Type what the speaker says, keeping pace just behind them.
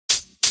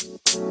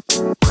The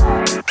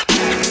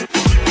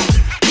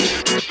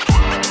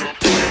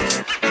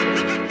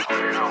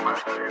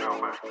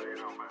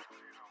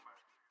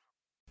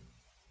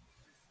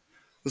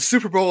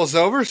Super Bowl is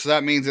over, so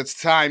that means it's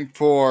time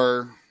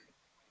for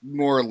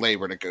more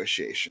labor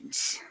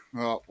negotiations.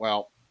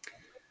 Well,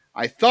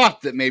 I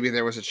thought that maybe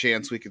there was a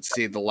chance we could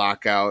see the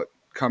lockout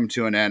come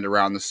to an end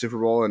around the Super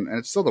Bowl, and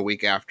it's still the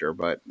week after,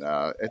 but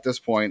at this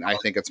point, I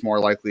think it's more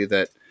likely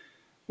that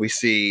we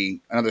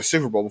see another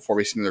Super Bowl before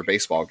we see another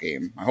baseball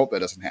game. I hope that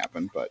doesn't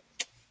happen, but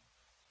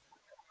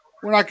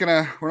we're not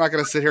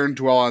gonna sit here and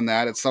dwell on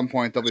that. At some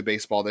point, there'll be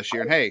baseball this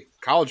year, and hey,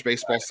 college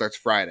baseball starts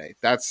Friday.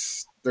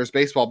 There's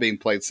baseball being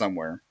played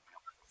somewhere.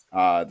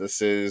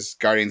 This is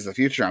Guardians of the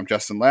Future. I'm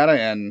Justin Lada,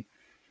 and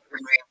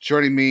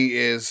joining me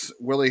is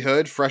Willie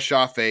Hood, fresh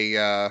off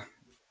a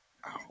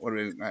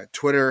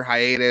Twitter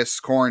hiatus,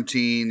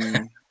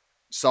 quarantine,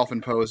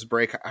 self-imposed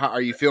break.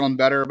 Are you feeling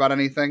better about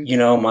anything?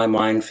 My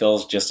mind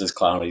feels just as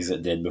cloudy as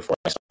it did before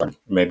I started.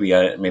 Maybe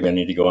I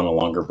need to go on a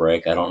longer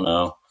break. I don't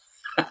know.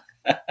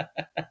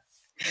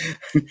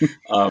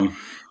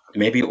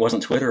 Maybe it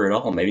wasn't Twitter at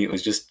all. Maybe it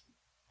was just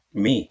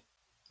me.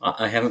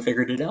 I haven't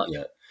figured it out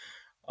yet.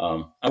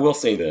 I will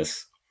say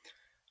this: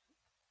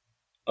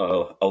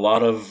 a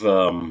lot of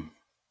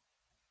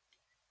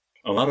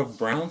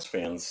Browns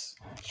fans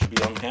should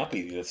be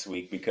unhappy this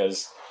week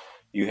because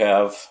you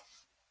have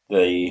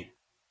the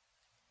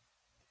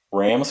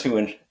Rams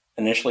who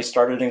initially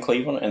started in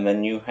Cleveland, and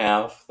then you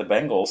have the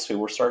Bengals who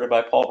were started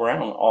by Paul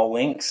Brown. All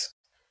links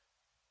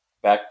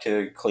back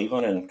to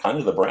Cleveland and kind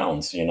of the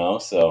Browns,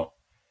 So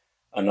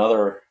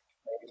another.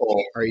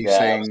 Are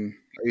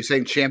you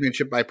saying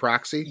championship by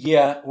proxy?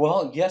 Yeah,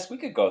 well, yes, we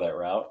could go that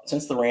route.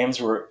 Since the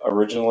Rams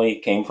originally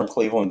came from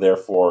Cleveland,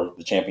 therefore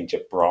the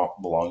championship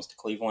belongs to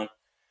Cleveland.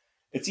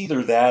 It's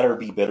either that or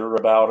be bitter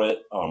about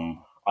it.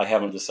 I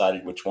haven't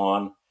decided which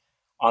one.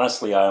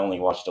 Honestly, I only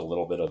watched a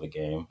little bit of the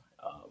game.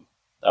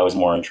 I was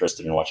more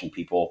interested in watching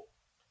people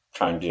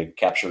trying to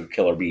capture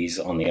killer bees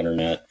on the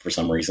internet for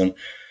some reason.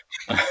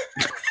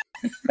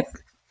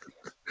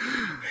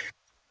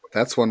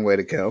 That's one way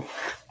to go.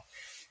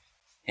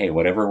 Hey,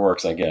 whatever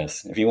works, I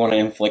guess. If you want to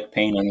inflict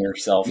pain on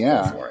yourself,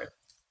 Go for it.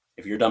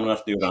 If you're dumb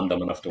enough to do it, I'm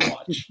dumb enough to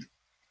watch.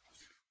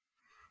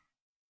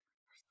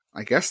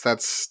 I guess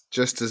that's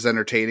just as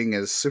entertaining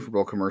as Super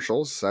Bowl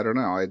commercials. I don't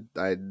know.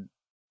 I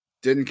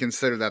didn't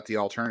consider that the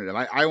alternative.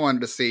 I wanted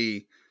to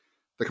see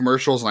the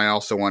commercials, and I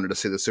also wanted to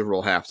see the Super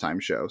Bowl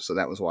halftime show, so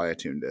that was why I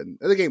tuned in.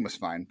 The game was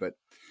fine, but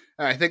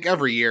I think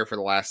every year for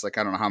the last, I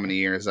don't know how many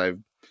years, I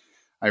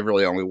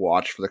really only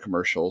watched for the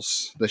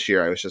commercials. This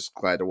year, I was just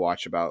glad to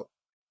watch about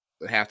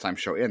the halftime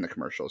show and the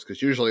commercials,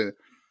 because usually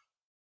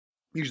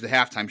the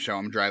halftime show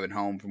I'm driving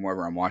home from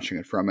wherever I'm watching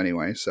it from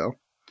anyway, so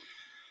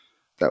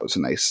that was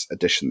a nice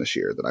addition this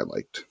year that I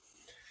liked.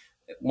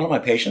 One of my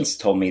patients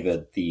told me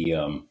that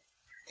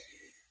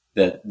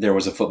that there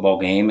was a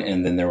football game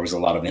and then there was a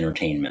lot of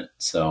entertainment.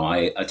 So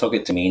I took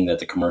it to mean that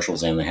the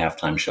commercials and the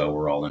halftime show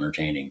were all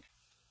entertaining.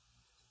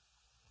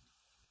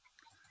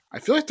 I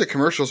feel like the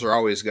commercials are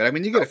always good. I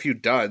mean, you get a few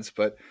duds,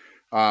 but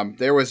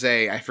there was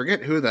I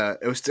forget who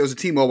it was a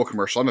T-Mobile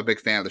commercial. I'm a big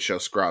fan of the show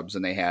Scrubs,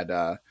 and they had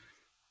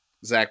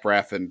Zach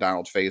Braff and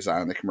Donald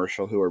Faison in the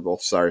commercial, who are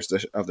both stars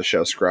of the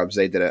show Scrubs.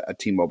 They did a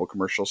T-Mobile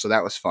commercial, so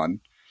that was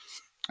fun.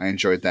 I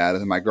enjoyed that.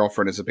 And my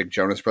girlfriend is a big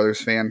Jonas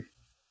Brothers fan.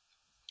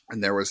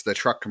 And there was the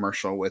truck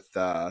commercial with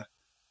it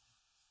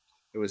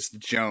was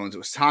Jones. It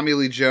was Tommy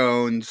Lee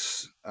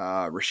Jones,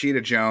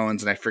 Rashida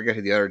Jones, and I forget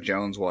who the other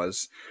Jones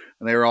was.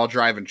 And they were all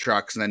driving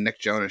trucks, and then Nick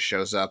Jonas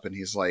shows up, and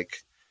he's like,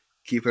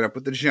 keeping up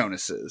with the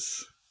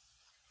Jonases.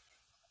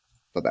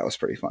 Thought that was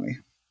pretty funny.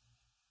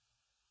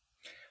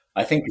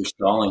 I think you're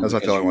stalling. That's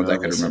not the only ones I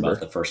could remember.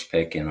 About the first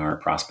pick in our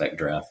prospect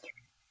draft.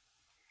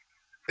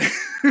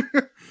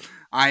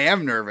 I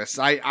am nervous.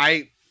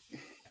 I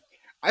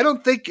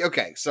don't think.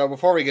 Okay, so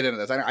before we get into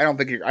this, I don't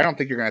think you're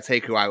going to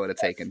take who I would have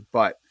taken.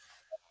 But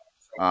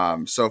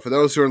so for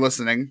those who are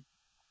listening,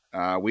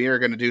 we are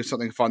going to do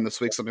something fun this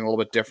week, something a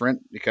little bit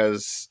different,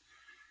 because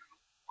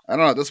I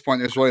don't know. At this point,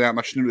 there's really not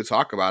much new to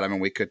talk about. I mean,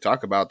 we could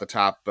talk about the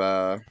top.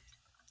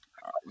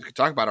 We could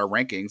talk about our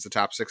rankings, the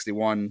top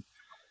 61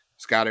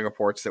 scouting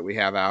reports that we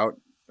have out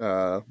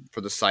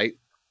for the site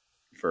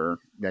for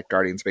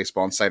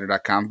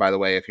GuardiansBaseballInsider.com. By the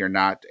way, if you're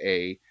not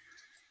a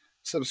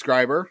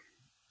subscriber,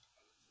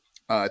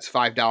 it's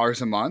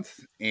 $5 a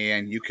month,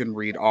 and you can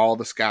read all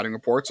the scouting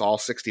reports, all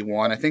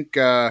 61. I think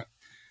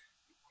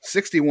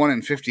 61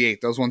 and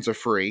 58, those ones are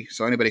free,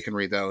 so anybody can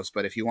read those.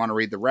 But if you want to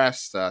read the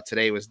rest,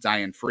 today was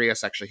Diane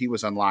Frias. Actually, he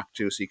was unlocked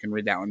too, so you can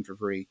read that one for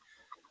free.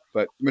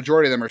 But the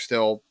majority of them are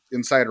still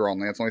insider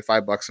only. It's only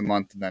 $5 a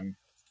month, and then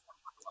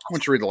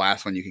once you read the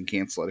last one, you can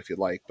cancel it if you'd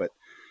like. But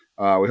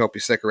we hope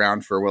you stick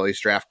around for Willie's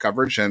draft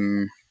coverage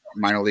and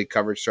minor league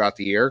coverage throughout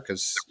the year,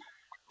 because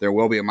there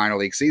will be a minor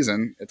league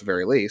season at the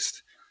very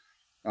least.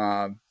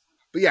 But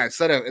yeah,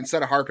 instead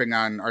of harping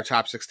on our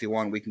top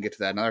 61, we can get to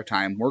that another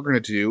time. We're going to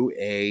do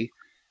a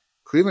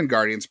Cleveland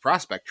Guardians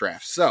prospect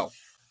draft. So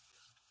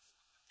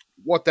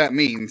what that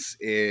means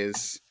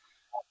is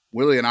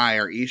Willie and I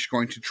are each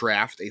going to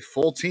draft a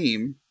full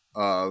team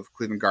of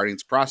Cleveland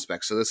Guardians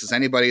prospects. So this is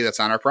anybody that's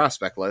on our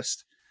prospect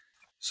list.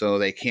 So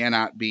they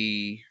cannot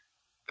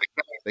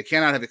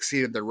have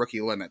exceeded their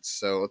rookie limits.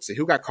 So let's see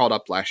who got called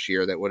up last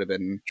year. That would have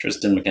been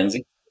Tristan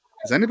McKenzie.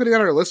 Is anybody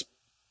on our list?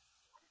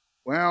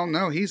 Well,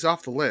 no, he's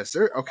off the list.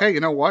 Okay, you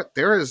know what?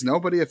 There is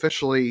nobody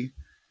officially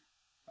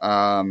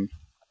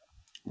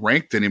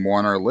ranked anymore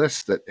on our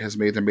list that has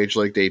made their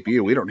major league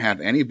debut. We don't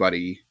have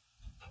anybody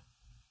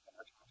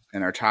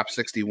in our top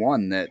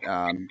 61 that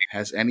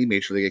has any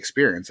major league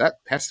experience. That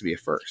has to be a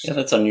first. Yeah,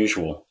 that's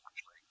unusual.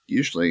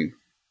 Usually,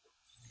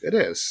 it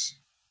is.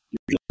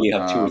 You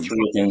have 2 or 3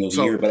 at the end of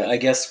the year, but I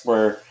guess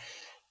where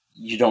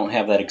you don't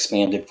have that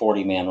expanded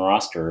 40-man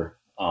roster,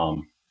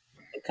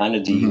 it kind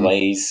of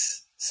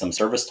delays some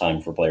service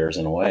time for players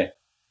in a way.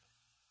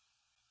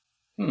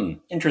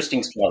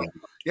 Interesting stuff.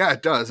 Yeah,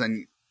 it does,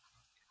 and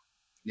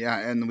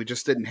we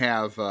just didn't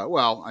have.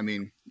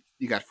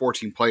 You got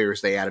 14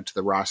 players they added to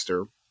the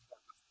roster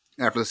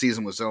after the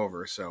season was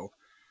over. So,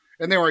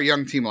 and they were a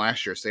young team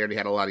last year, so they already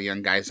had a lot of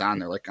young guys on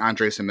there. Like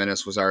Andres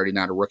Jimenez was already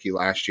not a rookie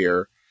last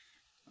year.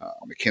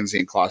 McKenzie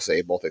and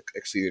Clase both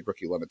exceeded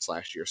rookie limits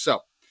last year. So,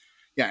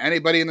 yeah,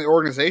 anybody in the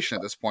organization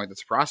at this point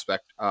that's a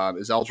prospect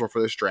is eligible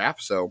for this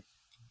draft. So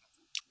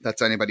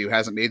that's anybody who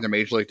hasn't made their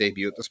major league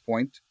debut at this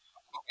point.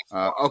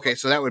 Okay,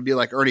 so that would be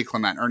like Ernie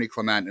Clement. Ernie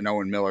Clement and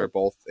Owen Miller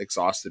both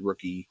exhausted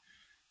rookie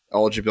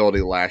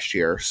eligibility last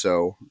year,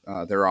 so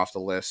they're off the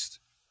list.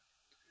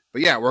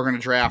 But yeah, we're going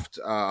to draft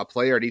a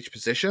player at each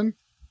position.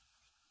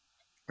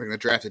 We're going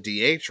to draft a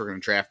DH. We're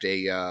going to draft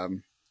a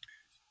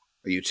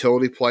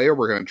utility player.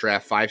 We're going to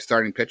draft 5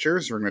 starting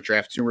pitchers. We're going to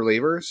draft 2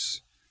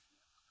 relievers.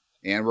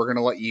 And we're going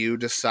to let you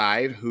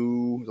decide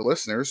who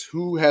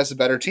has a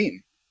better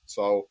team.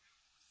 So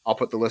I'll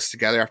put the list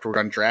together after we're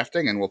done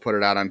drafting, and we'll put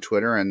it out on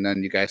Twitter, and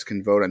then you guys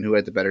can vote on who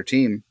had the better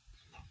team.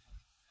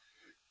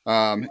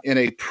 In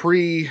a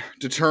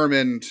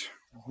predetermined,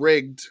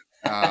 rigged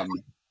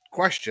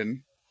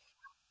question,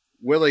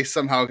 Willie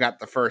somehow got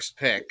the first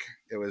pick.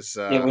 It was.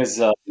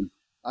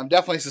 I'm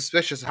definitely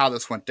suspicious of how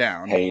this went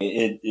down.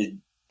 Hey, it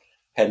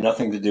had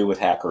nothing to do with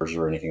hackers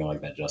or anything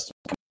like that, Justin.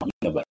 Come on,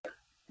 you know better.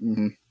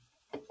 Mm-hmm.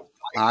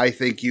 I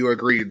think you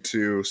agreed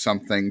to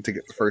something to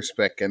get the first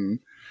pick, and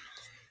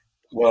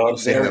we'll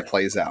see how that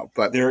plays out.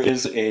 But there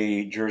is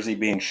a jersey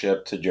being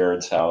shipped to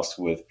Jared's house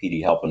with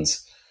PD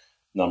Halpin's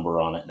number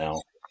on it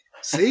now.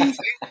 See,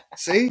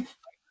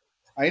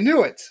 I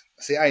knew it.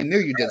 See, I knew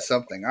you did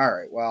something. All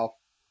right, well,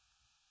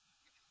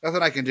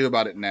 nothing I can do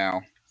about it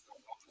now.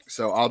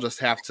 So I'll just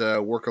have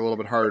to work a little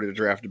bit harder to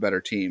draft a better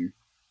team.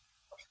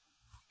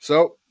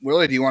 So,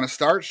 Willie, do you want to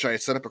start? Should I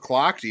set up a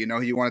clock? Do you know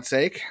who you want to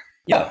take?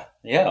 Yeah,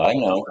 I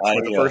know.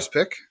 With the first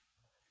pick?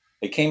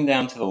 It came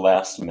down to the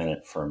last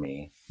minute for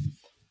me.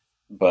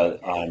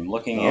 But I'm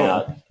looking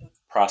at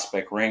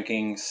prospect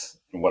rankings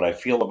and what I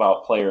feel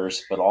about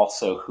players, but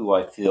also who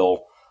I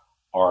feel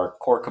are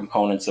core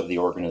components of the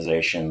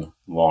organization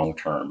long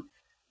term.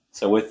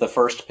 So with the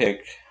first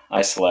pick,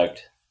 I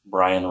select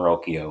Brian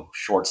Rocchio,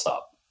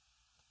 shortstop.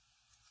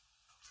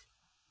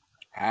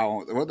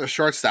 Wow, what the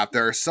shortstop?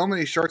 There are so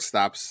many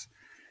shortstops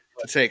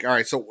to take. All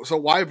right, so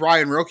why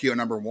Brian Rocchio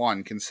number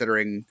 1,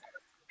 considering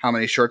how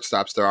many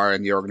shortstops there are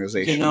in the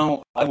organization? You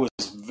know, I was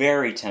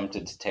very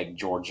tempted to take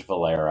George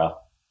Valera.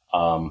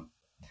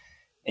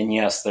 And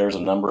yes, there's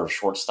a number of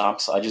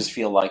shortstops. I just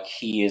feel like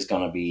he is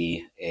going to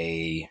be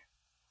a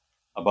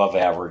above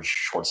average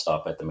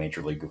shortstop at the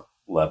major league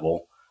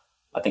level.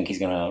 I think he's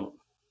going to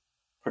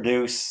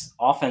produce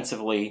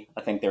offensively.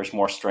 I think there's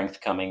more strength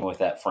coming with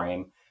that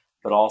frame,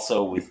 but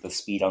also with the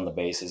speed on the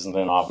bases. And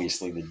then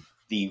obviously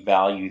the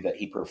value that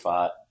he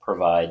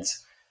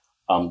provides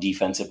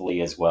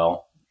defensively as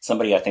well.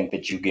 Somebody I think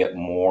that you get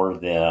more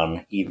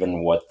than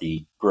even what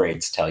the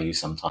grades tell you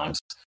sometimes,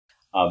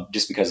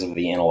 just because of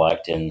the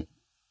intellect and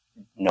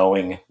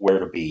knowing where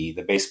to be,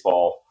 the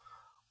baseball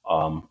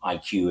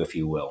IQ, if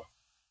you will.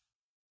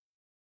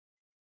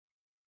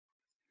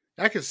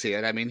 I can see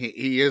it. I mean,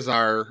 he is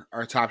our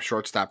top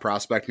shortstop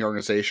prospect in the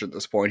organization at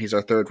this point. He's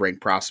our 3rd-ranked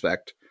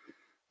prospect.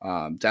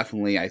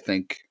 Definitely, I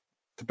think,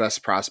 the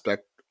best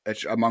prospect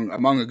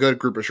among a good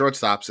group of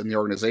shortstops in the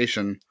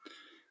organization.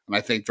 And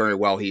I think very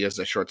well he is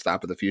the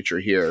shortstop of the future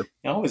here.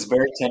 I was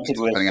very tempted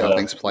with, how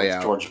things play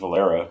out. George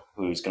Valera,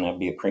 who's going to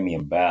be a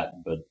premium bat,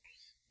 but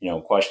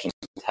questions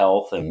with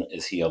health and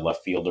is he a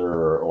left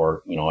fielder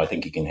or I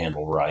think he can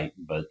handle right.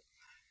 But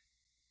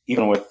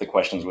even with the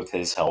questions with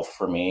his health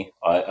for me,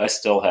 I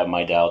still have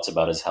my doubts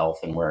about his health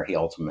and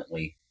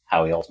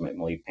how he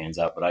ultimately pans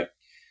out. But I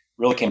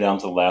really came down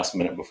to the last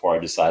minute before I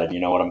decided,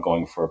 I'm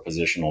going for a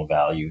positional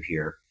value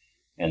here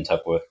and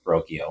took with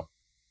Rocchio.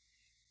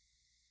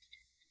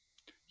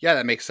 Yeah,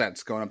 that makes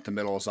sense. Going up the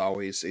middle is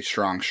always a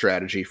strong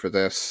strategy for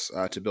this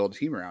to build a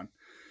team around.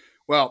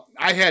 Well,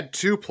 I had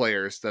 2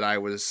 players that I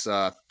was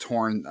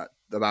torn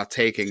about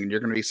taking, and you're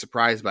going to be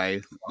surprised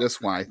by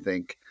this one, I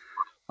think.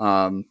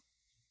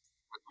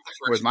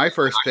 With my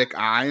first pick,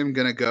 I am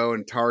going to go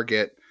and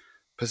target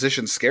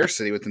position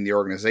scarcity within the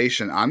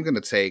organization. I'm going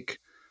to take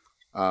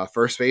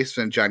first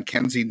baseman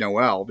Jhonkensy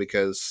Noel,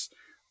 because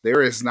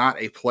there is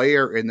not a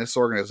player in this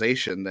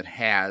organization that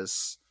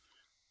has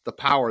the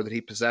power that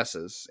he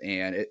possesses,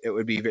 and it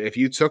would be, if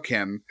you took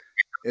him,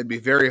 it'd be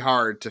very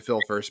hard to fill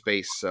first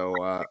base. So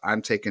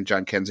I'm taking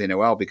Jhonkensy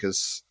Noel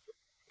because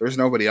there's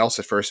nobody else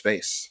at first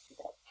base.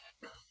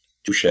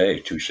 Touche.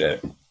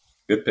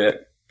 Good pick.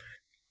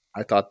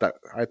 I thought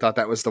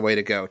that was the way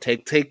to go.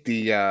 Take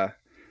the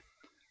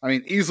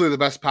easily the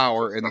best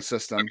power in the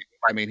system.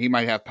 I mean, he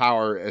might have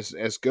power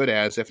as good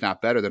as, if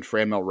not better than,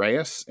 Franmil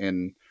Reyes,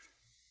 and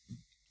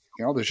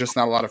there's just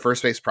not a lot of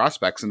first base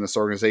prospects in this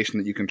organization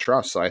that you can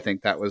trust. So I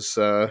think that was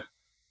the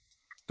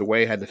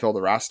way I had to fill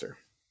the roster.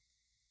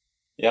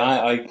 Yeah,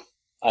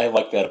 I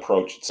like that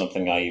approach. It's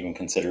something I even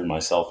considered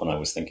myself when I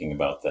was thinking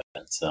about that.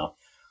 So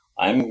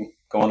I'm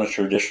going a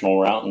traditional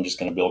route and just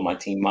going to build my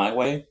team my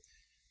way.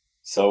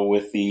 So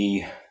with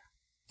the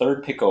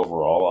third pick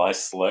overall, I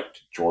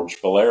select George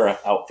Valera,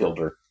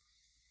 outfielder.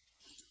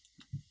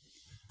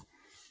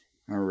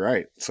 All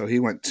right. So he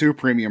went 2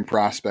 premium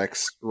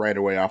prospects right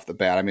away off the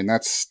bat. I mean,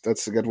 that's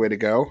a good way to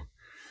go.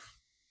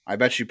 I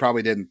bet you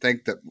probably didn't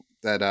think that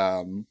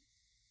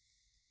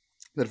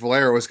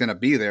Valera was going to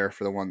be there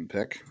for the 1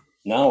 pick.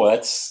 No,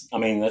 that's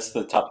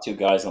the top 2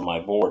 guys on my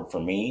board for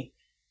me.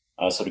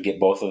 So to get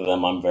both of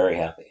them, I'm very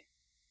happy.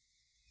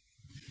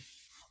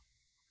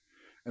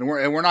 And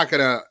we're not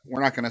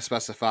gonna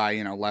specify,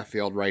 left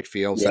field, right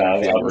field,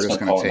 center field. We're just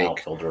gonna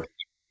take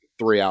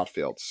 3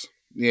 outfields.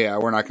 Yeah,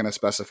 we're not gonna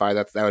specify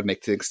that. That would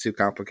make things too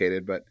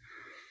complicated. But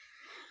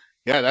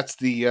yeah, that's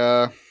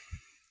the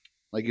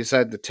like you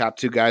said, the top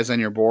 2 guys on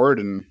your board,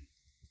 and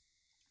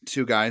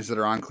 2 guys that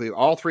are on Cleveland.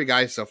 All 3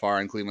 guys so far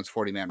on Cleveland's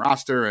 40-man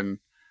roster, and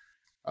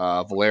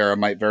Valera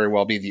might very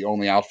well be the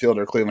only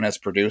outfielder Cleveland has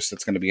produced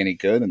that's going to be any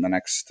good in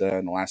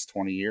the last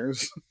 20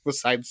 years,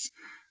 besides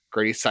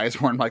Grady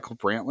Sizemore and Michael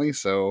Brantley.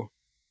 So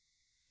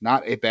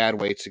not a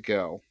bad way to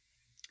go.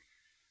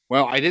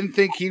 Well, I didn't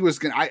think he was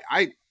going to...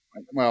 I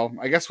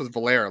guess with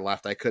Valera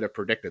left, I could have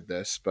predicted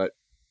this, but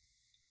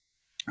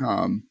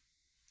the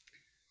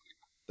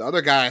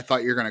other guy I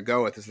thought you were going to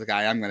go with is the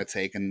guy I'm going to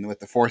take. And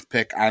with the 4th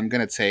pick, I'm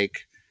going to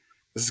take...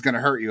 This is going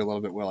to hurt you a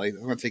little bit, Willie.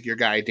 I'm going to take your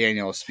guy,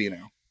 Daniel Espino.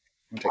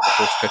 I'm going to take the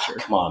first pitcher.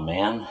 Come on,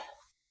 man.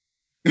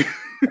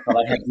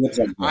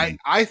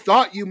 I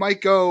thought you might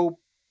go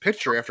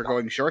pitcher after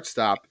going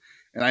shortstop,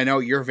 and I know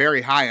you're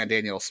very high on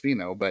Daniel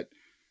Espino, but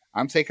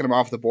I'm taking him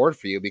off the board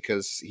for you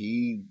because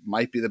he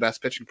might be the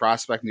best pitching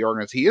prospect in the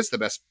organization. He is the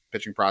best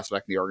pitching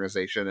prospect in the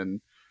organization, and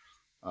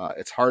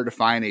it's hard to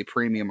find a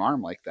premium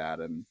arm like that.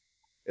 And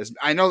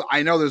I know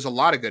there's a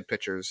lot of good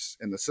pitchers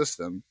in the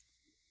system,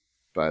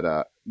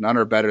 but none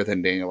are better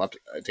than Daniel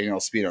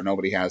Espino.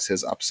 Nobody has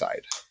his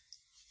upside.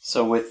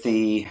 So with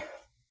the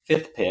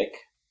 5th pick,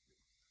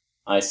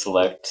 I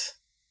select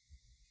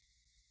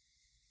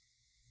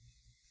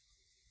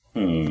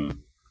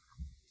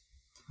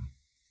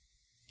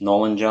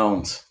Nolan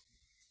Jones,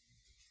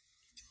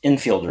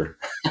 infielder.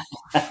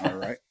 All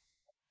right.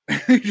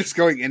 Just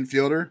going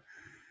infielder.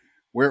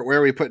 Where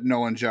are we putting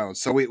Nolan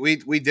Jones? So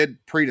we did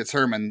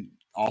predetermine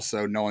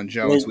also Nolan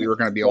Jones. We were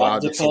going to be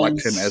allowed to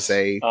select him as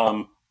a...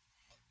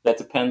 that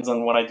depends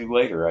on what I do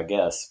later, I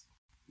guess.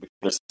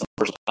 There's some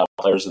versatile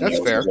players in the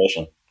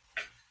organization.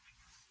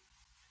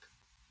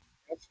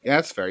 Yeah,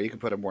 that's fair. You can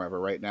put him wherever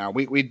right now.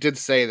 We did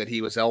say that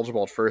he was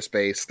eligible at first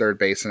base, third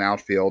base, and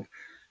outfield,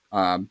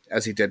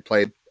 as he did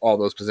play all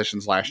those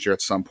positions last year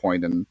at some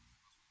point, and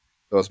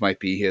those might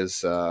be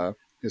his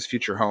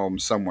future home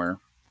somewhere.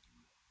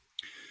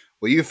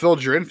 Well, you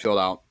filled your infield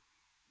out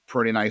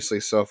pretty nicely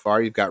so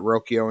far. You've got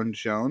Rocchio and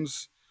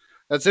Jones.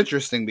 That's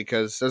interesting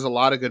because there's a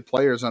lot of good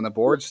players on the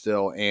board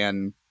still,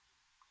 and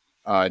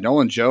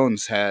Nolan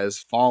Jones has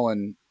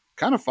fallen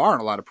kind of far in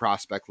a lot of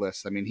prospect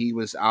lists. I mean, he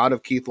was out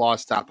of Keith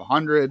Law's top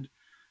 100.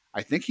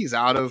 I think he's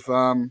out of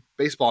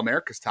Baseball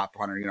America's top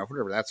 100,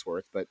 whatever that's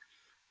worth. But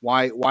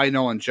why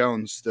Nolan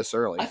Jones this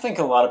early? I think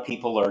a lot of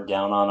people are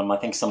down on him. I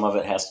think some of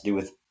it has to do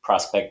with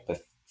prospect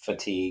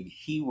fatigue.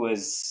 He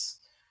just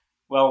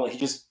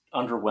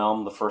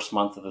underwhelmed the first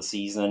month of the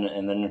season.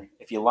 And then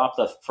if you lop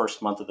the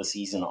first month of the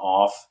season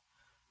off,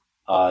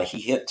 he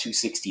hit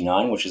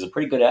 269, which is a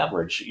pretty good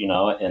average,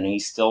 and he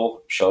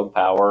still showed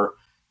power.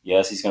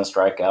 Yes, he's going to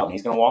strike out and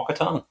he's going to walk a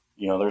ton.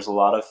 There's a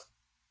lot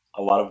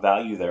of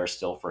value there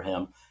still for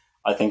him.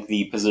 I think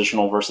the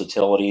positional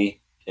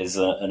versatility is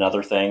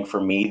another thing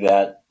for me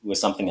that was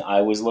something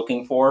I was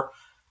looking for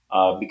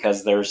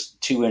because there's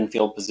 2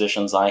 infield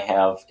positions I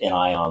have an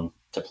eye on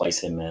to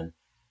place him in.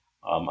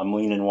 I'm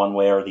leaning one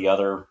way or the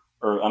other,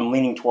 or I'm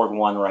leaning toward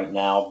one right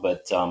now,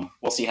 but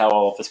we'll see how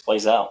all of this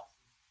plays out.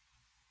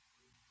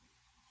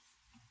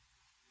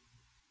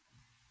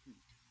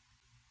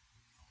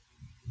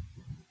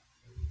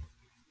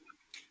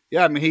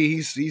 Yeah, I mean,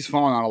 he's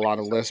fallen on a lot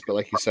of lists, but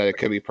like you said, it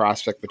could be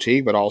prospect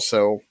fatigue, but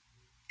also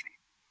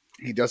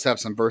he does have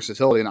some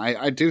versatility, and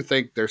I do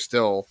think there's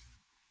still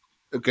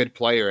a good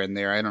player in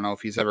there. I don't know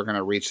if he's ever going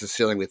to reach the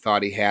ceiling we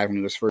thought he had when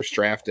he was first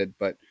drafted,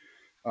 but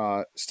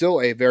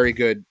still a very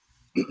good,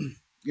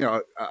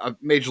 a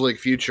major league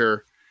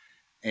future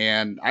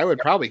And I would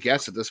probably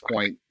guess at this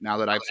point, now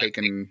that I've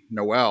taken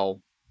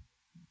Noel,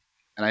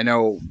 and I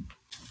know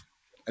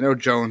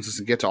Jones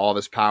doesn't get to all of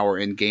his power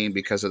in game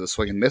because of the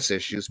swing and miss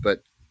issues,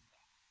 but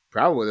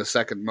probably the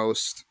second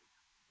most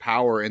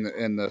power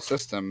in the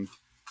system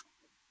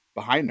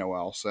behind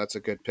Noel. So that's a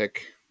good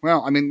pick.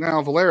 Well, I mean,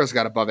 now Valera's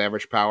got above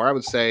average power. I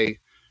would say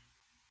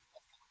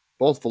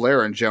both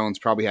Valera and Jones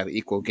probably have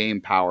equal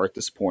game power at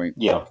this point.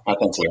 Yeah, I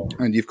think so.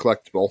 And you've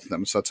collected both of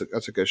them, so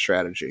that's a good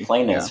strategy.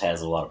 Plainess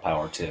has a lot of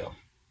power too.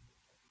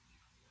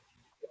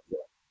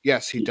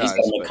 Yes, he does.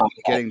 But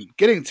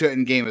getting to it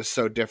in game is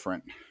so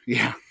different.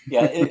 Yeah.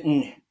 Yeah,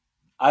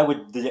 I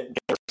would dare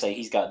say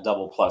he's got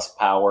double plus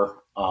power,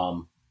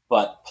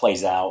 but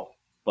plays out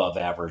above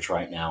average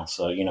right now.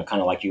 So, kind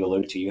of like you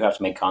alluded to, you have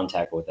to make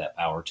contact with that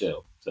power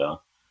too.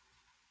 So.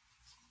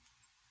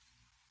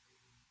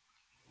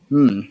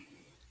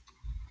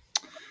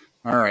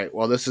 All right.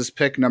 Well, this is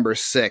pick number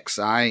 6.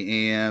 I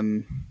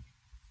am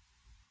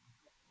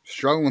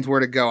struggling with where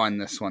to go on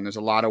this one. There's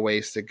a lot of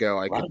ways to go.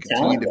 I could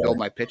continue to build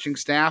my pitching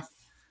staff.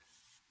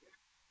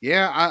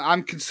 Yeah,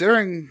 I'm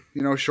considering,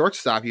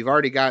 shortstop. You've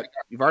already got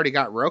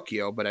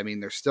Rocchio, but I mean,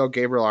 there's still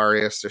Gabriel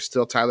Arias. There's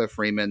still Tyler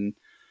Freeman.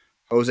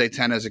 Jose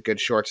Tena is a good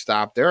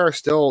shortstop. There are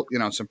still,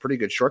 some pretty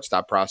good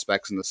shortstop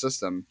prospects in the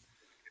system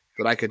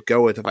that I could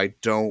go with if I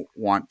don't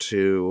want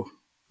to,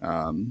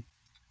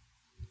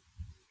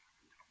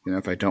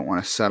 if I don't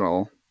want to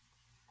settle.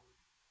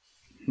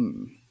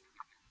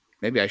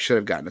 Maybe I should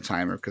have gotten a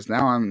timer because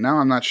now I'm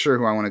not sure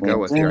who I want to go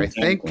with here. I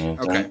think okay.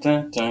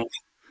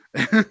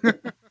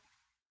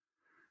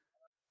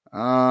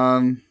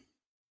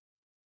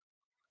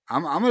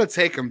 I'm going to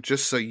take him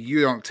just so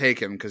you don't take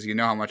him because you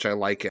know how much I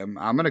like him.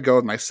 I'm going to go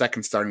with my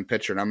second starting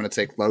pitcher, and I'm going to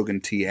take Logan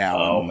T.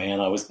 Allen. Oh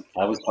man, I was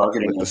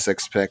targeting with the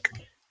 6th pick.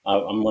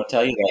 I'm going to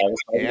tell you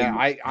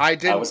that I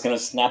did. I was going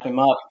to snap him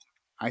up.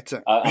 I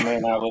took. I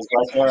was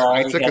right there.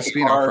 I took a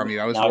Spino from you.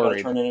 I was now worried.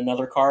 I turn in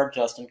another card,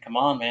 Justin. Come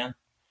on, man.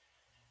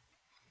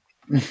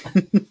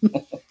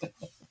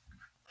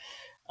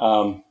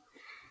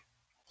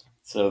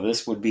 So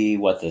this would be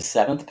the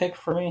 7th pick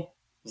for me.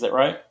 Is that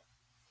right?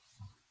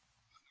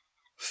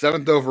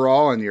 7th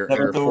overall, and your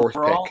 4th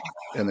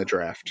pick in the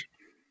draft.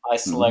 I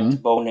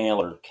select Bo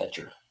Naylor,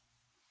 catcher.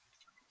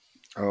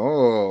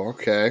 Oh,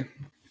 okay.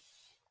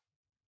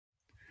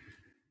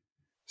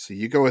 So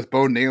you go with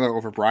Bo Naylor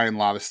over Brian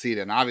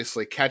Lavastida, and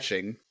obviously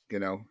catching.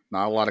 Not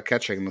a lot of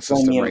catching in the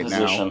system right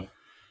now.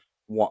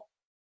 What?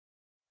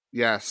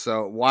 Yeah.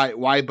 So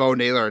why Bo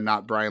Naylor and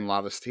not Brian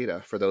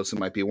Lavastida? For those who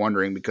might be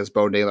wondering, because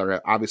Bo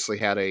Naylor obviously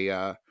had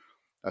a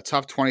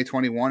tough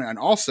 2021, and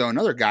also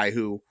another guy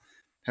who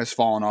has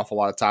fallen off a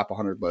lot of top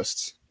 100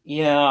 lists.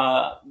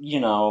 Yeah,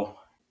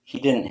 he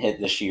didn't hit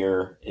this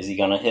year. Is he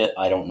going to hit?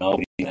 I don't know.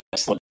 He's an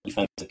excellent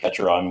defensive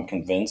catcher. I'm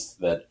convinced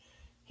that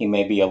he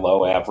may be a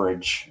low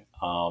average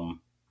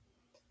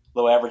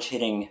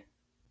hitting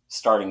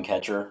starting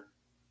catcher,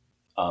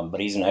 but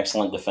he's an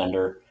excellent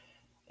defender.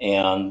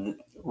 And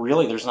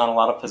really, there's not a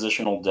lot of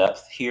positional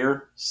depth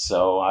here,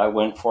 so I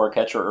went for a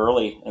catcher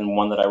early and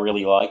one that I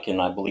really like,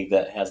 and I believe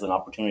that has an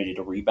opportunity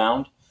to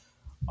rebound.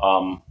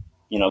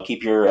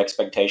 Keep your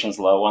expectations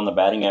low on the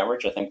batting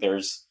average. I think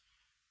there's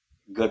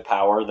good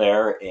power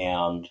there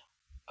and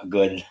a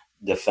good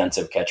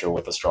defensive catcher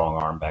with a strong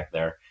arm back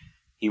there.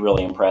 He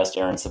really impressed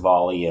Aaron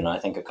Savali and I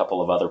think a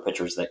couple of other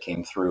pitchers that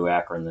came through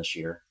Akron this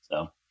year.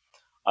 So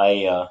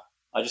I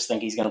just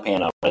think he's going to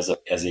pan out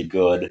as a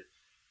good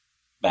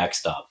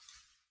backstop.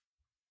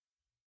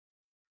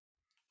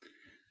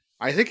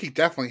 I think he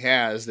definitely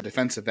has the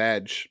defensive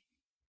edge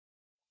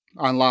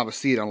on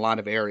Lavastida in a lot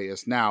of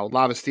areas. Now,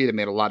 Lavastida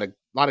made a lot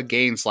of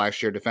gains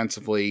last year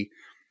defensively,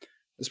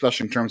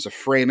 especially in terms of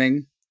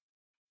framing.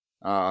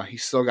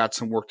 He's still got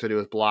some work to do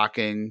with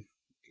blocking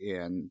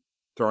and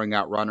throwing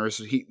out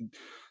runners.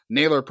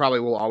 Naylor probably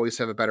will always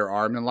have a better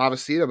arm than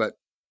Lavastida, but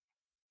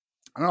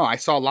I don't know. I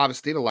saw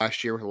Lavastida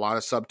last year with a lot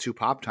of sub-2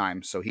 pop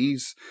time, so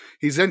he's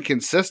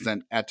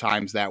inconsistent at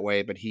times that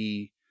way, but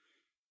he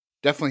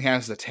definitely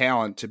has the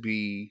talent to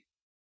be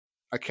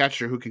a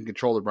catcher who can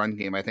control the run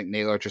game. I think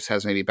Naylor just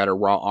has maybe better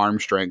raw arm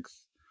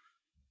strength.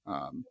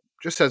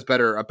 Just has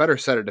a better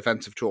set of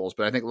defensive tools.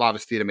 But I think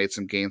Lavastida made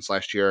some gains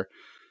last year.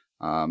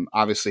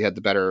 Obviously had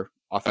the better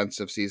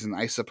offensive season.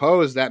 I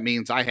suppose that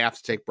means I have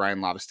to take Brian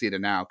Lavastida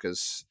now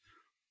because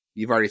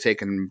you've already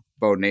taken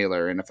Bo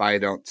Naylor. And if I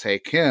don't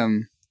take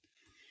him,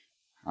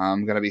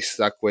 I'm going to be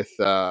stuck with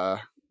a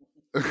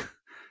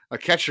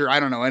catcher I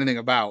don't know anything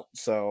about.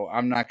 So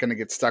I'm not going to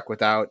get stuck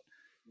without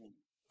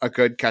a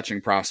good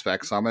catching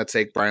prospect. So I'm going to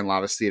take Brian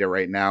Lavastida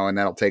right now, and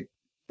that'll take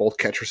both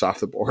catchers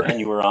off the board. And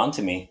you were on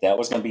to me. That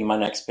was going to be my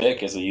next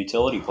pick as a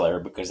utility player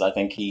because I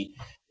think he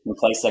can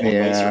play second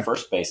base or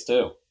first base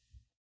too.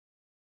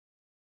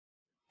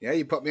 Yeah,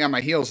 you put me on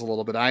my heels a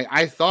little bit.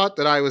 I thought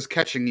that I was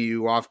catching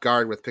you off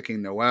guard with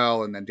picking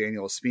Noel and then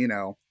Daniel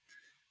Espino.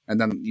 And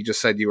then you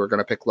just said you were going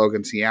to pick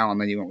Logan T. Allen,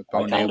 and then you went with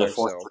Bo Naylor.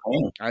 So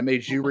I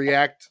made you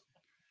react.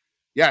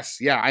 Yes,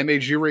 I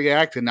made you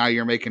react, and now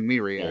you're making me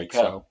react.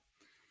 So,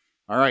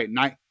 all right,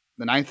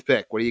 the 9th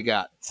pick. What do you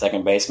got?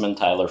 Second baseman,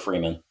 Tyler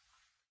Freeman.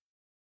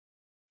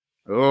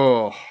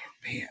 Oh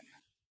man,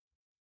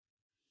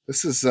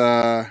 this is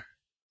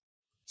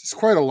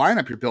quite a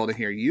lineup you're building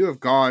here. You have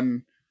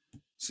gone.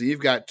 So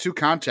you've got two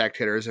contact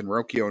hitters in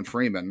Rocchio and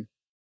Freeman.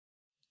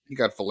 You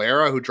got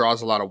Valera, who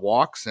draws a lot of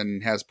walks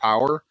and has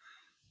power,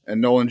 and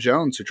Nolan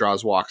Jones, who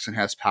draws walks and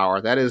has power.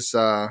 That is,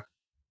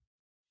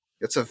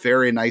 it's a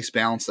very nice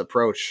balanced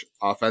approach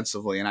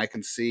offensively, and I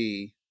can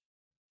see.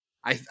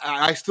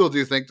 I still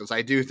do think this.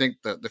 I do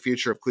think that the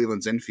future of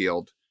Cleveland's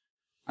infield.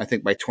 I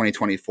think by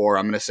 2024,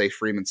 I'm going to say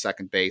Freeman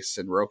second base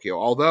and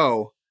Rocchio.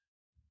 Although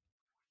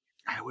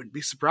I wouldn't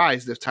be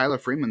surprised if Tyler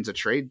Freeman's a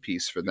trade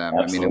piece for them.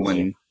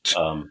 Absolutely.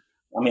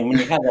 When you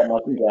have that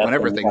much depth, when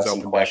everything's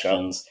open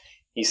questions,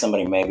 he's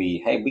somebody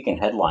maybe, hey, we can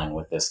headline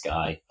with this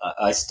guy.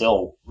 I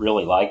still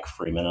really like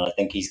Freeman, and I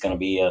think he's going to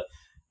be a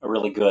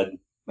really good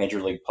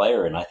major league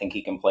player, and I think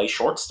he can play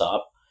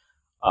shortstop.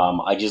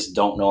 I just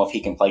don't know if he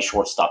can play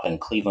shortstop in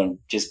Cleveland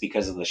just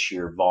because of the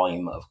sheer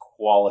volume of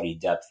quality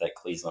depth that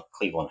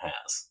Cleveland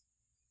has.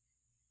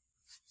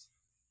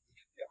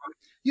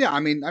 Yeah, I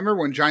remember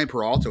when Johnny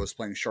Peralta was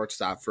playing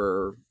shortstop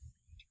for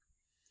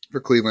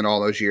Cleveland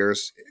all those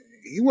years.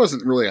 He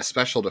wasn't really a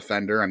special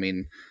defender.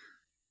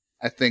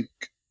 I think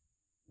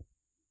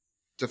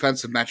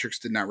defensive metrics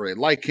did not really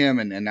like him,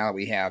 and now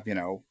we have,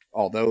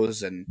 all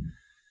those and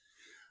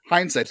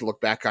hindsight to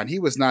look back on. He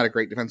was not a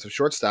great defensive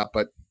shortstop,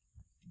 but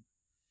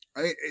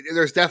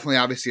there's definitely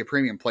obviously a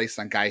premium placed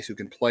on guys who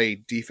can play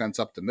defense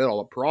up the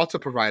middle. Peralta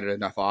provided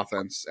enough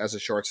offense as a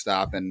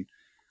shortstop, and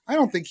I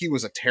don't think he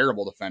was a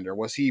terrible defender.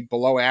 Was he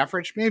below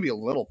average? Maybe a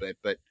little bit,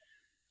 but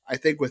I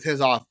think with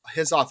his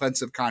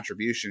offensive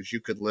contributions, you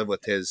could live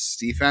with his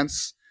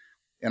defense.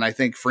 And I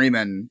think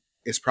Freeman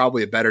is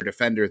probably a better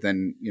defender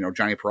than,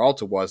 Johnny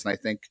Peralta was. And I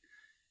think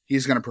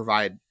he's going to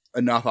provide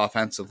enough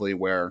offensively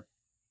where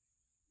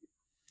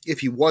if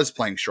he was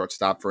playing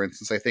shortstop, for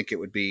instance, I think it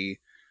would be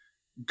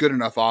good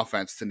enough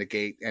offense to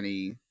negate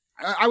any.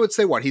 I would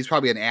say he's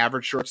probably an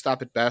average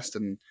shortstop at best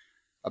and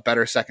a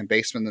better second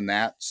baseman than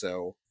that.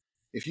 So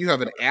if you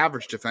have an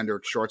average defender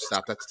at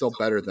shortstop, that's still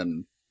better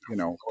than,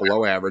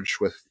 below average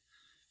with,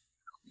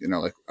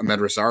 like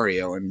Ahmed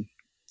Rosario and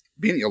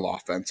Benio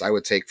offense. I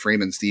would take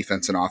Freeman's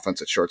defense and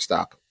offense at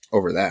shortstop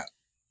over that.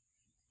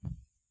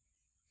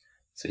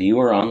 So you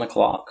are on the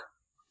clock.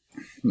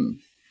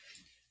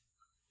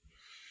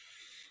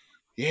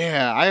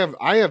 Yeah,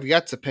 I have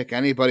yet to pick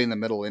anybody in the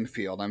middle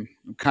infield. I'm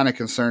kind of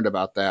concerned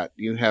about that.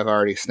 You have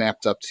already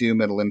snapped up 2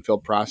 middle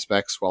infield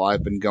prospects while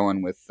I've been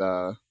going with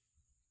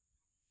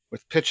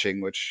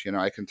pitching, which,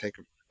 I can take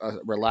a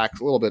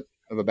little bit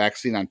of a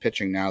backseat on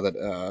pitching now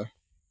that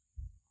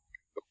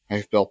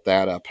I've built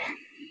that up.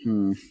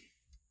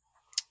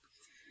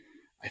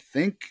 I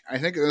think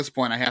at this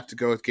point I have to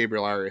go with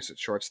Gabriel Arias at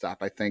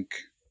shortstop. I think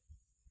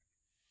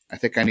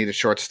I need a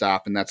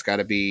shortstop, and that's got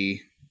to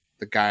be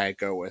the guy I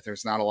go with.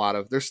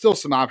 There's still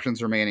some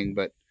options remaining,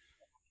 but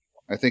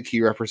I think he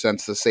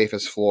represents the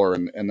safest floor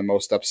and the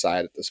most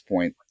upside at this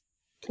point,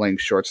 playing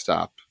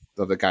shortstop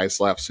of the guys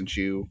left, since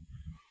you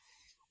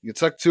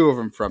took 2 of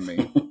them from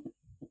me.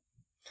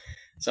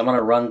 So I'm going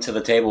to run to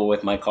the table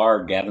with my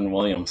card, Gavin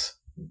Williams.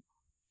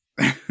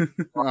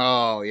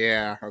 Oh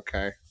yeah,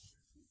 okay.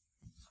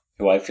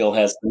 Who I feel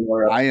has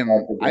similar. I am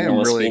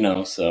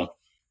really. So.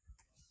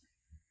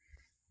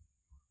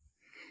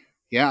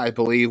 Yeah, I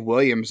believe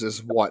Williams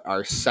is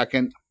our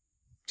second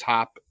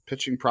top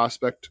pitching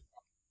prospect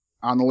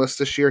on the list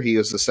this year. He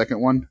is the second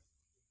one.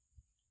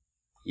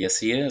 Yes,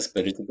 he is,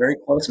 but it's very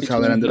close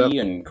between he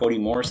and Cody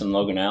Morris and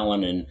Logan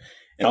Allen, and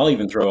I'll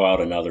even throw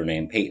out another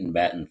name, Peyton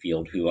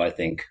Battenfield, who I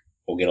think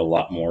will get a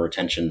lot more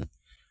attention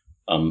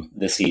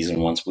this season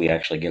once we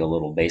actually get a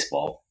little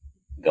baseball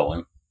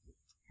going.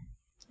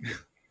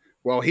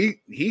 Well,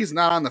 he's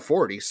not on the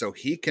 40, so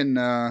he can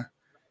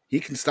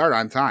start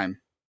on time.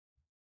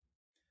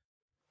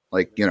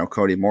 Like,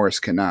 Cody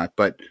Morris cannot,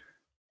 but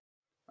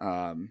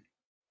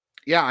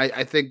yeah,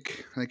 I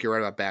think you're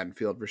right about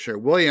Battenfield for sure.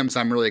 Williams,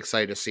 I'm really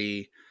excited to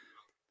see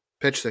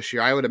pitch this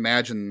year. I would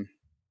imagine.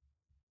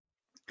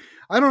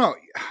 I don't know.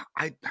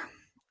 I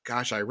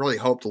really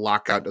hope the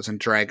lockout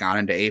doesn't drag on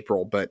into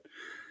April, but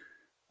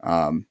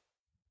I'm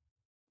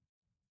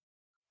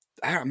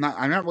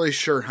not really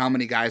sure how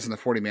many guys in the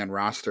 40-man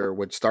roster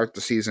would start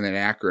the season in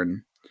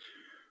Akron,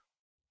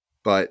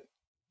 but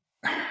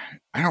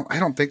I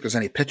don't think there's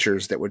any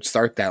pitchers that would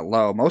start that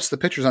low. Most of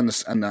the pitchers on the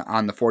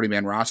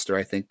 40-man roster,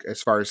 I think,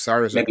 as far as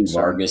starters, maybe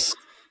Vargas.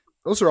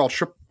 Those are all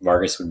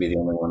Vargas would be the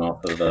only one on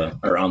the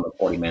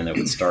 40-man that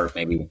would start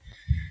maybe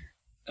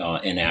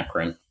in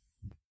Akron.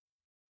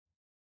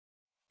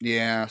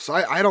 Yeah, so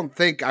I don't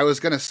think. I was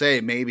going to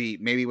say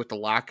maybe with the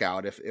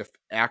lockout, if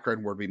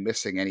Akron were to be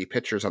missing any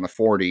pitchers on the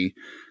 40,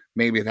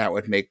 maybe that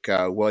would make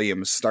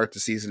Williams start the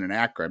season in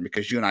Akron,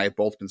 because you and I have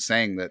both been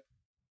saying that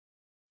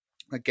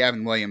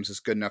Gavin Williams is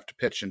good enough to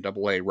pitch in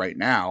AA right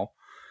now,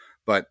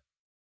 but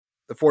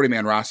the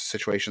 40-man roster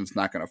situation is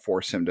not going to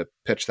force him to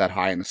pitch that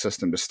high in the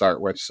system to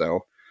start with.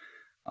 So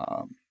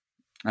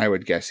I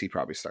would guess he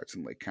probably starts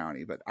in Lake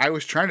County. But I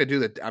was trying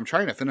to I'm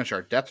trying to finish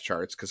our depth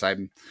charts because I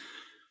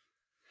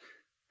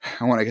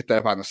want to get that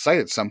up on the site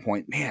at some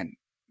point. Man,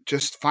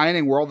 just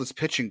finding where all this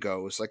pitching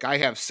goes. Like I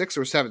have 6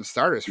 or 7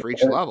 starters for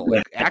each level.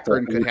 Like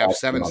Akron could have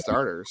 7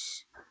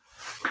 starters.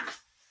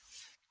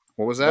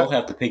 What was that? They'll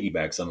have to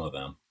piggyback some of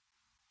them,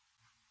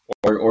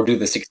 or do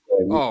the 6-day.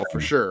 Oh, for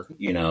sure.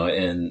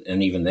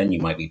 And even then, you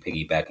might be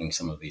piggybacking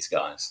some of these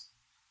guys.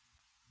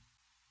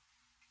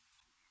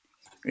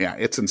 Yeah,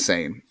 it's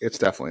insane. It's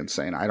definitely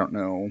insane. I don't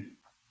know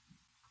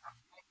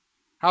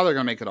how they're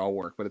going to make it all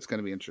work, but it's going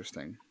to be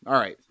interesting. All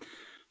right.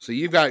 So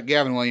you've got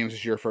Gavin Williams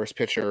as your first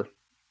pitcher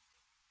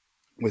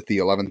with the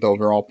 11th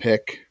overall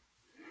pick.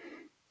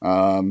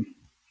 I'm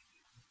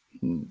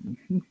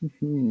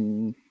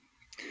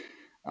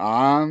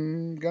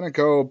going to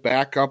go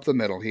back up the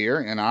middle here,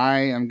 and I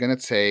am going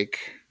to take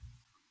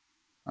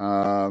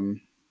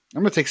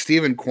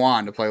Stephen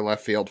Kwan to play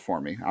left field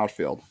for me,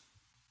 outfield,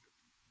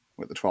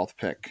 with the 12th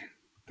pick.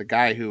 The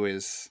guy who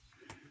is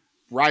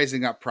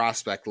rising up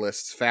prospect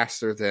lists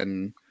faster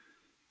than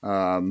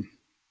our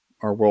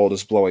world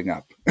is blowing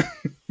up.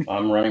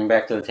 I'm running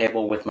back to the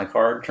table with my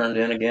card turned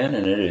in again,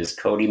 and it is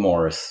Cody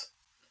Morris.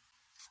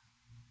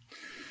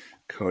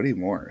 Cody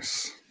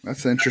Morris.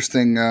 That's an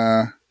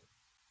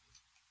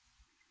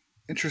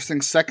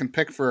interesting second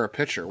pick for a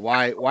pitcher.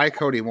 Why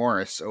Cody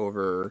Morris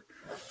over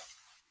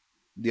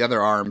the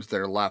other arms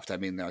that are left? I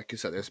mean, like you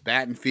said, there's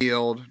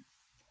Battenfield.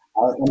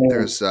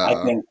 There's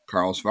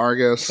Carlos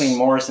Vargas. Between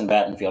Morris and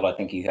Battenfield, I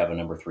think you have a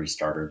number 3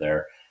 starter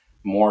there.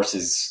 Morris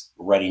is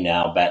ready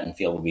now.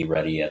 Battenfield will be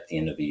ready at the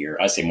end of the year.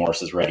 I say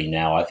Morris is ready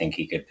now. I think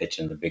he could pitch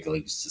in the big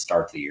leagues to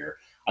start the year.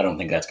 I don't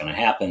think that's going to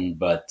happen,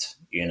 but,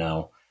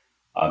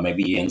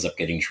 maybe he ends up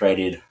getting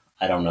traded.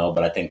 I don't know,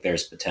 but I think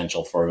there's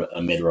potential for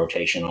a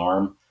mid-rotation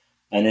arm.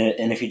 And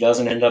if he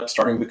doesn't end up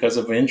starting because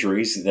of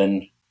injuries,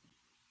 then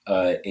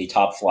a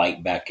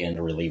top-flight back-end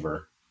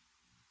reliever.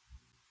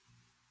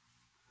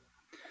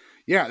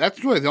 Yeah,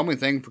 that's really the only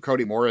thing for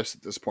Cody Morris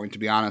at this point, to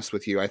be honest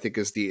with you, I think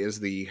is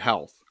the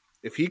health.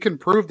 If he can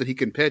prove that he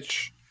can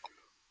pitch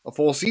a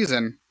full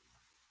season,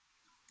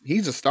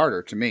 he's a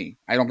starter to me.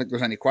 I don't think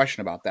there's any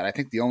question about that. I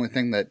think the only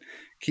thing that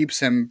keeps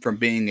him from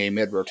being a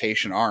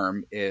mid-rotation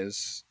arm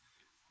is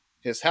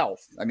his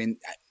health. I mean,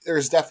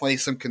 there's definitely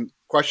some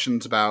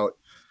questions about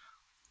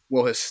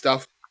will his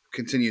stuff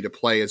continue to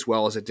play as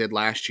well as it did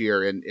last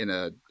year in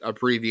a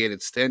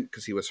abbreviated stint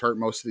because he was hurt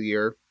most of the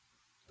year.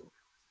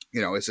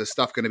 Is his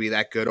stuff going to be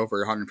that good over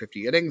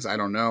 150 innings? I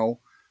don't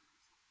know.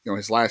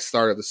 His last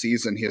start of the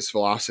season, his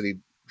velocity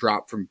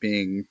dropped from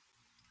being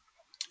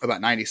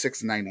about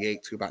 96 and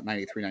 98 to about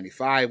 93,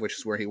 95, which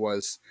is where he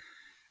was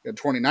in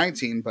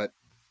 2019. But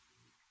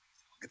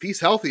if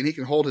he's healthy and he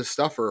can hold his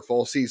stuff for a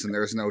full season,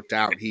 there's no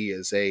doubt he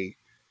is a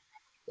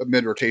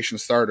mid-rotation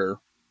starter.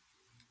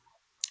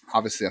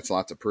 Obviously, that's a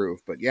lot to prove.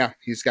 But yeah,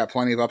 he's got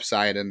plenty of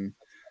upside, and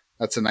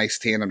that's a nice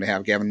tandem to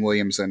have Gavin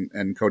Williams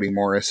and Cody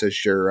Morris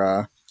as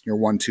your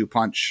 1-2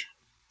 punch.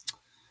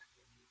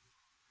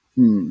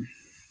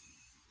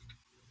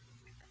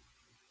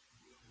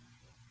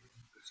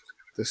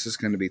 This is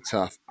going to be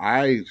tough.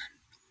 I'm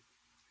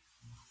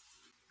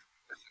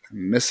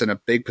missing a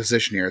big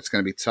position here. It's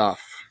going to be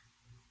tough.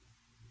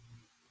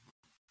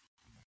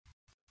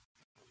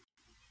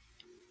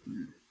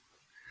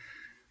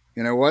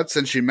 You know what?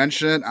 Since you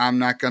mentioned it, I'm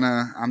not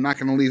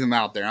gonna leave him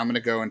out there. I'm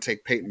gonna go and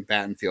take Peyton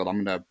Battenfield.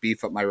 I'm gonna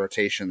beef up my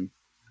rotation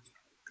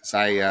because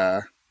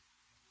I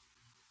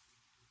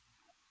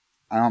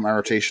want my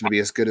rotation to be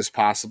as good as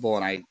possible.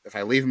 And if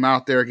I leave him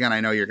out there again, I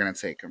know you're gonna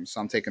take him.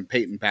 So I'm taking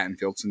Peyton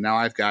Battenfield. So now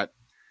I've got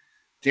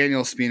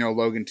Daniel Espino,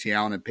 Logan T.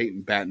 Allen, and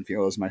Peyton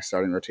Battenfield as my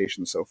starting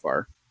rotation so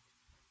far.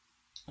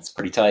 That's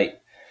pretty tight.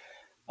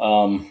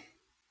 I'm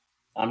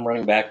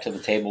running back to the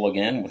table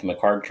again with my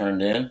card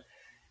turned in,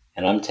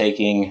 and I'm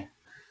taking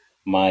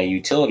my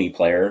utility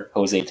player,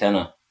 Jose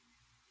Tena.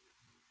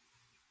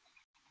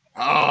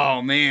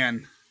 Oh,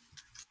 man.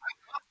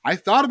 I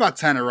thought about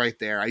Tena right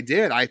there. I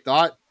did. I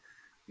thought,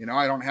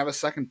 I don't have a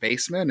second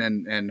baseman,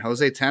 and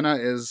Jose Tena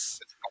is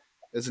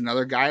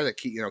another guy that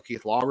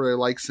Keith Law really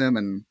likes him,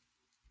 and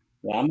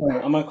yeah, I'm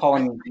gonna call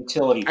him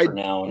utility for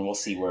now, and we'll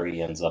see where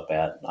he ends up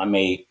at. I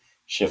may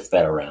shift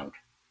that around.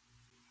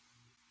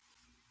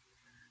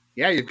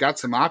 Yeah, you've got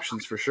some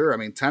options for sure. I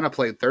mean, Tena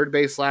played third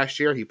base last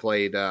year. He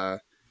played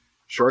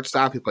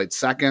shortstop. He played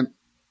second.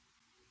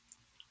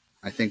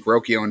 I think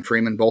Rocchio and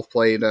Freeman both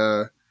played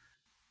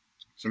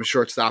some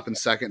shortstop and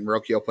second, and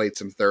Rocchio played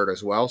some third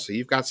as well. So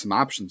you've got some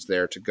options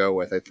there to go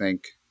with, I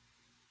think.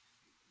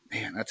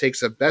 Man, that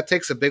takes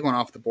a big one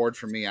off the board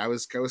for me. I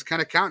was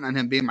kind of counting on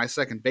him being my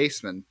second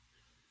baseman.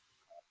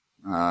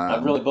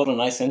 I've really built a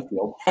nice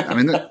infield.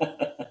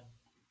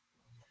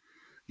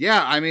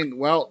 Yeah,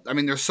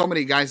 there's so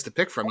many guys to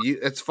pick from.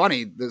 It's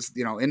funny. This,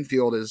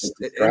 infield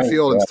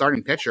and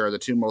starting pitcher are the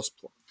two most.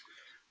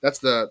 That's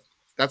the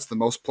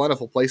most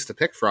plentiful place to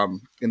pick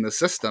from in the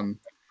system,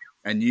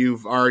 and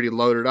you've already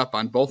loaded up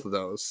on both of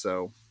those.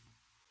 So,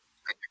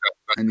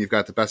 and you've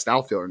got the best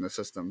outfielder in the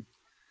system.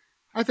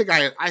 I think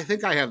I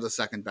have the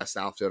second best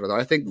outfielder though.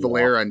 I think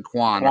Valera and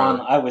Kwan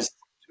are I was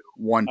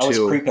 1-2. I was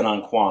creeping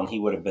on Kwan. He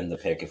would have been the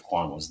pick if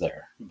Kwan was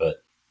there,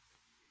 but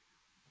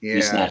yeah,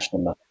 he snatched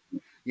him up.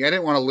 Yeah, I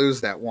didn't want to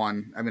lose that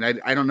one. I mean,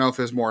 I don't know if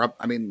there's more up.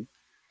 I mean,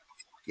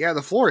 yeah,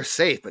 the floor is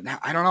safe, but now,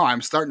 I don't know.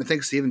 I'm starting to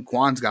think Stephen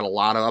Kwan's got a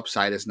lot of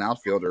upside as an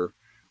outfielder,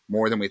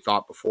 more than we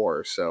thought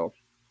before. So,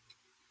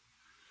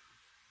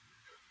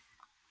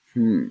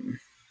 hmm.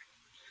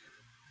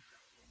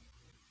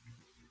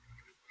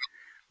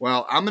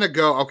 Well, I'm gonna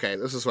go. Okay,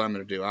 this is what I'm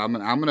gonna do. I'm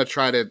gonna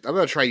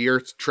try your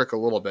trick a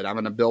little bit. I'm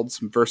gonna build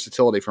some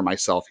versatility for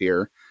myself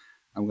here.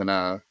 I'm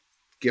gonna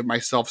give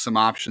myself some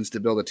options to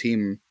build a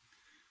team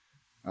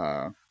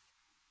uh,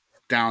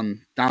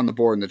 down the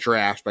board in the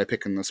draft by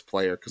picking this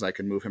player because I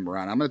can move him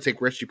around. I'm gonna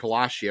take Richie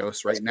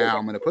Palacios right now.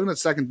 I'm gonna put him at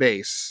second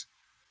base,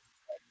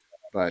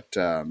 but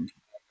I'm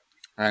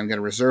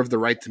gonna reserve the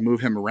right to move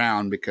him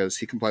around because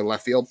he can play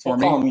left field for We'll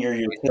me. call him your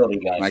utility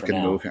guy And I for can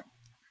now, move him.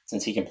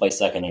 since he can play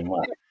second and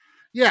left.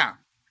 Yeah,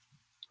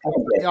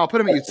 I'll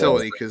put him at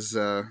utility because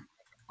I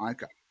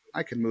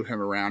can move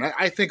him around.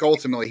 I think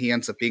ultimately he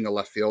ends up being a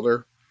left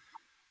fielder.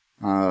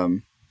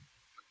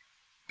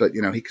 But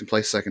he can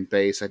play second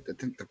base. I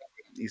think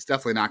he's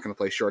definitely not going to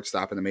play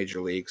shortstop in the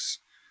major leagues,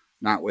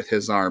 not with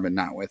his arm and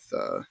not with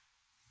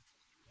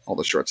all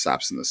the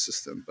shortstops in the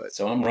system. But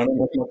so I'm running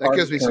with my that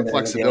gives me some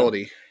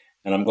flexibility. Again,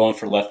 and I'm going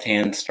for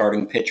left-hand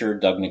starting pitcher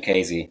Doug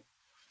Nikhazy.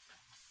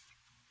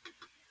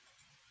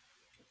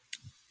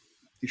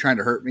 You trying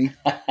to hurt me?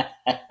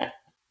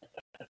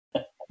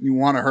 You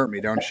want to hurt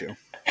me, don't you?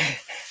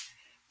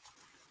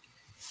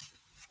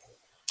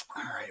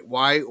 All right.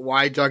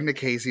 Why Doug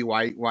Nikhazy?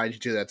 Why did you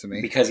do that to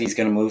me? Because he's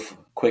going to move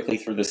quickly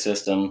through the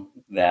system.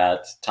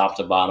 That top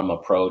to bottom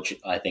approach,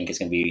 I think, is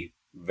going to be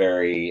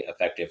very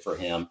effective for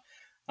him.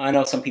 I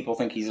know some people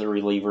think he's a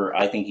reliever.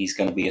 I think he's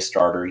going to be a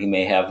starter. He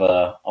may have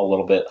a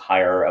little bit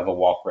higher of a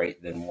walk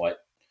rate than what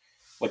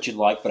you'd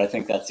like, but I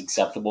think that's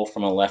acceptable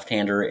from a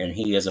left-hander, and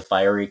he is a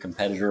fiery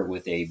competitor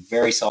with a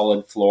very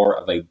solid floor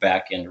of a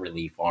back-end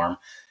relief arm.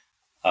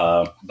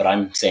 But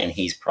I'm saying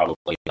he's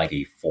probably like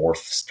a fourth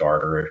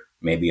starter,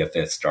 maybe a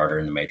fifth starter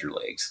in the major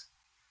leagues,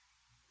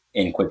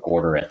 in quick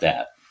order at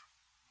that.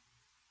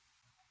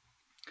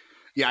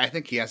 Yeah, I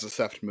think he has the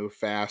stuff to move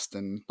fast,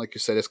 and like you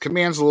said, his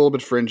command's a little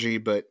bit fringy,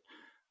 but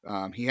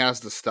he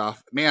has the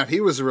stuff. Man, if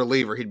he was a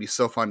reliever, he'd be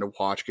so fun to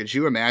watch. Could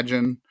you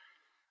imagine?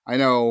 I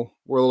know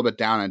we're a little bit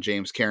down on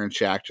James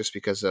Karinchak just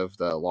because of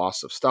the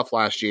loss of stuff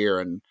last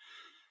year and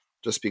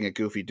just being a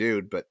goofy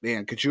dude. But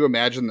man, could you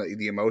imagine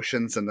the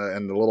emotions and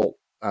the little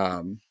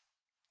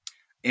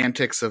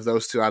antics of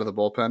those two out of the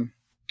bullpen?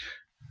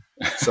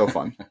 So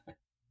fun.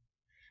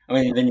 I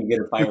mean, then you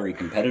get a fiery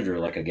competitor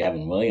like a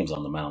Gavin Williams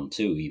on the mound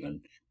too. Even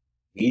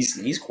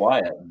he's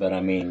quiet, but I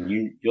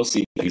mean, you'll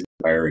see he's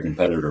a fiery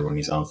competitor when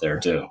he's out there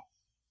too.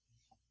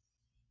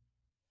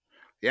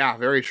 Yeah,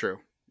 very true.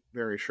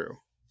 Very true.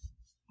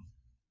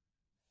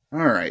 All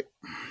right.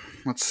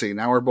 Let's see.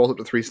 Now we're both up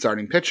to 3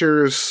 starting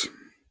pitchers.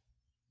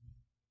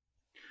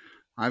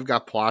 I've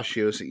got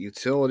Palacios at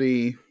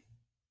utility.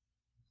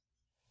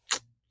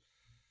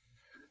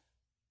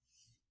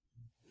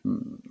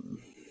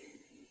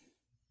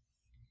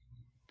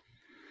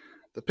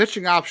 The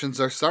pitching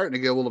options are starting to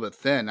get a little bit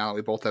thin now that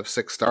we both have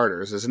 6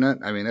 starters, isn't it?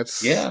 I mean,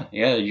 it's you're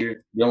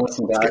dealing with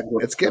some guys.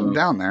 It's getting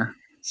down there.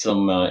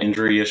 Some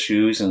injury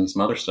issues and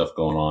some other stuff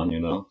going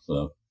on,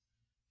 So.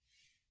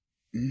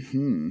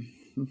 Hmm.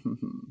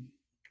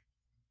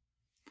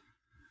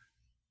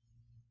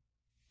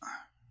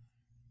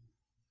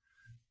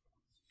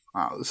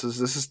 Wow, this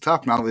is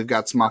tough now that we've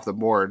got some off the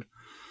board.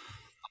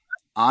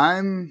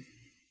 Maybe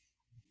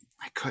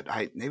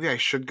I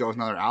should go with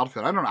another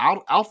outfield. I don't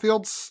know.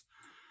 Outfield's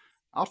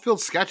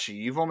sketchy.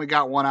 You've only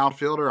got one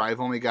outfielder. I've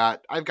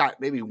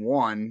got maybe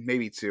one,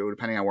 maybe two,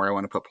 depending on where I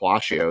want to put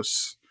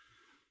Palacios.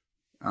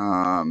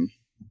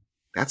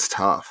 That's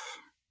tough.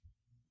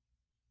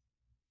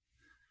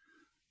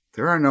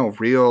 There are no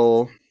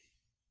real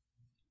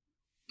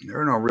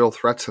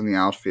threats in the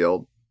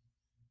outfield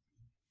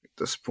at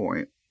this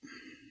point.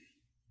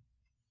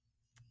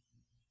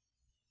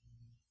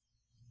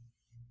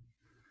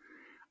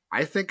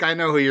 I think I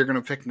know who you're going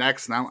to pick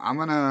next, and I'm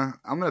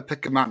gonna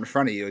pick him out in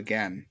front of you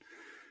again.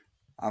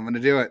 I'm gonna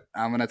do it.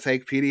 I'm gonna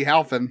take Petey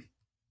Halpin.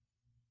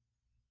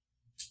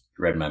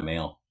 Read my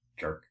mail,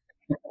 jerk.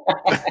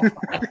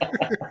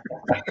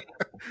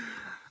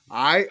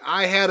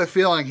 I had a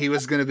feeling he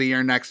was going to be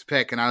your next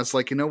pick, and I was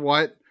like, you know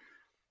what?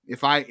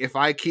 If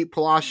I keep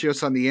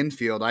Palacios on the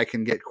infield, I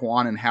can get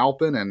Kwan and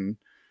Halpin and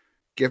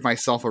give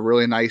myself a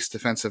really nice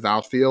defensive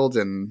outfield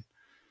and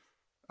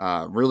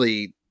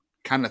really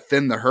kind of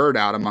thin the herd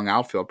out among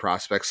outfield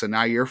prospects. So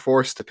now you're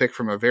forced to pick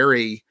from a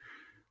very,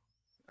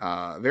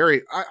 I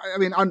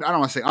don't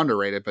want to say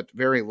underrated, but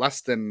very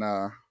less than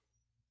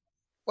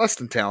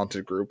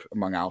talented group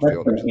among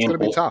outfielders. It's going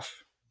to be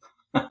tough.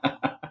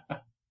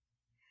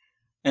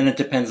 And it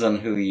depends on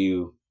who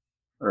you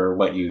or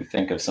what you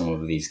think of some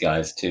of these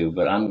guys too.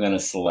 But I'm going to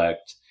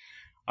select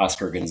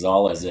Oscar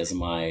Gonzalez as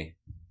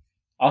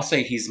I'll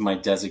say he's my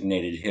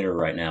designated hitter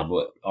right now,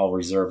 but I'll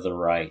reserve the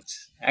right.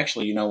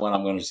 Actually, you know what?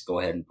 I'm going to just go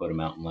ahead and put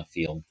him out in left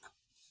field.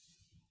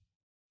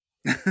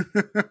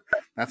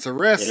 That's a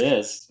risk. It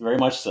is, very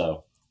much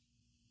so.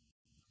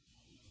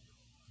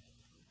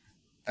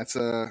 It's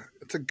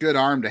a good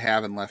arm to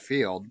have in left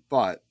field,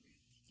 but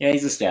Yeah,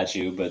 he's a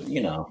statue, but at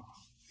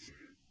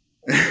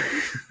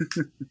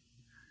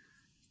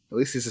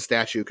least he's a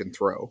statue who can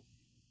throw.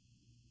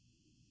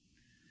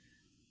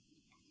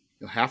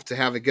 You'll have to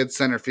have a good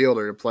center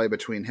fielder to play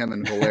between him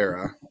and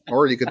Valera,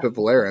 or you could put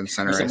Valera in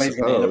center. somebody's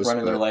going to end up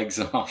running their legs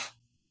off.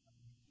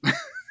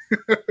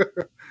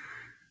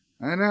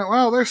 I know.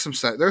 Well, there's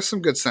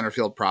some good center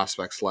field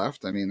prospects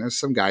left. I mean, there's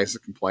some guys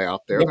that can play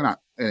out there. Yep. They're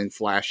not anything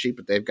flashy,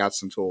 but they've got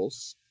some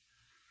tools.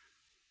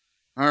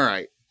 All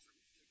right.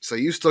 So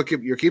you're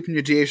keeping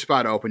your DH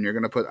spot open. You're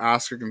going to put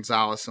Oscar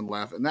Gonzalez in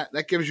left, and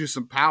that gives you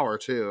some power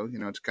too.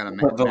 To kind of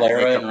put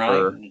Valera in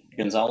right,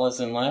 Gonzalez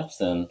in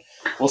left, and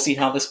we'll see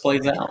how this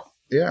plays out.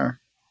 Yeah.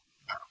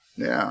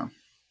 All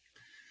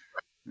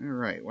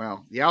right.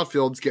 Well, the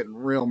outfield's getting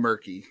real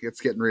murky.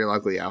 It's getting real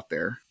ugly out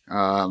there.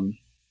 Do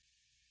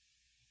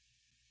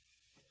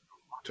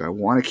I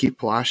want to keep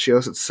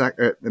Palacios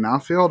in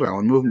outfield, or I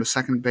want to move him to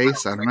second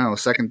base? I don't know.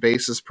 Second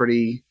base is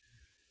pretty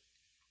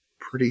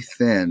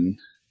thin.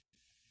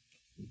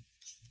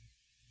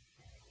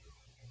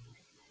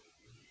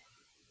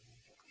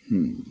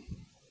 You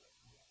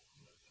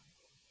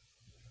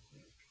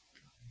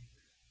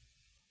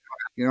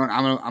know what?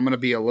 I'm gonna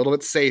be a little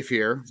bit safe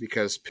here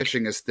because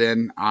pitching is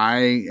thin.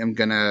 I am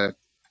gonna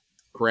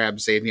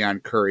grab Xavier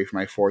Curry for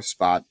my fourth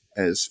spot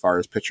as far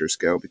as pitchers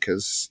go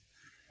because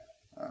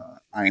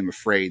I am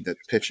afraid that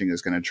pitching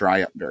is going to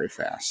dry up very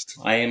fast.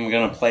 I am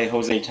going to play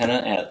Jose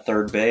Tena at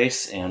third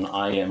base, and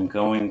I am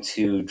going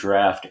to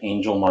draft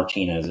Angel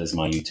Martinez as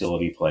my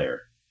utility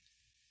player.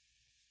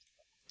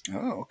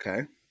 Oh,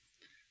 okay.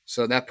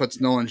 So that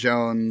puts Nolan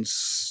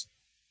Jones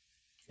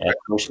at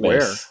first where?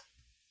 Base.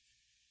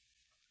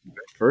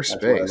 First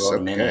base,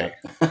 okay.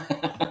 I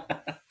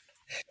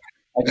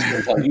just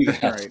didn't tell you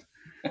that. Right.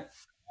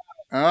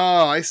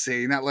 Oh, I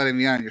see. You're not letting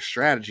me on your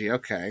strategy.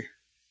 Okay.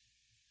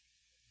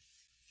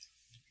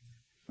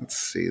 Let's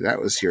see.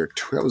 That was the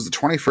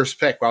 21st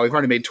pick. Wow, we've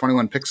already made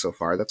 21 picks so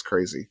far. That's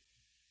crazy.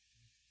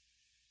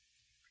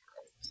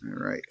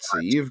 All right. So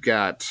you've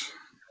got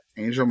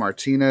Angel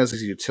Martinez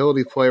as a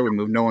utility player. We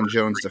move Nolan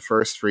Jones to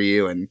first for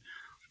you, and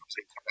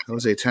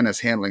Jose Tena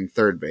handling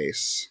third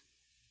base.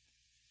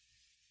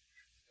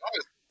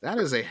 That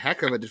is a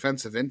heck of a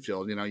defensive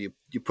infield.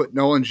 You put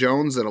Nolan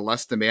Jones at a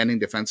less demanding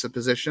defensive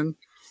position,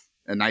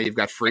 and now you've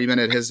got Freeman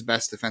at his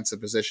best defensive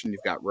position.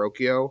 You've got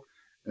Rocchio.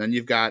 And then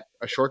you've got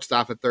a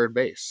shortstop at third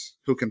base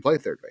who can play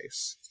third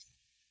base.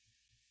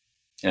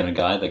 And a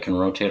guy that can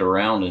rotate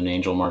around in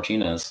Angel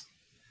Martinez.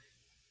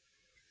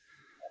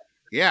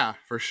 Yeah,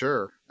 for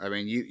sure. I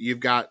mean,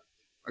 you've got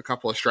a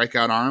couple of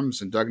strikeout arms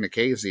and Doug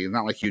Nikhazy. It's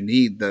not like you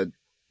need the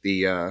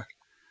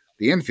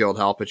infield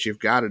help, but you've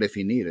got it if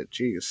you need it.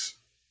 Jeez.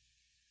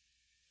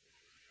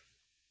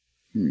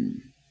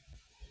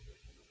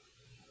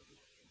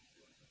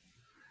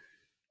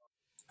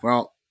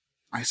 Well,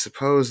 I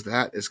suppose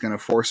that is going to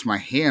force my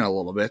hand a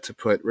little bit to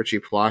put Richie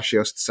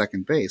Palacios at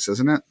second base,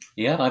 isn't it?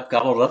 Yeah, I've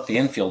gobbled up the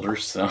infielders,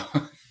 so.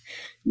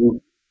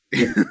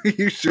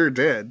 You sure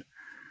did.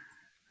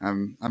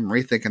 I'm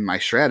rethinking my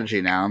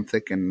strategy now. I'm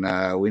thinking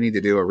we need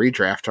to do a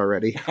redraft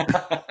already.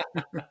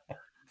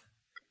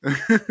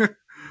 That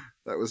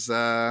was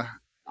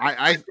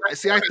I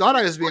see. I thought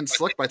I was being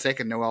slick by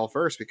taking Noel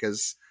first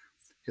because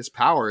his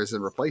power is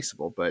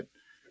irreplaceable, but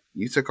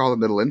you took all the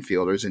middle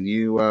infielders and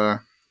you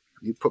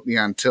put me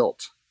on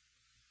tilt.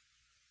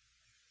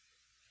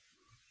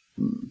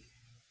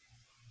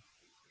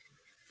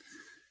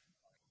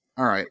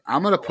 All right.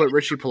 I'm going to put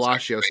Richie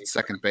Palacios at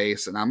second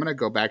base, and I'm going to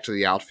go back to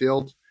the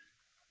outfield,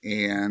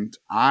 and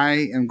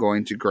I am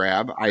going to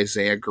grab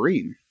Isaiah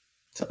Green.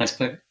 It's a nice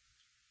pick.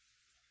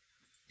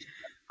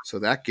 So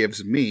that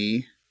gives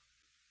me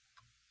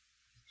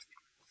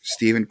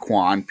Stephen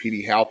Kwan,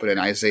 Petey Halpin, and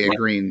Isaiah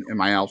Green, and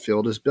my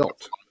outfield is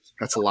built.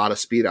 That's a lot of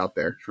speed out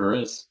there. Sure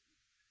is.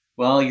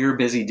 Well, you're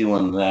busy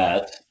doing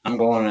that. I'm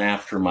going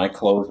after my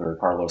closer,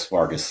 Carlos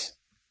Vargas.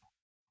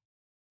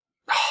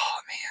 Oh,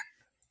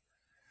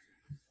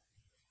 man.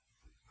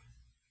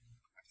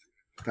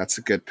 That's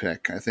a good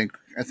pick. I think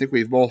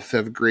we both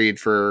have agreed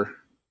for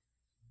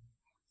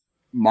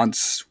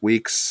months,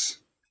 weeks,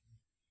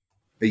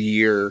 a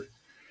year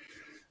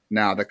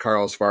now that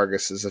Carlos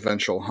Vargas'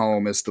 eventual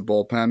home is the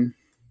bullpen.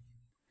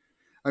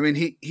 I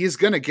mean, he's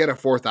going to get a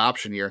fourth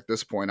option here at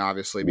this point,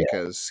 obviously,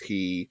 because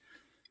he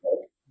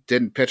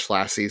didn't pitch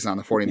last season on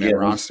the 40-man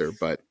roster,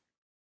 but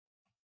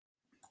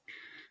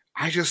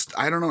I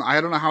don't know.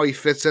 I don't know how he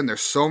fits in.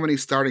 There's so many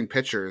starting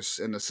pitchers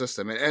in the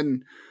system.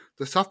 And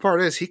the tough part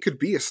is he could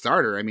be a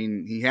starter. I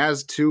mean, he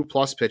has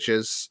 2+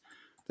 pitches.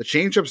 The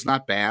changeup's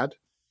not bad.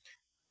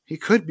 He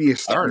could be a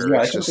starter.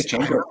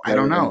 I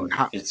don't know.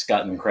 It's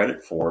gotten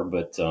credit for,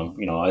 but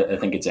I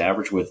think it's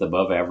average with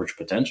above average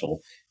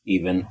potential,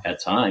 even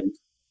at times.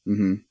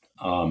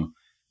 Mm-hmm.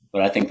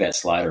 But I think that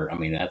slider, I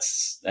mean,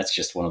 that's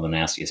just one of the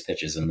nastiest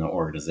pitches in the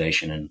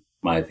organization, in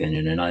my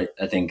opinion. And I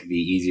think the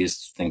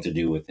easiest thing to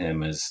do with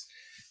him is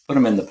put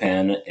him in the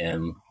pen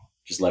and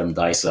just let him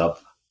dice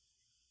up,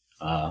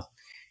 some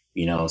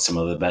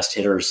of the best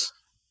hitters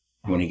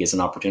when he gets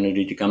an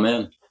opportunity to come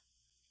in.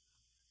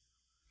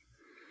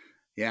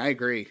 Yeah, I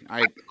agree.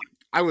 I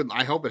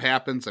hope it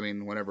happens. I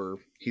mean, whenever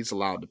he's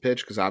allowed to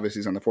pitch, because obviously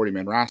he's on the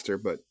 40-man roster.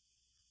 But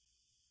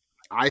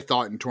I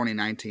thought in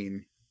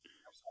 2019,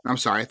 I'm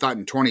sorry, I thought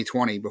in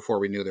 2020, before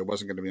we knew there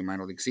wasn't going to be a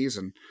minor league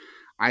season,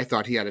 I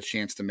thought he had a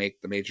chance to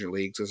make the major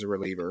leagues as a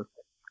reliever.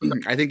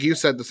 I think you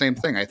said the same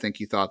thing. I think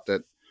you thought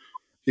that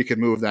he could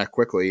move that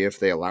quickly if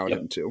they allowed Yep.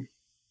 him to.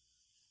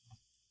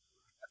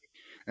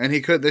 And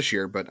he could this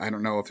year, but I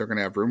don't know if they're going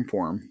to have room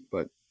for him.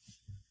 But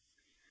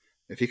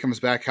if he comes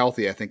back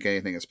healthy, I think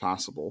anything is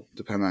possible,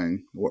 depending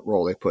on what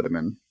role they put him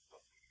in.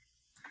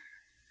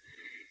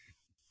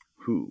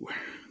 Who?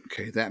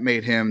 Okay, that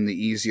made him the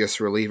easiest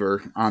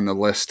reliever on the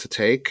list to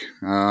take.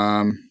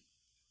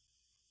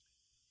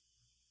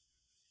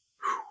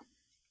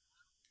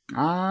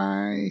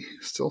 I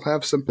still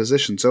have some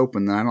positions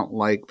open that I don't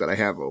like that I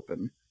have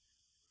open.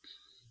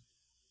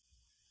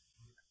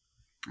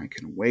 I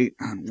can wait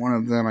on one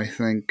of them, I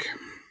think.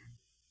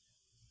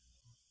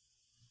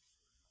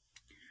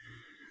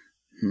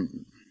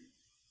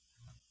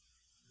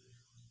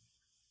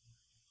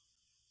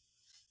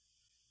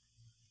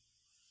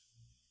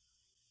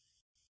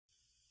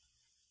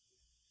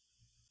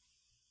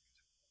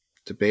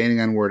 Debating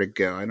on where to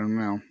go. I don't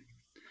know.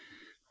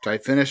 Do I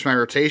finish my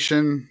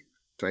rotation?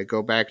 Do I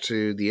go back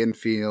to the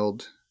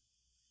infield?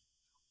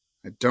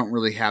 I don't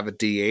really have a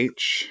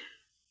DH.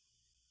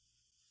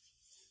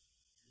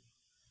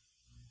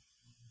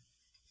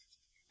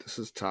 This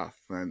is tough.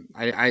 And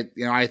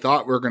I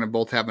thought we were going to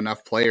both have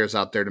enough players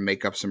out there to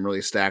make up some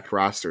really stacked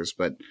rosters,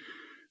 but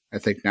I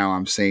think now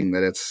I'm seeing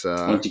that it's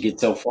once you get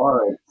so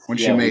far,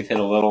 once you make we've hit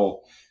a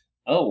little.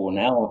 Oh,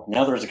 now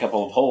there's a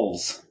couple of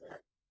holes.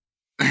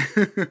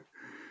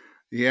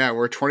 Yeah,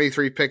 we're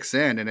 23 picks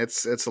in, and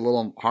it's a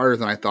little harder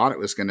than I thought it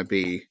was going to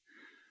be.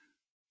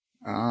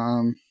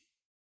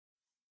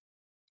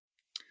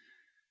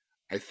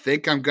 I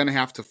think I'm going to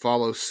have to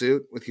follow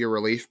suit with your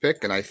relief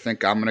pick, and I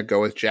think I'm going to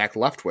go with Jack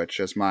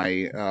Leftwich as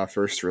my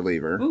first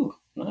reliever. Ooh,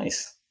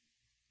 nice.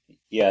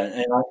 Yeah,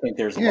 and I think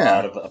there's a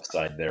lot of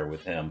upside there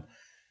with him.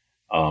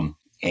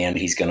 And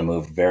he's going to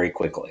move very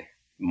quickly,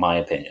 in my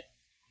opinion.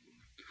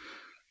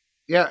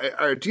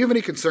 Yeah. Do you have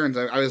any concerns?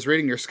 I was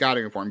reading your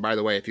scouting report. And by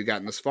the way, if you've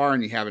gotten this far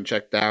and you haven't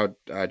checked out,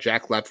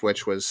 Jack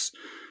Leftwich was,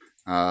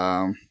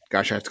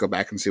 gosh, I have to go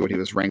back and see what he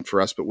was ranked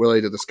for us. But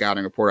Willie did the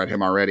scouting report on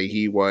him already.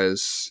 He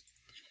was,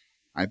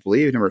 I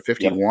believe, number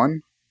 51.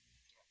 Yep.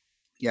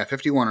 Yeah,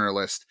 51 on our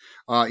list.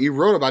 You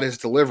wrote about his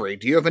delivery.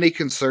 Do you have any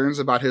concerns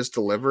about his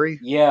delivery?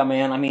 Yeah,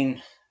 man. I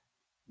mean,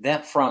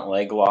 that front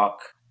leg lock,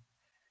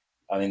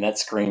 I mean, that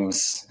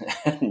screams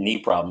knee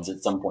problems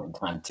at some point in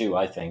time, too,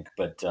 I think.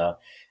 But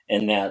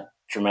in that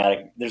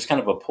dramatic, there's kind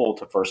of a pull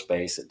to first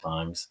base at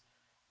times.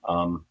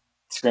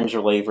 Screams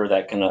reliever,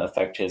 that can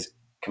affect his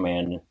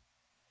command.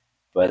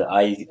 But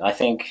I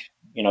think,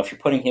 if you're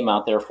putting him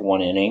out there for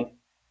one inning,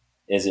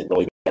 is it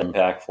really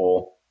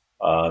impactful?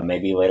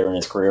 Maybe later in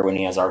his career when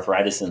he has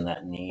arthritis in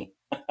that knee.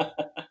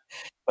 But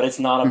it's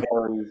not a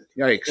very...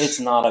 Yikes. It's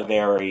not a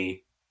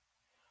very...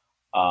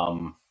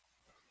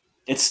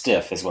 it's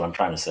stiff is what I'm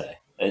trying to say.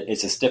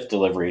 It's a stiff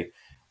delivery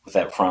with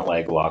that front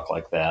leg lock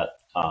like that.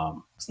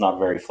 It's not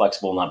very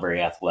flexible, not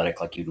very athletic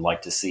like you'd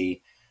like to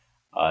see.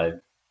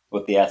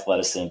 With the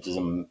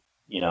athleticism,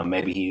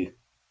 maybe he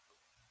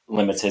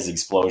limits his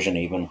explosion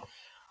even.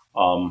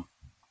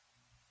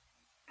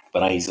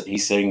 But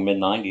he's sitting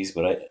mid-90s,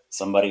 but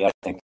somebody I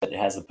think that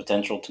has the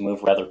potential to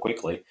move rather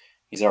quickly.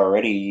 He's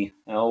already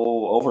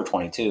over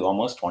 22,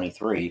 almost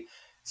 23.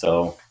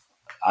 So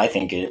I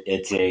think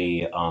it's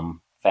a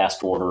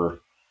fast order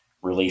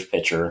relief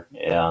pitcher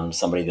and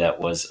somebody that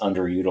was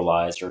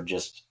underutilized or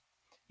just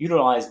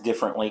utilized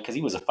differently because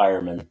he was a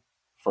fireman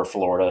for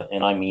Florida.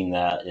 And I mean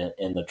that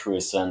in the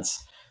truest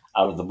sense.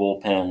 Out of the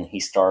bullpen, he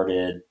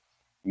started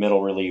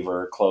middle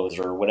reliever,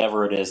 closer,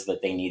 whatever it is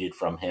that they needed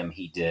from him,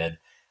 he did.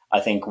 I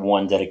think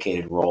one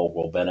dedicated role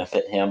will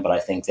benefit him, but I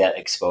think that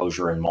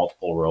exposure in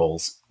multiple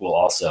roles will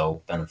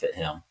also benefit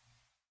him.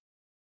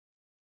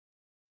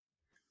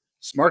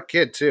 Smart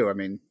kid, too. I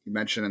mean, you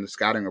mentioned in the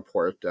scouting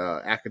report,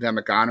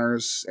 academic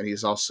honors, and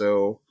he's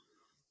also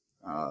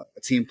a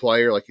team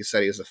player. Like you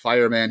said, he's a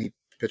fireman. He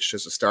pitched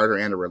as a starter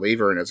and a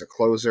reliever and as a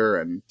closer.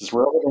 And,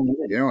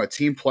 a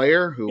team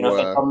player who... if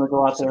they told him to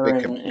go out there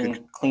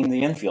and clean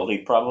the infield,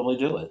 he'd probably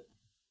do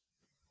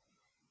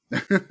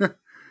it.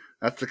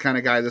 That's the kind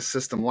of guy this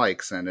system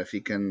likes, and if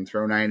he can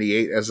throw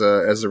 98 as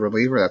a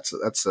reliever,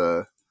 that's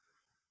a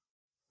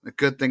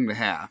good thing to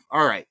have.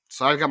 All right,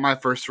 so I've got my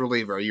first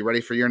reliever. Are you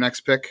ready for your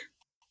next pick?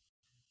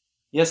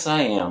 Yes,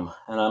 I am,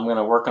 and I'm going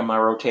to work on my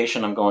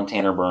rotation. I'm going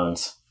Tanner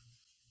Burns.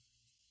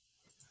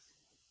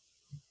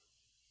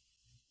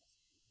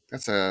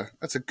 That's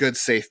a good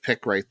safe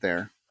pick right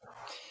there.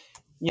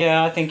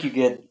 Yeah, I think you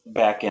get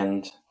back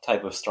end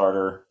type of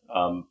starter.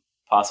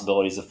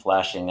 Possibilities of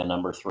flashing a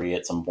number 3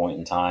 at some point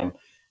in time.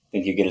 I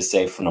think you get a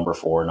save for number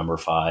 4, number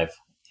 5.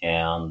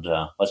 And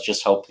let's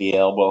just hope the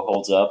elbow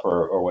holds up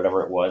or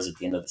whatever it was at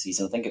the end of the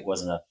season. I think it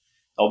wasn't an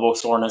elbow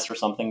soreness or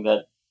something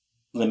that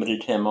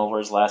limited him over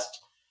his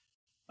last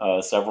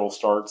several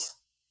starts.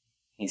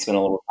 He spent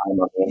a little time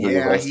on the injury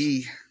Yeah,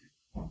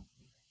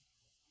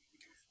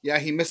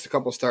 list. he missed a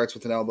couple starts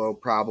with an elbow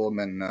problem,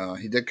 and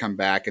he did come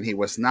back, and he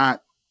was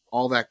not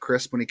all that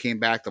crisp when he came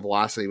back. The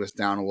velocity was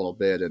down a little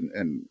bit,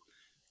 and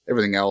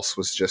everything else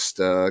was just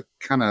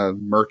kind of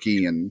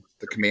murky, and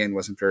the command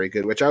wasn't very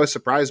good, which I was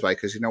surprised by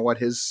because you know what,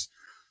 his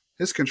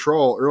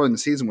control early in the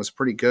season was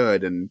pretty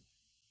good, and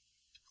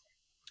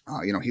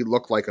he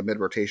looked like a mid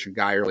rotation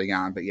guy early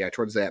on, but yeah,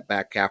 towards that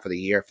back half of the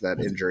year after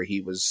that injury,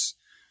 he was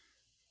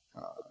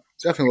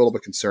definitely a little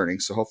bit concerning.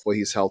 So hopefully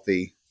he's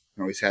healthy.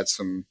 He's had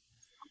some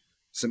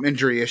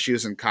injury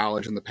issues in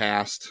college in the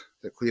past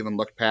that Cleveland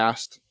looked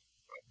past,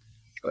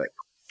 but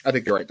I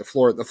think you're right. The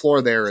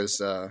floor there is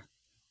a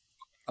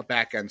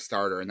back end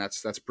starter, and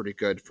that's pretty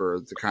good for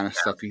the kind of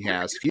stuff he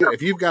has.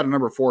 If you've got a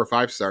number 4 or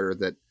 5 starter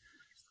that,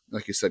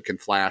 like you said, can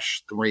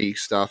flash 3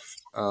 stuff,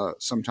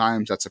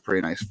 sometimes that's a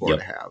pretty nice floor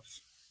to have.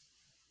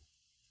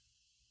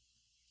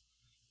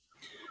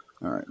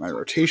 All right, my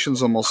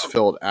rotation's almost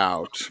filled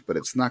out, but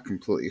it's not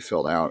completely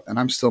filled out, and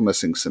I'm still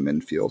missing some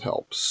infield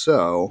help.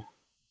 So,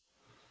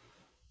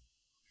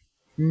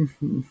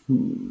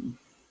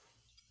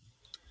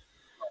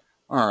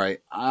 all right,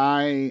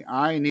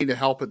 I need to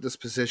help at this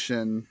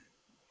position,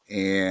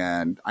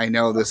 and I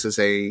know this is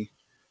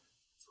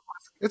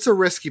it's a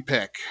risky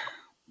pick,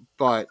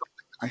 but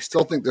I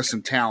still think there's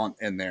some talent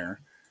in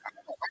there.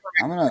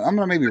 I'm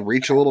gonna maybe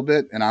reach a little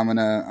bit, and I'm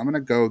gonna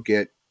go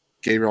get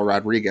Gabriel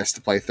Rodriguez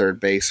to play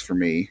third base for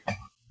me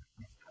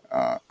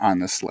on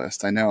this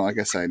list. I know, like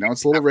I said, I know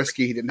it's a little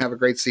risky. He didn't have a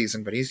great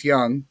season, but he's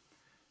young,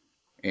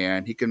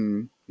 and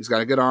he's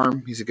got a good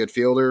arm. He's a good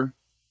fielder,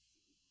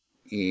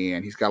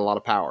 and he's got a lot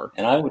of power.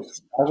 And I would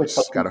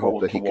just gotta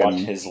hope that he watch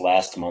can his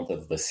last month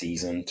of the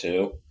season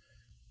too.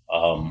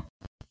 I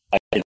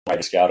didn't write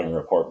a scouting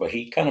report, but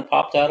he kind of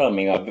popped out on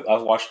me.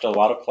 I've watched a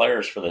lot of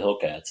players for the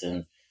Hillcats,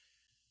 and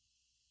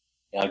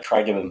I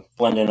tried to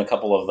blend in a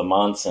couple of the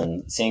months,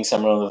 and seeing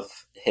some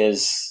of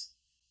his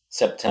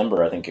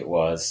September, I think it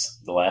was,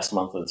 the last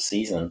month of the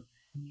season,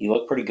 he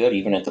looked pretty good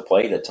even at the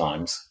plate at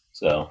times.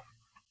 So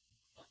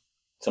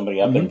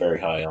somebody I've been very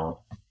high on.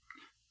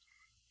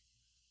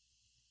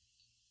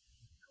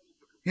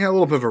 Yeah, a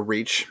little bit of a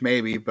reach,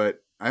 maybe,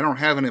 but I don't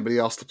have anybody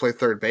else to play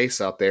third base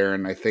out there,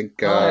 and I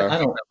think I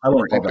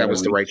don't think that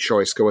was the right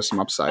choice. Go with some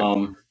upside.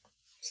 So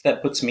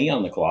that puts me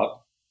on the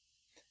clock,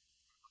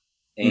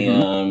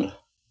 and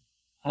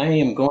I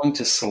am going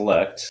to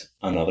select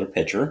another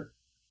pitcher.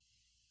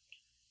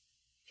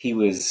 He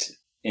was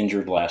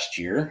injured last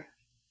year,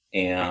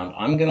 and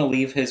I'm going to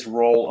leave his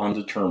role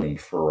undetermined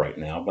for right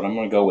now, but I'm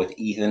going to go with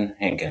Ethan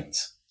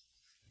Hankins,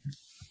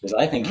 because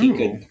I think he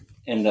could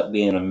end up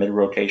being a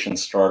mid-rotation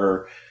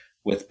starter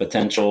with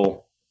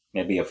potential,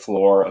 maybe a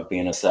floor of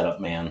being a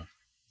setup man.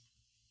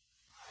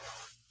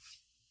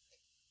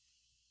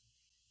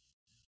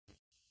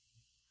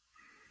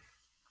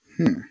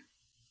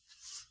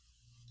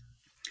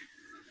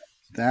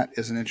 That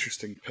is an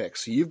interesting pick.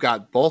 So you've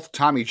got both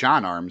Tommy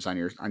John arms on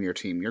your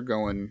team. You're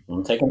going.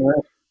 I'm taking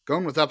risk.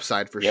 Going with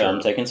upside for sure. Yeah, I'm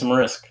taking some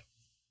risk.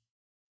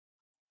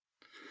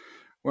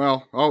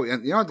 Well,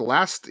 and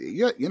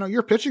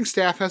your pitching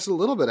staff has a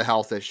little bit of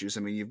health issues.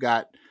 I mean, you've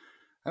got.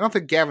 I don't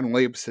think Gavin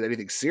Williams had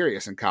anything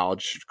serious in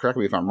college. Correct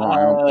me if I'm wrong.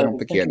 I don't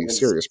think he had any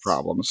serious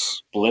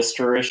problems.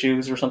 Blister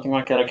issues or something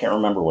like that. I can't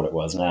remember what it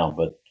was now,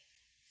 but.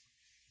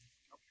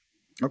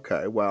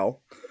 Okay,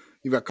 well,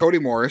 you've got Cody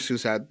Morris,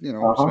 who's had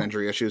some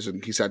injury issues,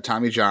 and he's had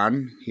Tommy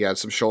John. He had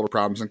some shoulder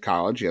problems in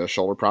college. He had a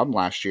shoulder problem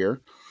last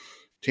year.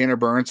 Tanner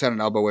Burns had an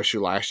elbow issue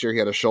last year. He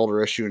had a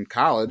shoulder issue in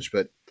college,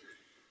 but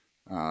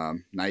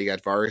now you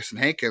got Vargas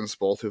and Hankins,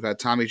 both who've had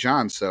Tommy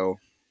John. So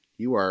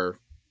you are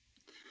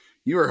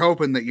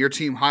hoping that your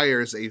team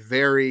hires a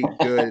very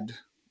good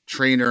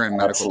trainer and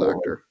medical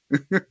doctor.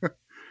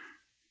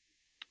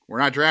 We're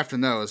not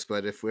drafting those,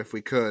 but if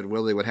we could,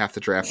 Willie would have to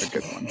draft a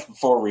good one.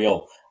 For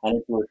real.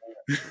 I'm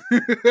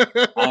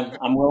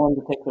willing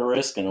to take the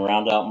risk and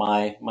round out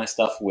my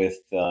stuff with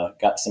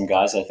got some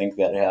guys I think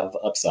that have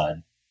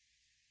upside.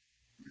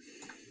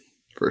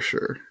 For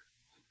sure.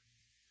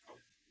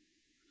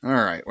 All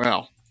right.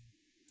 Well,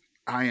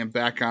 I am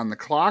back on the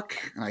clock,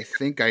 and I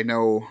think I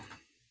know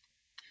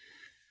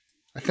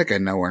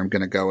where I'm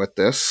going to go with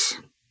this.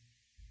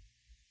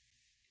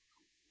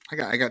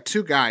 I got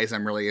 2 guys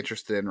I'm really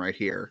interested in right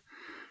here.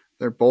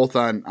 They're both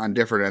on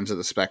different ends of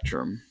the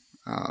spectrum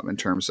in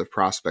terms of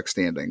prospect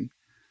standing.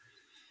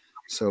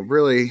 So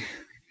really,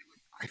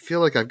 I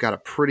feel like I've got a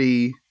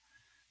pretty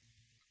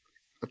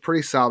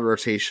solid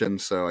rotation.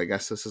 So I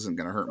guess this isn't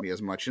going to hurt me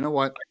as much. You know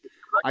what?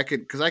 I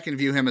can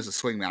view him as a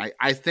swingman.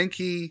 I think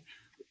he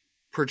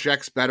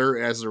projects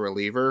better as a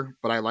reliever,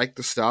 but I like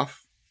the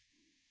stuff,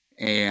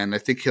 and I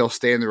think he'll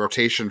stay in the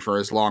rotation for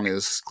as long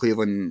as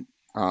Cleveland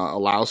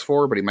allows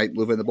for. But he might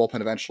move in the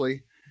bullpen eventually.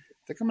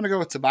 I think I'm going to go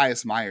with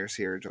Tobias Myers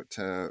here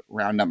to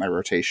round up my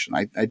rotation.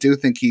 I do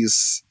think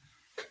he's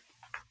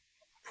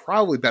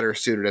probably better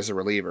suited as a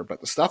reliever, but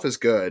the stuff is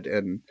good,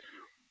 and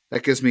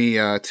that gives me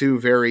 2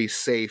 very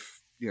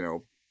safe,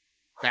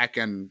 back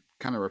end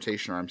kind of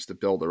rotation arms to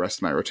build the rest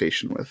of my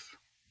rotation with.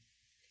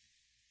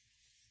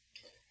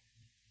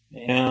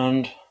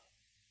 And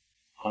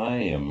I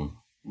am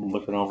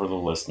looking over the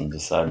list and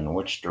deciding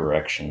which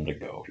direction to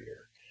go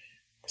here.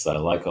 Because I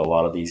like a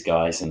lot of these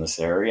guys in this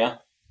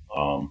area.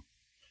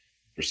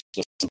 There's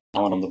still some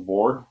talent on the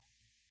board.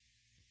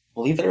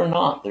 Believe it or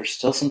not, there's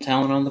still some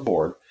talent on the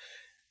board.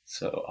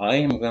 So I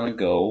am going to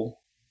go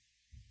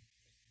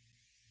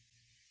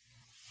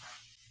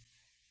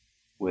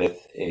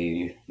with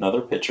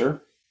another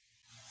pitcher.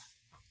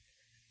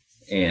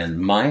 And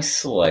my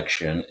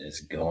selection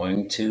is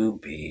going to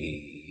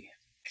be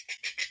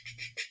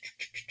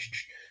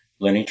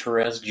Lenny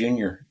Torres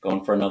Jr.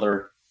 going for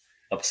another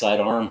upside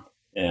arm.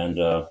 And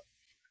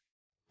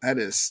That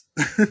is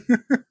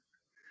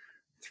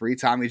 3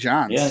 Tommy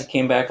Johns. yeah, he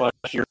came back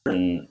last year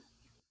and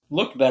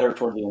looked better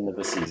toward the end of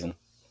the season.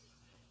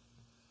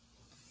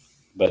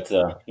 But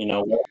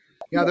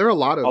yeah, there are a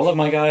lot of all of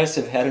my guys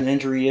have had an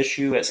injury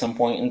issue at some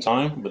point in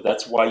time. But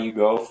that's why you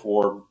go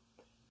for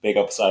big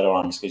upside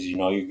arms, because you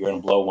know you're going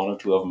to blow one or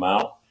two of them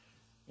out,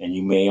 and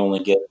you may only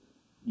get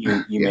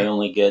may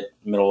only get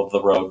middle of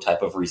the road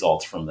type of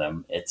results from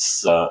them.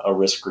 It's a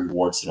risk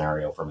reward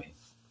scenario for me.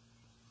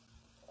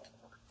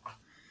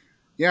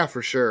 Yeah,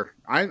 for sure.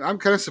 I'm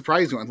kind of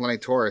surprised you went with Lenny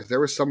Torres. There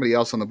was somebody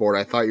else on the board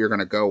I thought you were going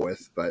to go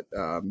with, but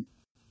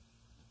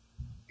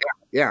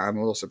yeah, I'm a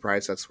little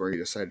surprised that's where you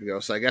decided to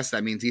go. So I guess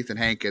that means Ethan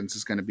Hankins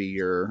is going to be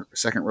your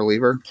second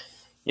reliever.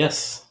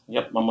 Yes.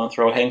 Yep. I'm going to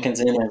throw Hankins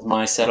in as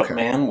my setup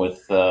man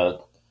with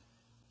Carlos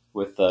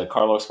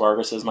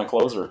Vargas as my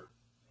closer.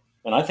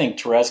 And I think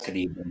Torres could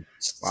even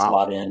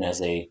slot in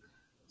as a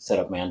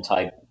setup man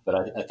type.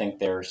 But I think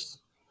there's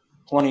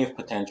plenty of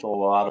potential, a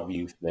lot of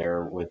youth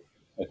there with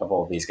a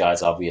couple of these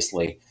guys,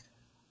 obviously.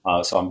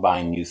 So I'm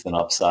buying youth and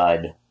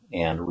upside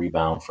and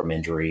rebound from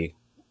injury.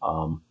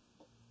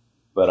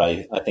 But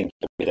I think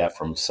you get that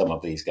from some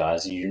of these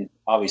guys. You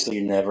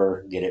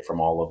never get it from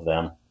all of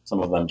them.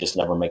 Some of them just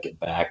never make it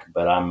back.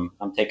 But I'm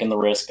taking the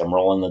risk. I'm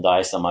rolling the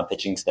dice on my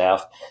pitching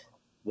staff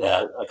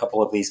that a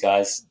couple of these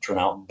guys turn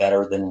out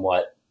better than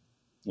what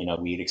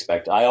we'd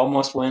expect. I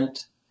almost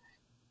went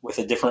with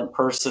a different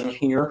person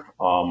here,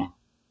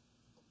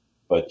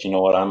 but you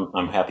know what?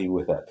 I'm happy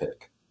with that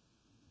pick.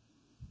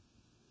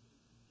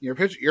 Your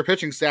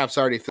pitching staff's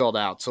already filled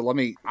out. So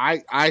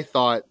I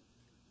thought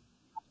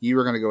you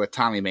were going to go with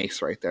Tommy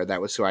Mace right there.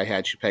 That was who I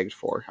had you pegged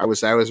for. I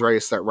was ready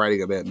to start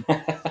writing him in.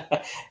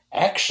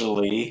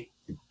 Actually,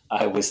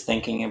 I was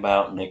thinking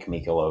about Nick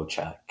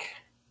Mikolajchak.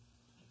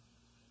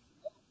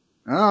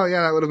 Oh,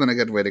 yeah, that would have been a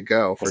good way to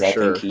go, for sure. I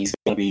think he's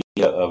going to be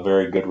a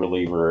very good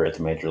reliever at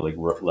the major league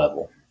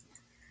level.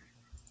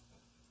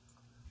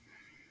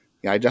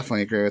 Yeah, I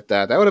definitely agree with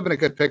that. That would have been a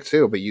good pick,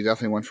 too, but you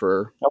definitely went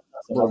for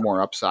a little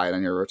more upside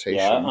on your rotation.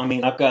 Yeah, I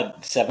mean, I've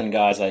got 7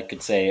 guys I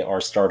could say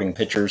are starting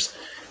pitchers,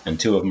 and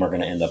 2 of them are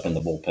going to end up in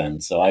the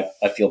bullpen. So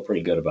I feel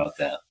pretty good about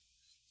that.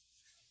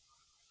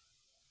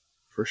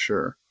 For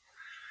sure.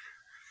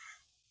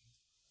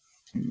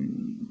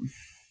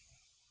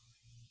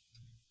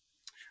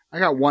 I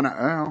got one.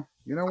 Oh,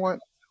 you know what?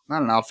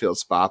 Not an outfield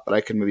spot, but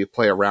I can maybe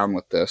play around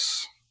with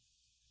this.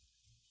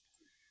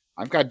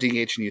 I've got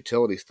DH and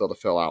utility still to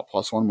fill out,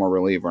 plus one more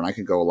reliever, and I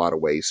can go a lot of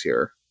ways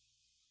here.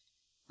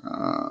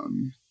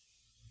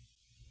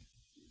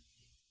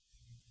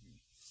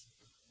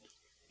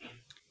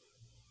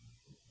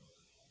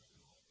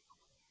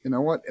 You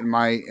know what? In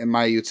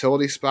my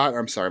utility spot,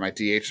 I'm sorry, my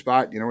DH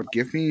spot. You know what?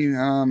 Give me.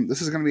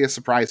 This is going to be a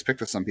surprise pick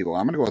to some people.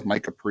 I'm going to go with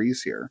Mike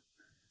Caprice here.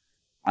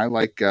 I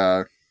like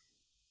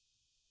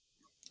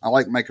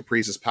Mike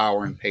Caprice's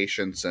power and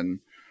patience, and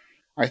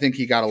I think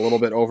he got a little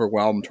bit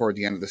overwhelmed toward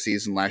the end of the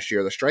season last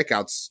year. The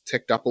strikeouts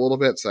ticked up a little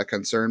bit, so that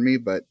concerned me,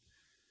 but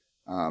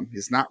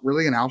he's not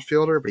really an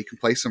outfielder, but he can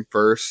play some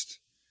first,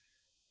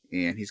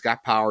 and he's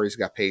got power, he's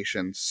got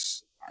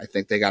patience. I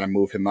think they got to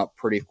move him up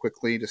pretty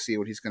quickly to see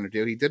what he's going to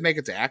do. He did make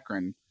it to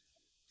Akron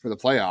for the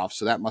playoffs,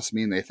 so that must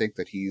mean they think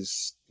that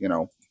he's,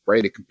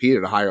 ready to compete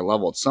at a higher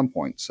level at some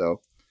point. So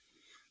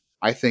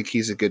I think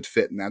he's a good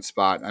fit in that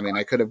spot. I mean,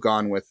 I could have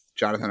gone with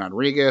Jonathan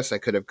Rodriguez. I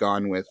could have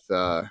gone with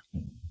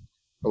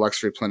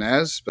Alexei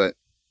Planez, but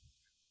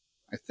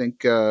I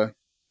think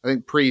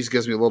Prees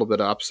gives me a little bit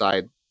of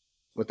upside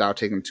without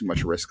taking too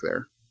much risk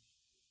there.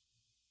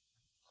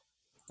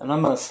 And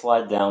I'm going to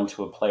slide down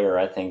to a player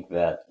I think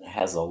that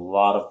has a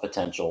lot of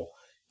potential.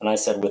 And I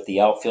said with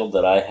the outfield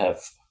that I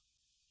have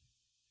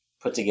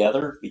put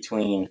together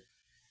between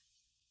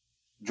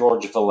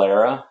George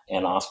Valera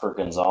and Oscar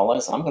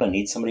Gonzalez, I'm going to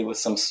need somebody with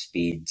some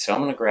speed. So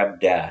I'm going to grab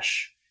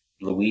Dash,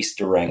 Luis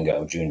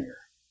Durango Jr.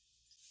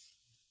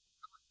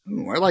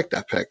 Ooh, I like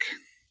that pick.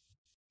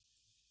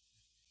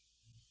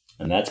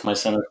 And that's my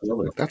center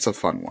fielder. That's a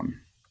fun one.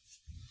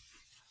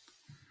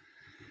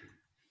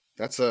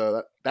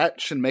 That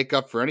should make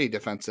up for any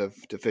defensive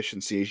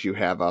deficiencies you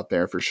have out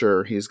there for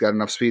sure. He's got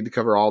enough speed to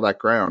cover all that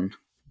ground.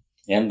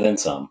 And then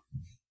some.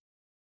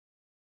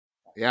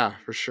 Yeah,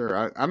 for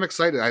sure. I'm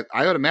excited.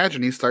 I would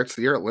imagine he starts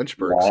the year at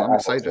Lynchburg, so I'm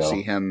excited to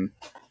see him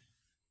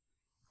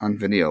on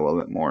video a little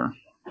bit more.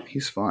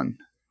 He's fun.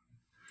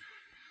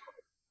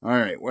 All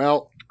right,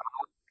 well,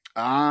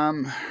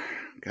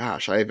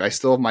 Gosh, I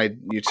still have my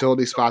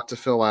utility spot to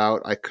fill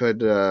out. I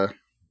could. I'm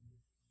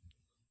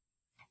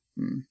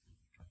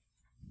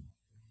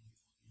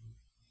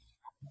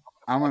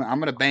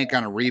gonna bank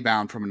on a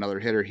rebound from another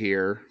hitter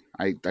here.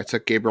 I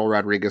took Gabriel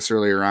Rodriguez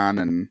earlier on,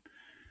 and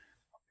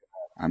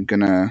I'm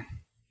gonna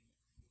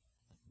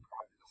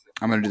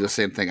do the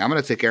same thing. I'm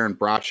gonna take Aaron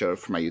Bracho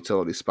for my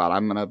utility spot.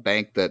 I'm gonna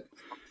bank that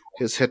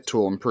his hit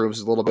tool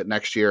improves a little bit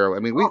next year. I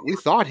mean, we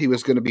thought he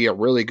was going to be a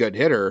really good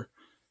hitter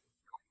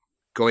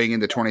going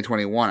into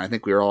 2021. I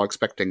think we were all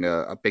expecting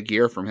a big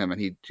year from him,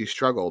 and he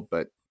struggled,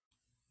 but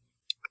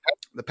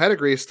the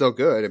pedigree is still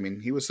good. I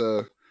mean, he was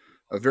a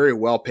very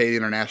well-paid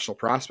international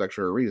prospect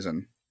for a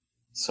reason.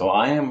 So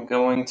I am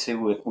going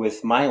to,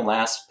 with my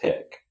last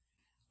pick,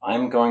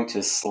 I'm going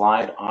to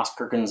slide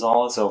Oscar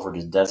Gonzalez over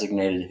to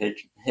designated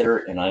hitter,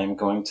 and I am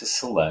going to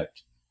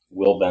select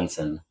Will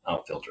Benson,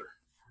 outfielder.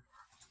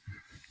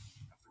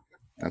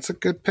 That's a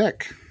good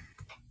pick.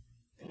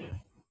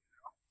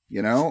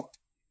 You know,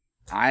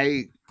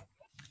 I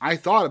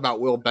thought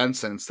about Will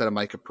Benson instead of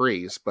Mike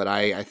Caprice, but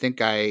I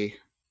think I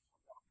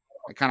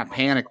kind of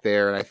panicked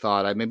there, and I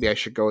thought maybe I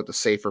should go with the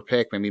safer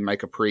pick. Maybe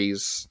Mike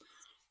Caprice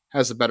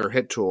has a better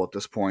hit tool at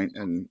this point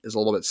and is a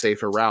little bit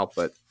safer route,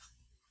 but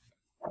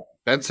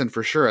Benson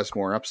for sure has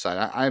more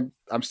upside.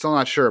 I'm still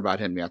not sure about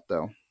him yet,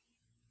 though.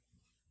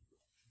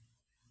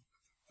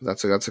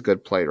 That's a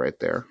good play right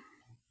there.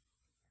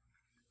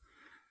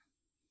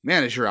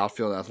 Man, is your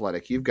outfield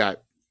athletic. You've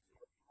got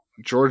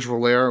George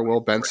Valera, Will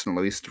Benson, and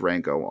Luis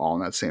Durango all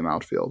in that same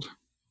outfield.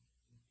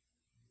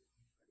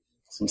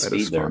 Some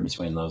speed there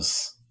between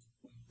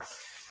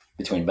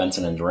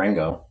Benson and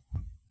Durango.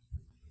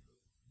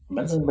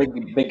 Benson's a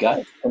big guy.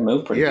 He can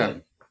move pretty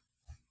good.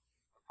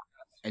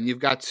 And you've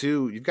got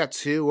two good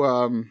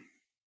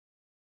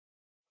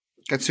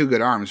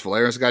arms.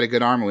 Valera's got a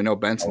good arm, and we know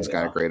Benson's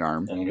got a great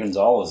arm. And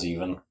Gonzalez he's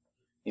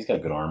got a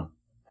good arm.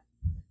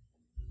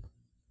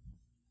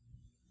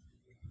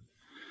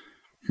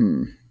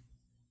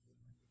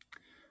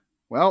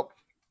 Well,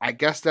 I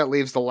guess that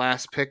leaves the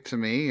last pick to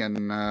me,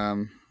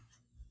 and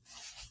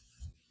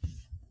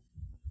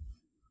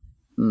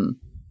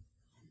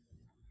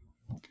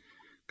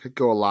could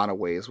go a lot of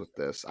ways with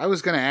this. I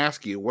was going to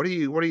ask you, what do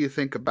you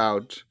think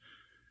about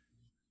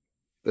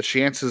the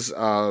chances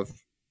of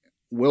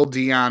Will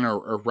Dion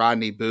or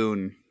Rodney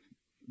Boone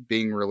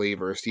being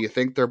relievers? Do you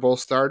think they're both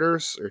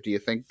starters, or do you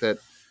think that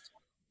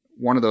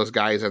one of those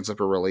guys ends up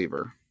a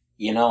reliever?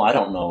 I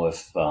don't know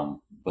if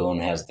Boone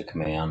has the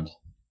command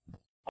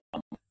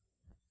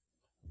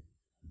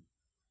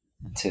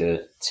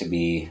to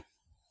be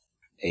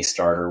a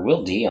starter.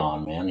 Will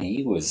Dion, man,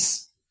 he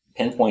was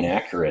pinpoint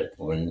accurate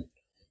when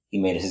he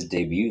made his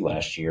debut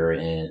last year,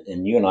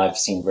 and you and I have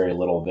seen very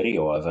little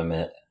video of him.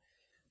 A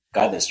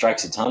guy that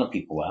strikes a ton of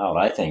people out.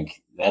 I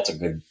think that's a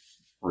good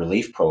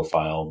relief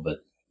profile,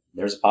 but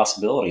there's a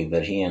possibility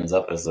that he ends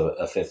up as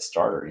a fifth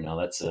starter.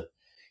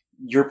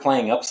 You're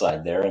playing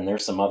upside there, and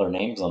there's some other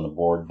names on the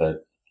board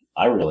that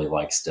I really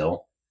like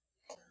still.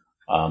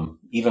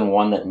 Even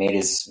one that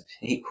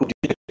who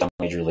did it on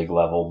major league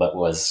level, but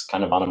was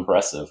kind of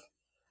unimpressive.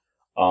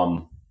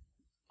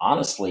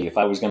 Honestly, if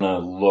I was going to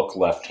look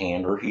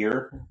left-hander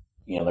here,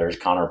 there's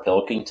Connor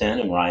Pilkington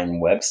and Ryan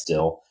Webb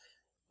still.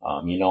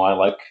 I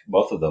like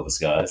both of those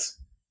guys.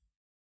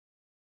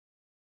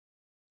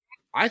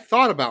 I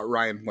thought about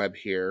Ryan Webb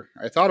here.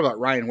 I thought about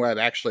Ryan Webb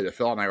actually to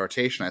fill out my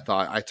rotation. I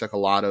thought I took a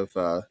lot of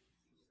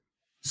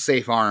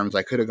safe arms.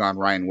 I could have gone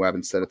Ryan Webb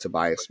instead of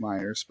Tobias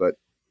Myers, but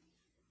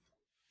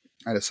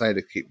I decided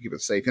to keep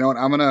it safe. You know what?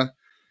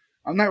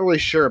 I'm not really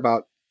sure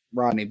about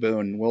Rodney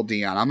Boone, Will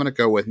Dion. I'm going to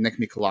go with Nick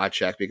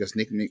Mikolajchak because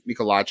Nick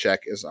Mikolajchak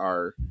is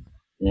our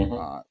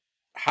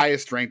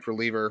highest ranked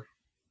reliever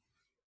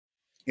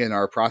in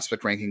our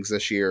prospect rankings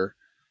this year.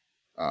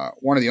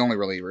 One of the only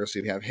relievers. So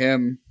you have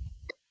him.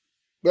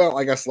 Well,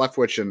 I guess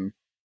Leftwich and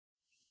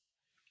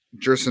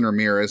Jerson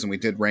Ramirez, and we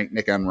did rank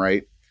Nick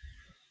Enright.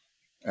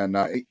 And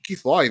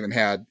Keith Law even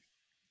had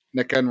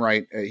Nick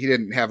Enright. He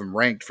didn't have him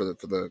ranked for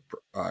the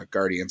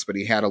Guardians, but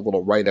he had a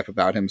little write-up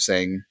about him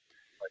saying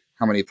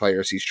how many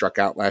players he struck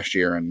out last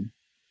year, and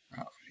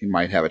he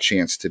might have a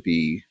chance to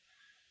be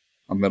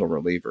a middle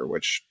reliever,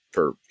 which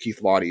for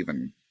Keith Law to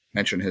even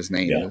mention his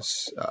name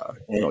is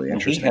really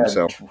interesting. He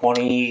had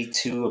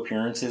 22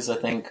 appearances, I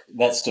think.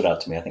 That stood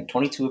out to me. I think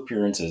 22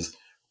 appearances.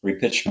 We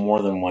pitched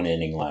more than one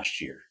inning last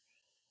year.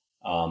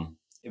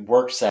 It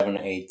worked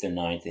 7th, 8th, and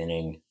 9th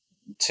inning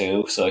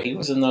too. So he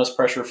was in those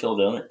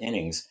pressure-filled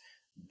innings.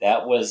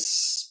 That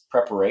was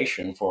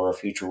preparation for a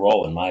future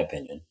role, in my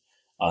opinion.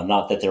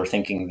 Not that they're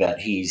thinking that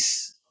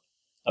he's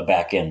a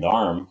back-end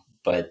arm,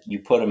 but you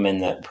put him in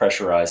that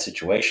pressurized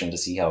situation to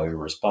see how he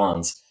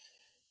responds.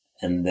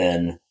 And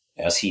then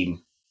as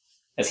he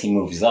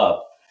moves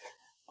up,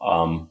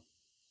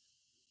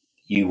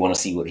 you want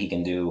to see what he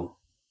can do.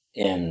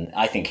 And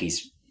I think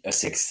he's a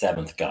 6th,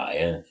 7th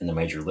guy in the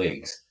major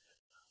leagues.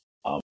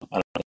 I don't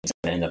think he's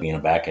going to end up being a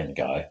back-end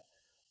guy.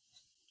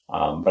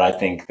 But I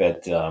think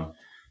that,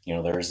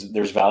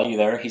 there's value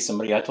there. He's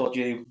somebody, I told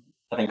you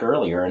I think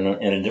earlier in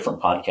a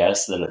different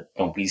podcast that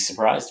don't be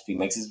surprised if he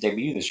makes his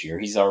debut this year.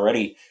 He's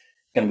already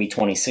going to be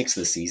 26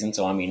 this season,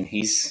 so I mean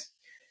he's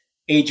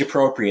age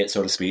appropriate,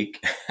 so to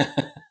speak.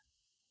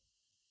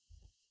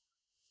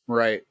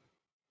 Right.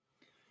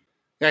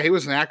 Yeah, he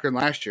was in Akron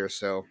last year,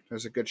 so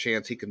there's a good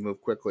chance he can move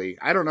quickly.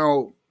 I don't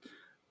know.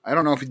 I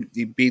don't know if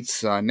he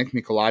beats Nick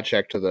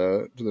Mikolajek to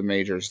the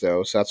majors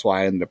though, so that's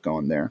why I ended up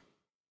going there.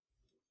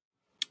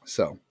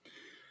 So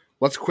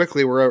let's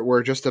quickly.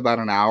 We're just about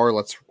an hour.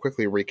 Let's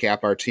quickly recap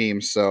our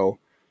team. So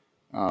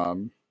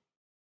um,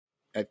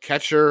 at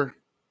catcher,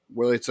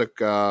 Willie took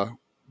Bo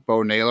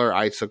Naylor.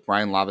 I took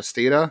Brian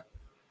Lavastida.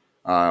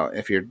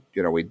 If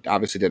we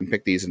obviously didn't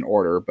pick these in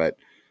order, but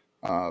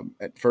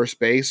at first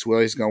base,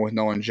 Willie's going with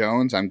Nolan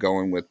Jones. I'm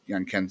going with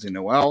Kenzie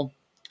Noel.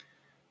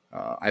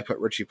 I put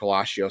Richie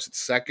Palacios at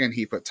second.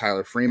 He put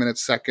Tyler Freeman at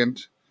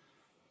second.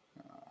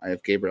 I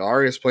have Gabriel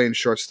Arias playing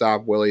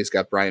shortstop. Willie's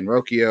got Brian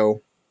Rocchio.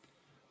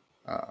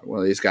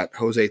 Willie's got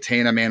Jose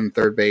Tena man in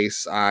third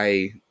base.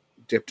 I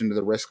dipped into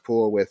the risk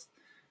pool with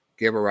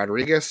Gabriel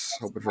Rodriguez,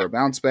 hoping for a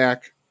bounce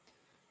back.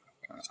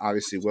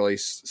 Obviously,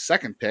 Willie's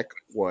second pick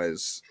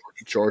was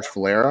George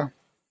Valera,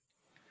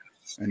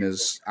 and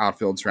his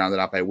outfield's rounded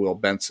out by Will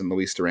Benson,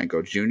 Luis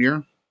Durango Jr.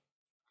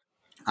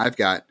 I've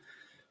got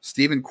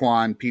Stephen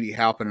Kwan, Petey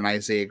Halpin, and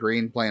Isaiah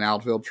Green playing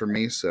outfield for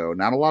me, so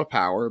not a lot of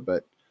power,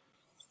 but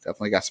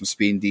definitely got some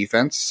speed and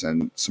defense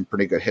and some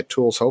pretty good hit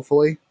tools,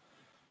 hopefully.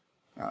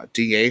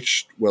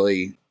 DH,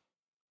 Willie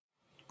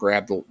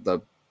grabbed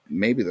the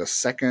maybe the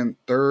second,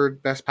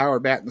 third best power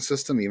bat in the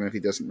system, even if he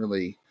doesn't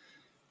really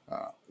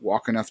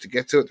walk enough to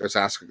get to it. There's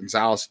Oscar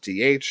Gonzalez at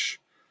DH.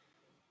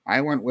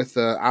 I went with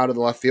the out of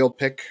the left field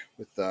pick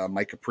with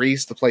Mike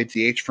Caprice to play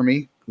DH for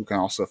me, who can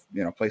also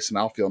play some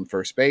outfield and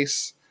first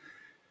base.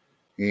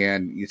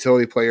 And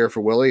utility player for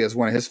Willie is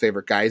one of his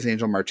favorite guys,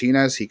 Angel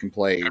Martinez. He can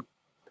play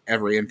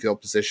every infield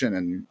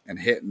position and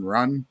hit and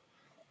run.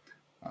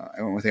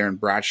 I went with Aaron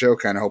Bradshaw,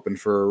 kind of hoping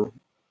for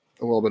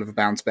a little bit of a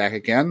bounce back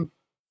again.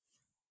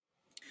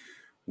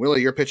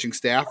 Willie, your pitching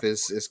staff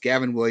is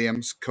Gavin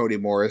Williams, Cody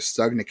Morris,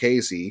 Doug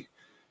Nikhazy,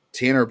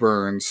 Tanner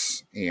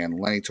Burns, and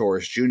Lenny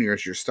Torres Jr.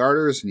 as your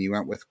starters, and you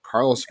went with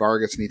Carlos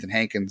Vargas and Ethan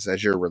Hankins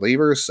as your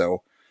relievers.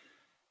 So,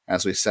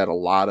 as we said, a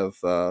lot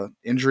of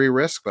injury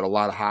risk, but a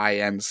lot of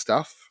high-end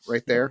stuff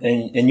right there.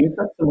 And you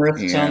took some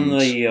risks on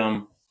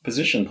the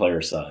position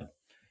player side.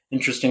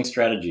 Interesting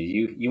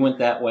strategy. You went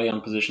that way on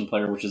position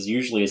player, which is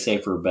usually a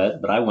safer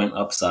bet, but I went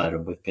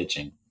upside with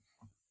pitching.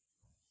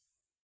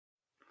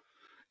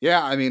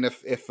 Yeah, I mean,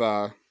 if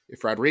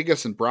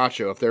Rodriguez and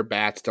Bracho, if their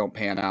bats don't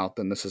pan out,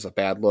 then this is a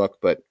bad look.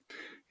 But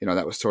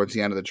that was towards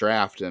the end of the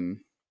draft, and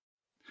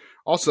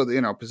also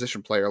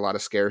position player, a lot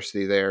of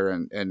scarcity there,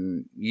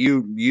 and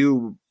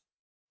you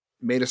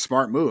made a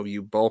smart move.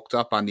 You bulked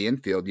up on the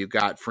infield. You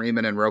got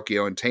Freeman and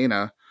Rocchio and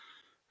Tena,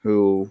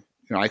 who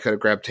I could have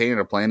grabbed Tena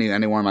to play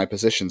any one of my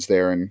positions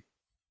there, and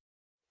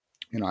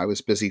I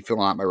was busy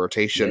filling out my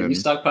rotation. Yeah, and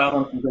you stockpiled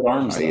on some good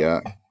arms.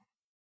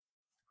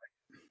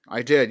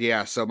 I did,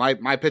 yeah. So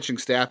my pitching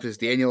staff is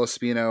Daniel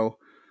Espino,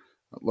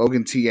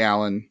 Logan T.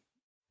 Allen,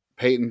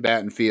 Peyton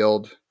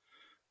Battenfield,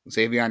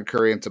 Xavier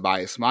Curry, and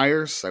Tobias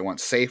Myers. I went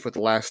safe with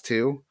the last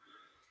two.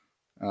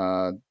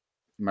 My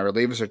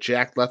relievers are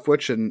Jack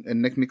Leftwich and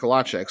Nick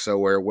Mikolajek. So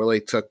where Willie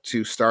took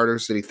two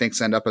starters that he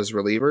thinks end up as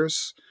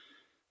relievers,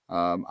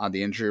 on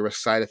the injury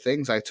risk side of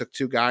things, I took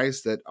two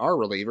guys that are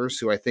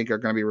relievers who I think are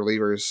going to be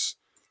relievers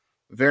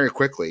very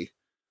quickly.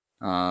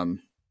 I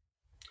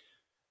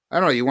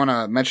don't know. You want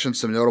to mention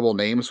some notable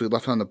names we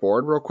left on the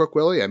board real quick,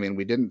 Willie? I mean,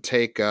 we didn't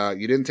take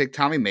you didn't take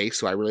Tommy Mace,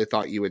 who I really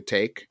thought you would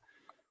take.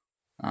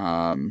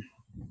 Trying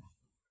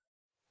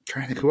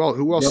to think who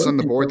else is on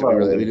the board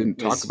that we didn't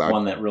talk about.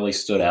 One that really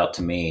stood out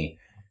to me.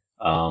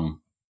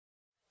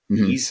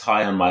 He's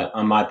high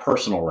on my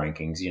personal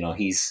rankings.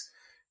 He's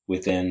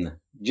within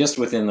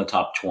the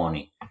top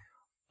 20.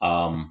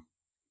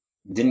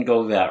 Didn't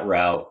go that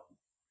route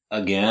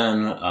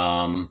again.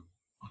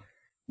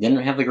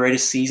 Didn't have the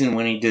greatest season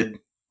when he did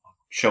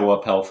show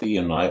up healthy,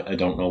 and I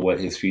don't know what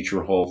his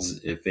future holds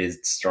if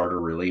it's starter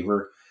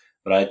reliever.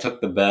 But I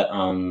took the bet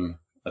on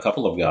a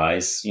couple of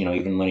guys,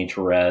 even Lenny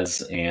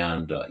Torres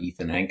and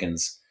Ethan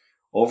Hankins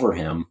over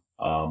him,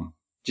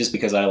 just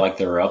because I like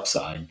their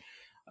upside.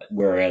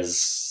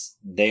 Whereas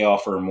they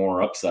offer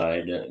more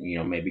upside,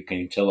 maybe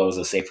Cantillo's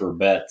a safer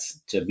bet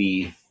to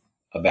be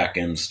a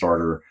back-end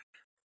starter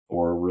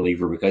or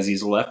reliever because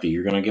he's a lefty.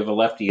 You're going to give a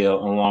lefty a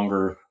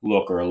longer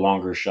look or a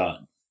longer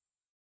shot.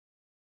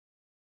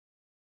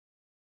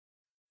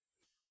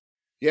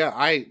 Yeah,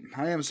 I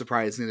am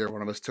surprised neither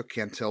one of us took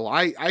Cantillo.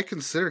 I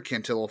considered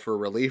Cantillo for a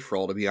relief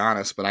role, to be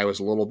honest, but I was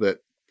a little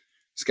bit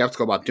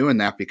skeptical about doing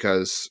that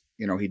because,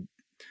 he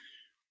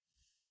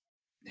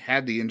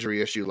had the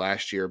injury issue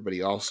last year, but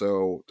he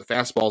also, the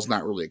fastball's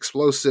not really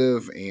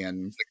explosive,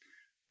 and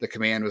the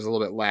command was a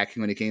little bit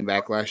lacking when he came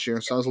back last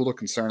year, so I was a little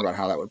concerned about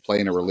how that would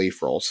play in a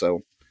relief role,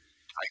 so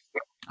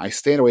I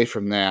stayed away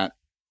from that.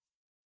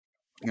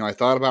 I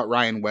thought about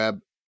Ryan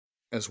Webb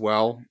as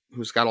well,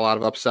 who's got a lot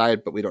of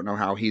upside, but we don't know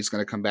how he's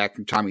going to come back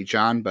from Tommy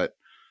John. But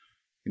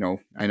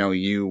I know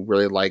you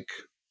really like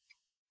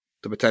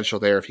the potential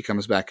there if he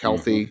comes back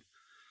healthy.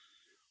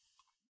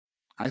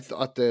 Mm-hmm. I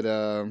thought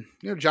that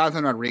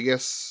Jonathan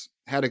Rodriguez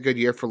had a good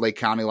year for Lake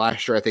County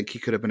last year. I think he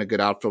could have been a good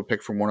outfield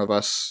pick from one of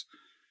us.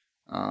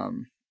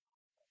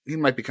 He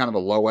might be kind of a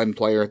low end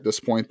player at this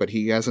point, but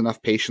he has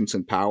enough patience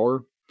and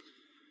power.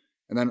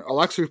 And then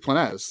Alexei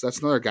Planez, that's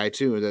another guy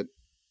too that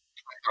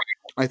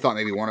I thought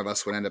maybe one of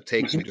us would end up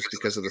taking just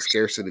because of the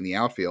scarcity in the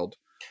outfield.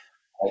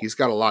 He's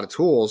got a lot of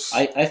tools.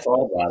 I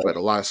thought about but it,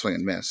 a lot of swing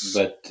and miss.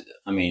 But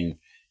I mean,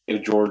 it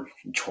was George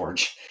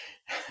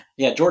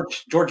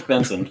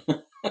Benson.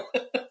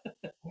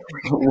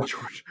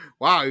 George.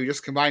 Wow, you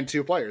just combined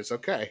two players.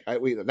 Okay,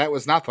 that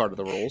was not part of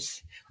the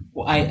rules.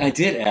 Well, I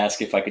did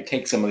ask if I could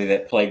take somebody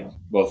that played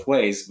both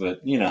ways,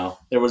 but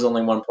there was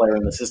only one player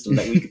in the system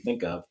that we could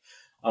think of.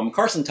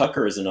 Carson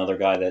Tucker is another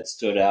guy that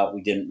stood out.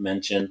 We didn't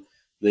mention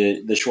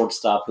the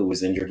shortstop who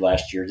was injured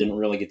last year. Didn't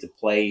really get to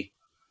play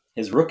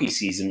his rookie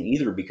season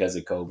either because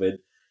of COVID.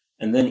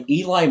 And then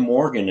Eli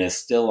Morgan is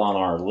still on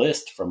our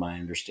list, from my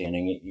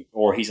understanding,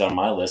 or he's on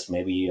my list.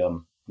 Maybe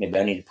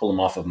I need to pull him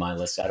off of my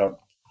list. I don't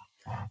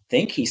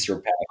think he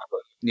surpassed.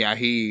 Yeah,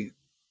 he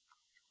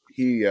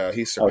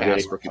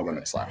surpassed rookie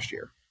limits last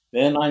year.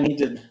 Then I need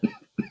to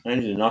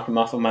knock him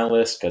off of my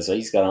list because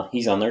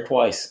he's on there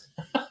twice.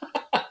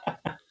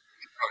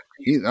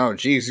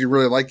 Geez, you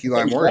really like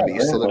Eli Morgan.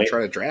 You still didn't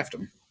try to draft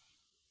him.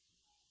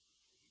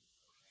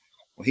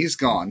 Well, he's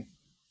gone.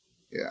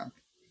 Yeah.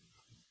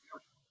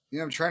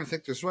 I'm trying to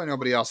think. There's really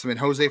nobody else. I mean,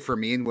 Jose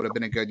Fermin would have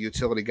been a good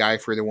utility guy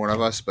for either one of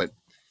us, but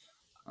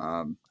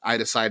I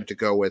decided to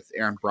go with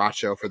Aaron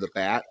Bracho for the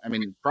bat. I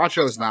mean,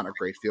 Bracho is not a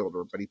great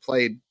fielder, but he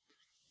played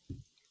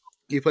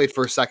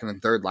first, second,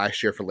 and third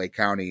last year for Lake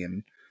County,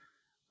 and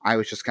I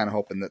was just kind of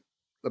hoping that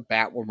the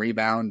bat will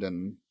rebound.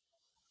 And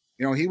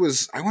he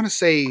was. I want to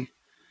say,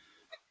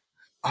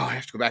 I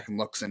have to go back and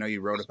look because I know you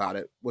wrote about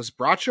it. Was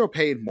Bracho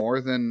paid more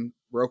than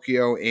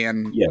Rocchio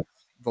and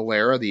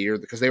Valera the year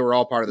because they were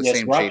all part of the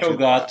same change? Bracho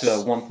got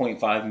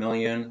 $1.5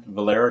 million,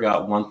 Valera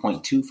got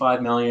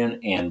 $1.25 million,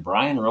 and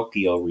Brian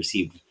Rocchio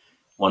received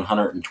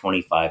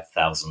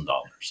 $125,000.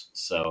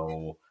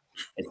 So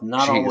it's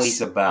not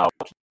always about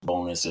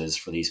bonuses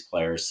for these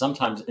players.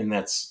 Sometimes, and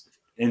that's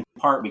in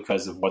part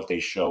because of what they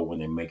show when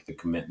they make the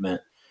commitment.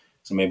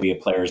 So maybe a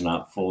player is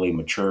not fully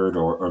matured,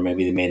 or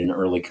maybe they made an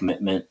early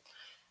commitment,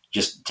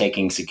 just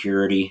taking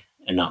security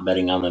and not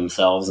betting on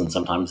themselves, and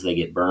sometimes they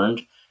get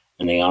burned.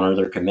 And they honor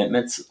their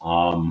commitments. Too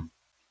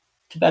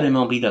bad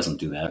MLB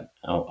doesn't do that.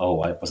 Oh,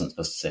 I wasn't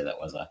supposed to say that,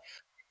 was I?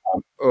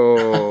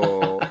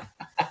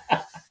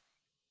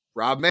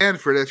 Rob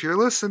Manfred, if you're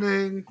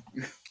listening.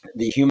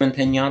 The human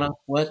pinata?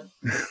 What?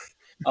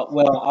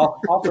 Well,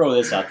 I'll throw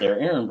this out there.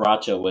 Aaron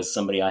Bracho was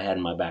somebody I had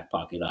in my back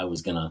pocket. I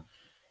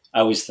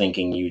was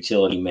thinking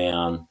utility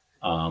man,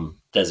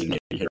 designated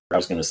hitter. I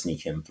was going to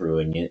sneak him through,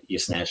 and you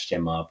snatched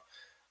him up.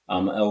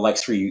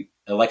 Alexfree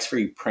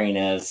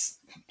Plainez.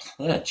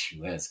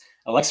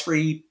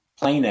 Alexfree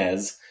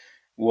Plainez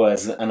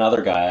was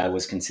another guy I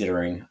was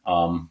considering.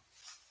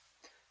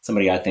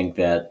 Somebody I think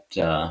that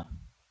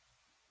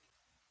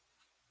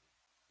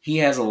he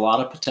has a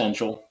lot of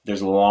potential.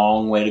 There's a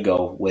long way to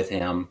go with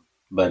him,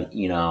 but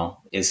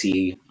is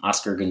he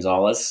Oscar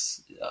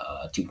Gonzalez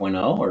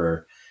 2.0,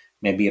 or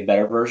maybe a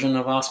better version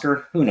of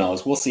Oscar? Who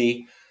knows? We'll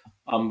see.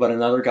 But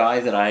another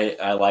guy that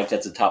I liked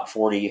that's a top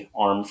 40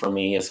 arm for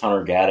me is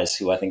Hunter Gaddis,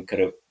 who I think could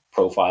have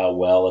profiled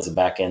well as a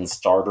back end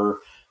starter,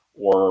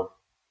 or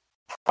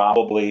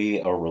probably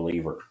a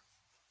reliever.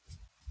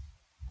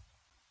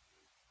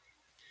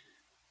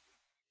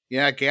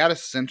 Yeah,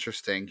 Gaddis is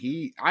interesting.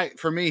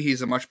 For me,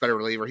 he's a much better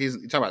reliever.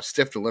 You talk about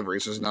stiff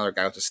deliveries. There's another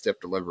guy with a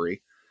stiff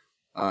delivery,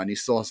 and he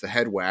still has the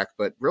head whack.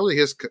 But really,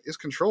 his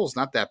control is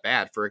not that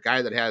bad for a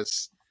guy that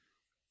has,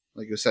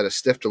 like you said, a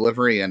stiff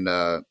delivery and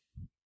a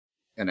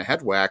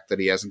head whack that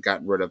he hasn't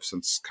gotten rid of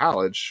since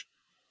college.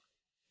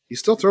 He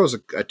still throws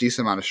a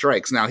decent amount of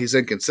strikes. Now, he's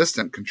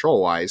inconsistent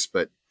control-wise,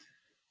 but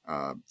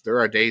there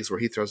are days where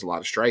he throws a lot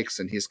of strikes,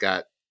 and he's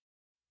got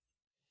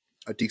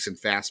a decent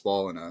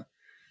fastball and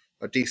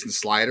a decent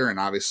slider, and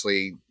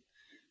obviously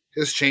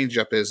his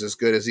changeup is as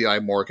good as Eli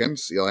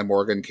Morgan's. Eli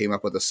Morgan came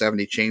up with a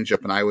 70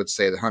 changeup, and I would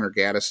say that Hunter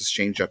Gaddis'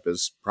 changeup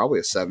is probably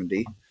a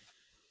 70.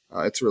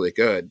 It's really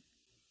good.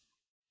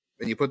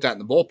 And you put that in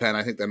the bullpen,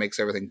 I think that makes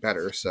everything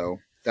better. So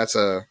that's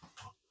another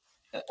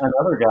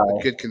guy,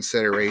 a good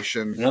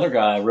consideration. Another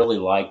guy I really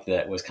liked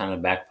that was kind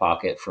of back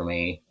pocket for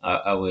me.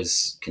 I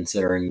was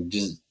considering,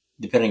 just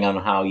depending on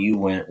how you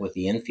went with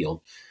the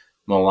infield,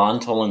 Milan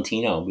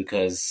Tolentino,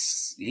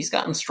 because he's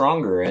gotten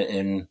stronger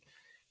and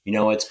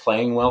it's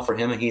playing well for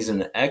him, and he's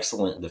an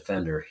excellent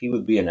defender. He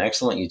would be an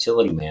excellent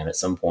utility man at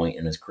some point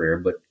in his career,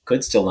 but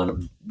could still end up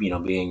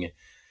being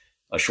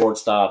a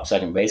shortstop,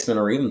 second baseman,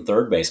 or even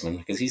third baseman,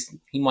 because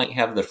he might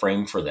have the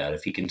frame for that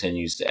if he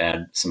continues to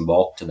add some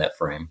bulk to that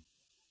frame.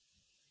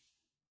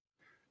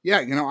 Yeah,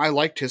 I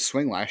liked his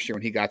swing last year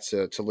when he got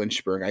to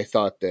Lynchburg. I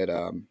thought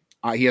that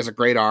he has a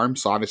great arm,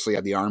 so obviously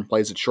the arm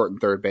plays at short and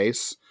third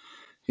base.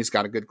 He's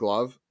got a good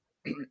glove.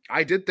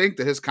 I did think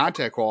that his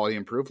contact quality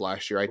improved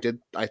last year.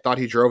 I thought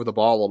he drove the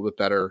ball a little bit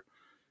better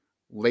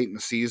late in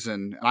the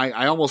season.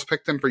 I almost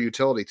picked him for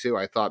utility too.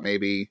 I thought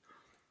maybe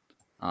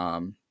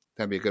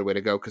that'd be a good way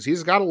to go because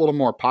he's got a little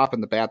more pop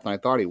in the bat than I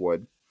thought he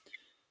would,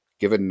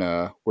 given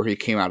where he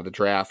came out of the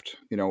draft.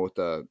 With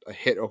a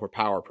hit over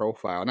power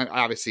profile, and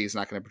obviously he's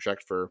not going to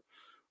project for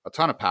a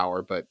ton of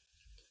power, but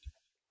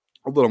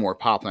a little more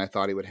pop than I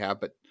thought he would have.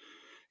 But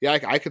yeah,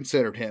 I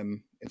considered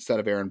him instead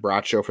of Aaron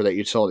Bracho for that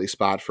utility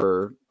spot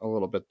for a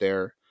little bit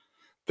there.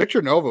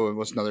 Victor Nova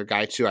was another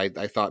guy too. I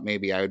thought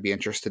maybe I would be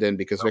interested in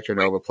because Victor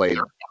Nova played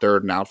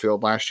third in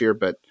outfield last year,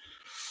 but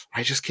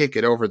I just can't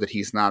get over that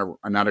he's not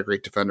a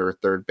great defender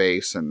at third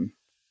base, and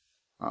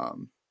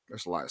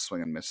there's a lot of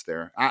swing and miss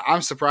there.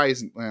 I'm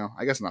surprised. Well,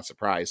 I guess I'm not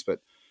surprised, but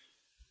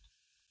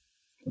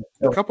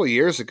a couple of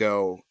years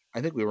ago,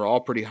 I think we were all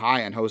pretty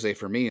high on Jose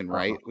Fermin,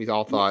 right? We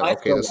all thought,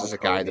 okay, this is a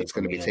guy that's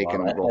going to be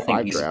taken in the Rule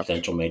 5 he's draft. A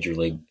potential major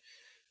league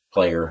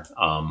player.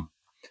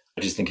 I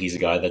just think he's a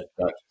guy that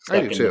got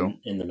stuck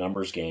in the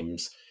numbers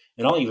games.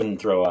 And I'll even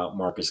throw out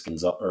Marcos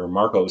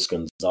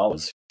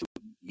Gonzalez.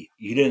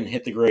 He didn't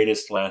hit the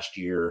greatest last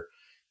year.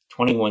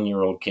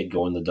 21-year-old kid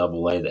going to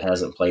Double-A that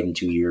hasn't played in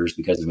 2 years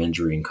because of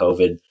injury and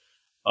COVID.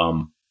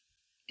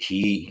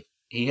 He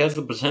has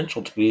the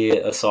potential to be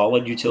a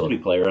solid utility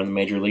player on the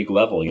major league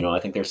level. I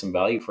think there's some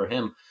value for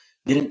him.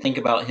 Didn't think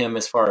about him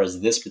as far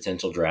as this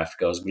potential draft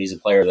goes, but he's a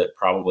player that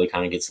probably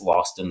kind of gets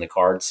lost in the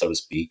cards, so to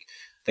speak.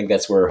 I think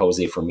that's where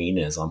Jose Fermin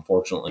is,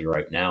 unfortunately,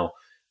 right now.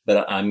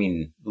 But, I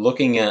mean,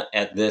 looking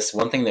at this,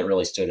 one thing that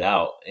really stood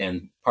out,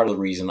 and part of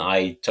the reason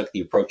I took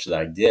the approach that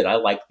I did, I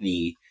like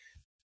the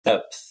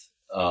depth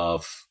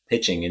of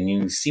pitching. And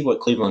you see what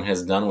Cleveland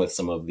has done with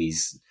some of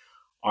these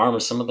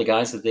arms, some of the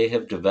guys that they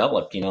have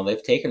developed.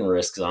 They've taken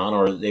risks on,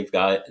 or they've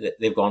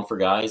gone for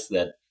guys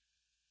that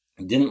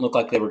didn't look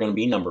like they were going to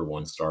be number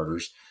one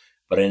starters,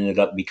 but ended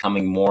up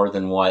becoming more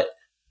than what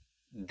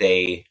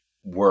they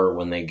were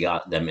when they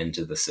got them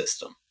into the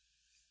system.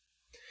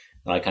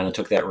 And I kind of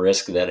took that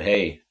risk that,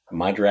 hey,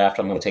 my draft,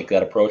 I'm going to take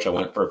that approach. I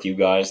went for a few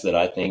guys that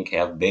I think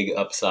have big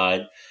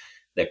upside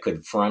that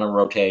could front a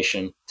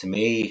rotation. To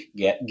me,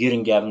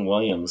 getting Gavin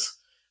Williams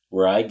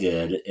where I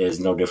did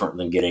is no different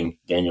than getting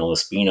Daniel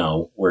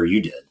Espino where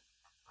you did.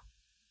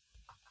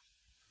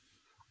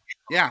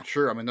 Yeah,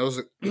 sure. I mean, those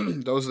are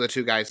the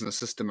two guys in the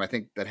system I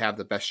think that have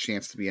the best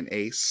chance to be an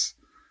ace.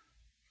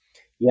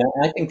 Yeah,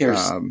 I think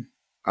there's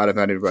out of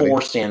anybody 4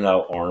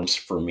 standout arms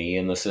for me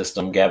in the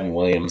system: Gavin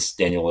Williams,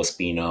 Daniel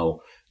Espino,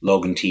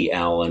 Logan T.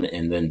 Allen,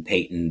 and then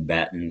Peyton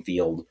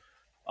Battenfield.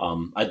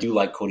 I do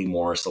like Cody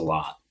Morris a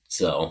lot,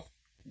 so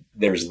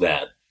there's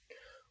that.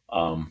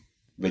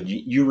 But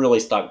you really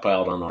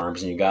stockpiled on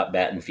arms, and you got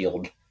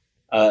Battenfield,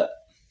 I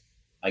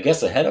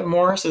guess, ahead of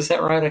Morris. Is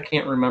that right? I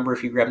can't remember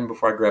if you grabbed him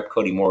before I grabbed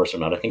Cody Morris or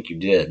not. I think you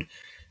did.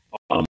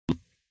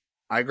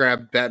 I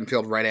grabbed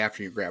Battenfield right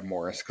after you grabbed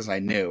Morris because I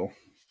knew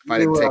if I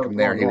didn't take him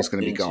there, he was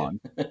going to be gone.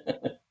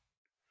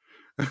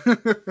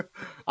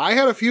 I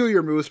had a few of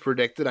your moves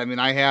predicted. I mean,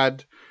 I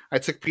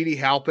took Petey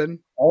Halpin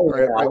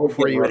right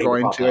before you were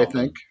going to, Halpin.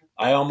 I think.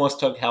 I almost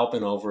took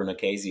Halpin over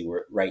Nikhazy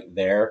right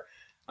there.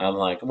 I'm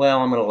like,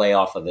 well, I'm going to lay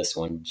off of this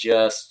one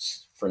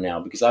just for now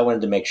because I wanted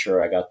to make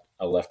sure I got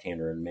a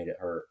left-hander and made it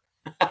hurt.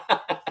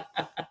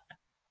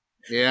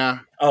 Yeah.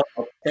 Oh,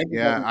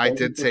 I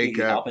did take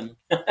Halpin.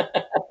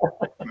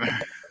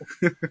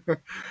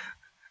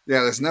 Yeah,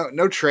 there's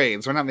no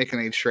trades. We're not making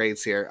any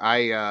trades here.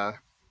 I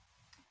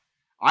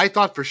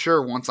thought for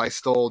sure once I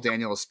stole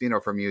Daniel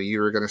Espino from you, you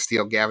were going to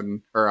steal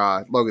Gavin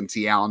or Logan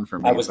T. Allen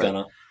from me. I was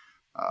gonna.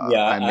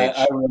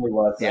 I really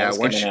was. Yeah, I was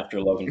coming after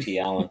Logan T.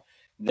 Allen.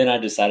 Then I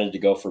decided to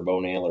go for Bo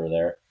Naylor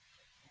there,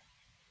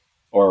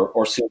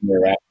 or soon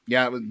thereafter.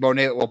 Yeah, Bo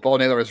Naylor. Well, Bo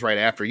Naylor was right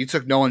after. You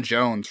took Nolan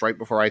Jones right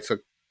before I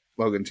took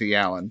Logan T.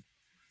 Allen.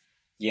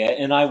 Yeah,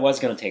 and I was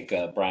going to take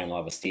Brian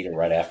Lavastida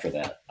right after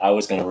that. I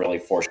was going to really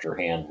force your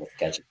hand with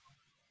catching.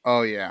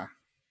 Oh yeah.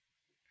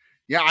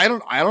 Yeah, I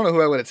don't know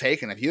who I would have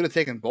taken. If you'd have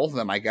taken both of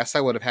them, I guess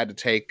I would have had to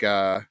take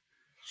I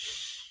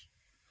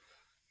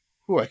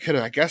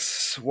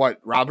guess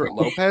Robert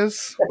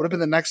Lopez would have been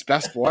the next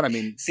best one. I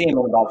mean, see him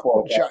in about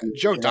 4.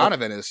 Joe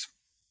Donovan is.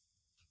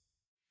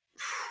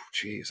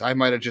 Jeez, I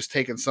might have just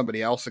taken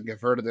somebody else and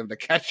converted them to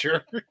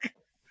catcher. I'm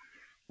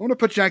going to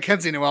put John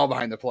Kenzie Noel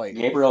behind the plate.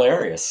 Gabriel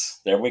Arias.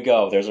 There we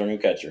go. There's our new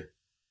catcher.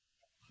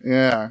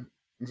 Yeah,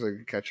 he's a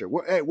good catcher.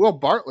 Will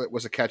Bartlett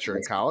was a catcher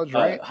in college,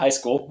 right? High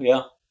school,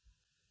 yeah.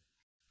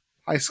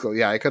 High school,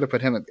 yeah. I could have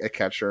put him at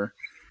catcher.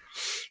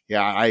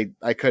 Yeah,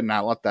 I could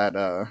not let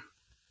that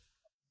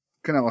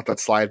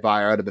slide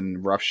by. I'd have been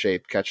in rough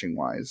shape catching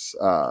wise.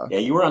 Yeah,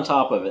 you were on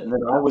top of it, and then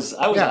I was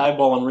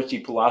eyeballing Richie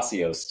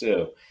Palacios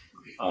too.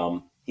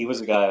 He was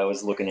a guy I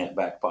was looking at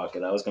back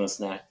pocket. I was going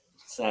to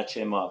snatch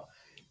him up,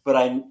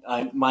 but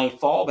my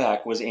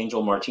fallback was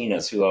Angel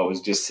Martinez, who I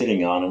was just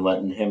sitting on and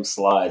letting him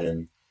slide,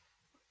 and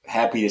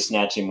happy to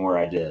snatch him where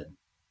I did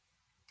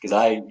because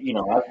I've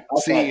got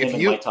him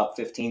in my top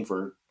 15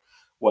 for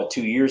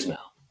 2 years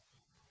now.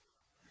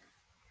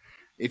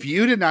 if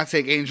you did not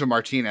take Angel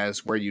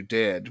Martinez where you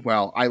did,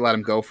 well, I let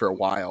him go for a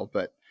while,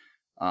 but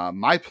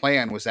my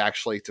plan was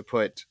actually to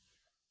put.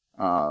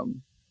 I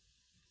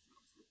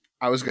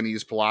was going to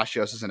use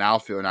Palacios as an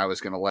outfield, and I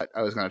was going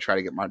to try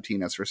to get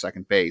Martinez for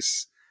second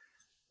base.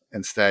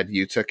 Instead,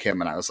 you took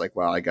him, and I was like,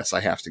 well, I guess I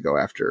have to go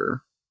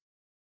after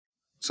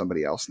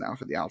somebody else now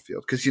for the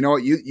outfield. Because you know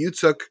what? You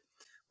took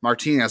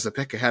Martinez a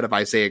pick ahead of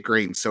Isaiah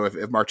Green. So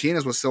if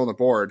Martinez was still on the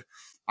board,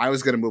 I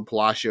was going to move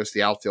Palacios to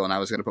the outfield, and I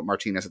was going to put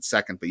Martinez at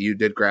second, but you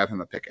did grab him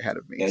a pick ahead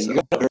of me. Yeah, so. You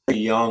got a very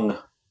young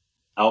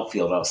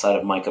outfield outside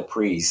of Micah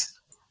Prees.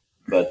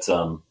 But,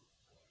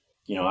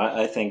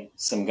 I think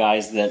some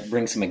guys that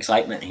bring some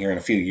excitement here in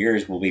a few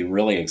years will be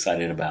really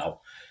excited about.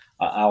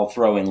 I'll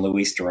throw in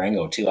Luis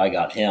Durango, too. I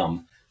got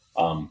him.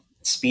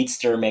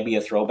 Speedster, maybe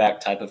a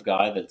throwback type of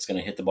guy that's going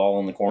to hit the ball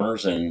in the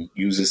corners and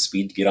use his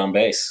speed to get on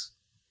base.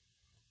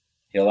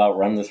 He'll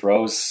outrun the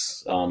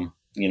throws,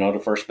 to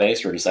first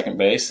base or to second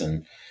base,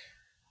 and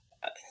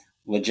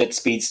legit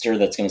speedster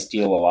that's going to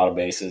steal a lot of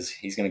bases.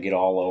 He's going to get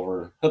all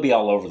over. He'll be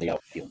all over the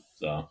outfield.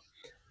 So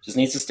just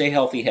needs to stay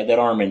healthy. Had that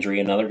arm injury.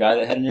 Another guy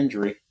that had an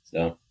injury.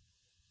 So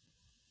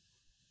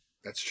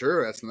that's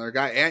true. That's another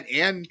guy.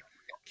 And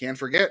can't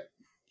forget,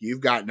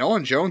 you've got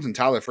Nolan Jones and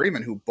Tyler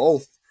Freeman, who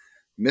both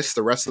missed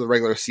the rest of the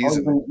regular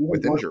season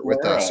with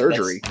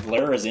surgery.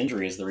 Valera's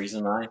injury is the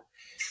reason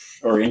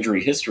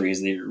injury history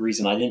is the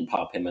reason I didn't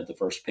pop him at the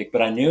first pick.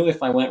 But I knew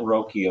if I went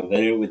Rocchio that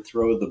it would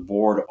throw the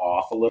board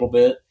off a little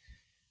bit.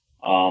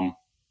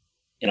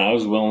 And I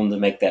was willing to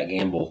make that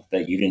gamble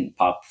that you didn't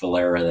pop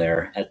Valera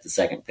there at the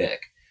second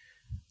pick.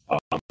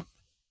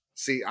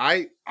 See,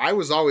 I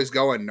was always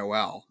going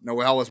Noel.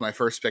 Noel was my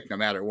first pick no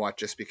matter what,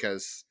 just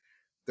because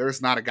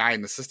there's not a guy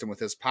in the system with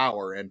his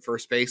power, and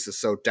first base is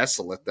so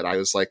desolate that I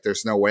was like,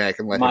 there's no way I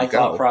can let him go. My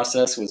thought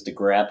process was to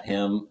grab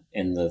him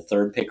in the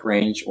third pick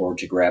range or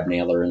to grab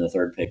Naylor in the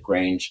third pick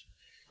range.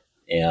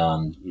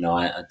 And,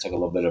 I took a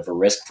little bit of a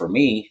risk for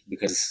me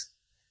because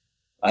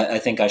I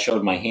think I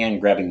showed my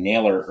hand grabbing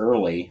Naylor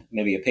early,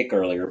 maybe a pick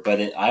earlier, but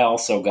I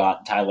also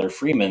got Tyler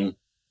Freeman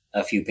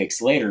a few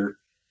picks later,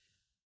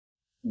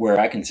 where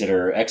I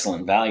consider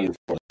excellent value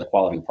for the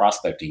quality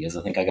prospect he is.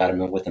 I think I got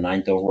him with the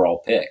 9th overall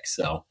pick.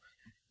 So,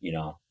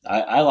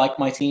 I like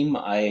my team.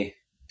 I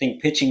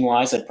think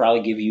pitching-wise, I'd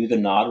probably give you the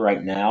nod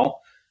right now.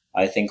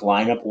 I think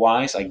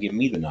lineup-wise, I'd give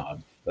me the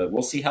nod. But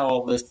we'll see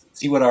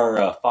see what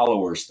our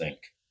followers think.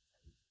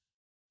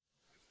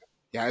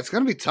 Yeah, it's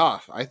going to be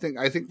tough. I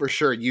think for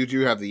sure you do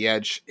have the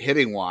edge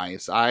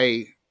hitting-wise.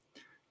 I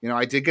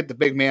did get the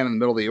big man in the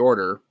middle of the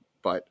order,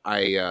 but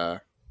I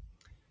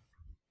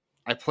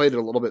played it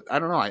a little bit. I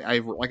don't know. I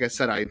like I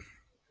said,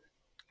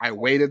 I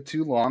waited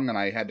too long, and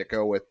I had to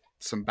go with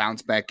some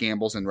bounce back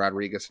gambles in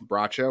Rodriguez and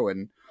Bracho,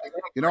 and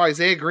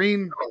Isaiah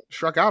Green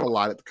struck out a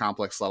lot at the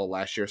complex level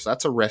last year, so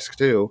that's a risk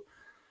too.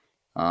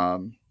 I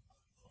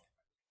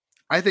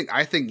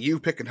think you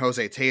picking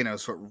Jose Tena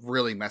is what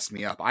really messed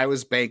me up. I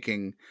was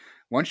banking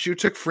once you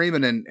took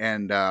Freeman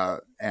and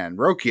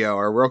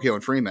Rocchio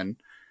and Freeman.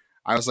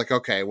 I was like,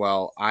 okay,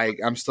 well,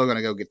 I'm still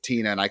gonna go get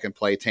Tena, and I can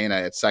play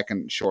Tena at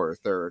second, short, or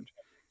third.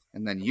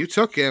 And then you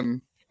took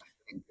him,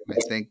 I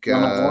think,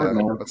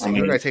 let's see,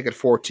 who did I take at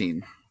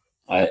 14?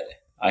 I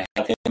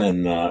have him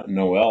and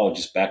Noel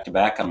just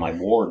back-to-back on my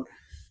board.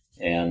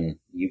 And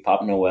you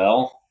pop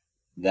Noel,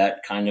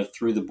 that kind of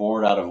threw the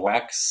board out of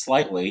whack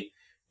slightly.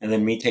 And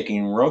then me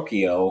taking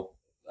Rocchio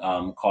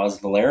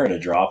caused Valera to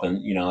drop.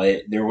 And,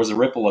 there was a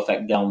ripple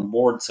effect down the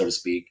board, so to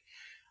speak,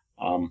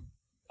 on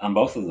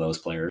both of those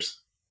players.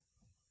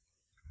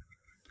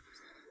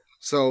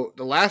 So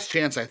the last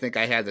chance I think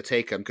I had to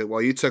take him,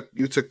 because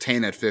you took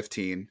Tana at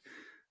 15.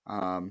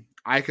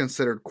 I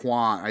considered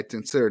Quan. I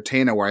considered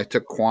Tana where I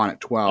took Quan at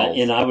 12.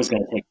 And I was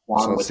going to take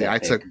Quan with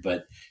that pick,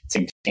 but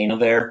seeing Tana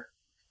there,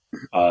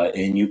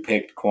 and you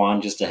picked Quan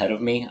just ahead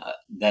of me.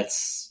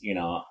 That's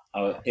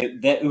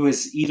it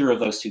was either of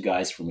those two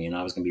guys for me, and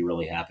I was going to be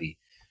really happy.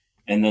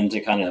 And then to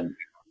kind of,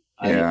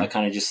 I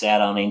kind of just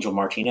sat on Angel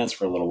Martinez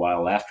for a little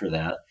while after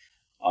that.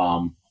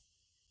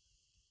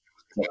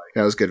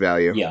 That was good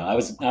value. Yeah, I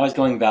was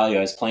going value.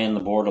 I was playing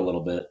the board a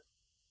little bit.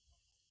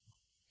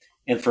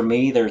 And for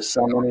me, there's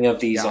so many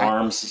of these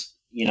arms.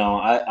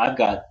 I've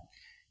got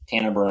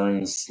Tanner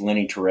Burns,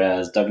 Lenny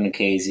Torres, Doug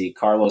Nikhazy,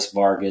 Carlos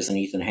Vargas, and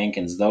Ethan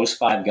Hankins. Those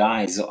 5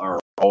 guys are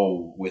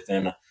all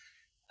within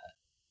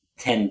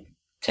 10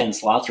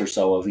 slots or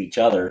so of each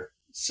other.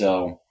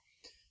 So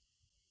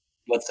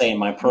let's say in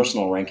my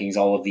personal rankings,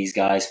 all of these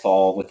guys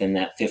fall within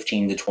that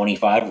 15 to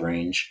 25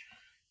 range.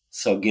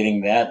 So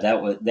getting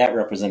that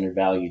represented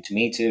value to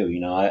me too.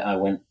 I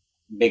went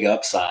big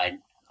upside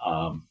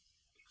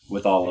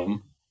with all of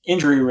them.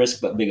 Injury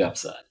risk, but big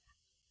upside.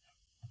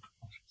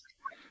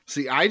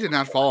 See, I did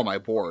not follow my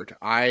board.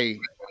 I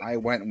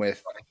went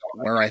with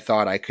where I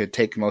thought I could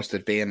take most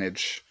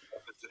advantage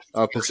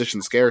of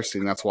position scarcity,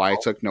 and that's why I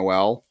took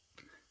Noel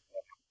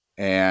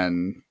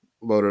and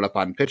loaded up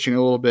on pitching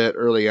a little bit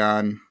early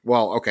on.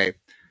 Well, okay.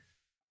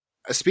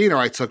 Espino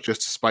I took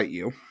just to spite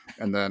you,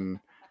 and then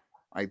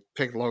I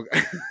picked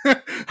Logan.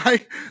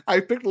 I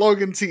picked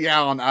Logan T.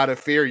 Allen out of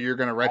fear you're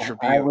going to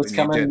retribute. I was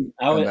coming.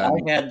 I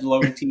had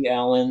Logan T.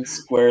 Allen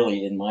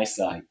squarely in my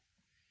sight.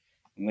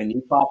 When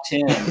you popped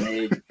him,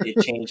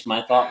 it changed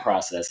my thought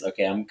process.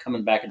 Okay, I'm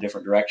coming back a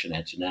different direction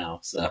at you now.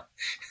 So,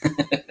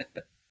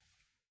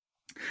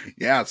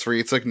 yeah,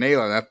 it's like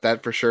Naylor.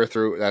 That for sure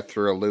threw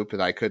a loop,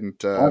 and I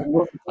couldn't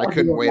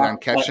wait on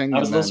catching. I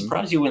was a little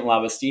surprised you went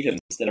Lavastida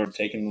instead of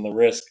taking the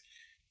risk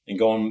and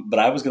going. But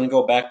I was going to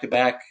go back to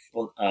back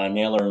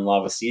Naylor and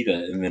Lavastida,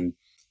 and then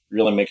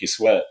really make you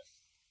sweat.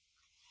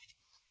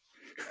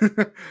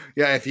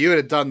 Yeah, if you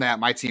had done that,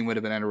 my team would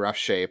have been in rough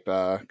shape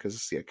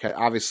because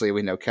obviously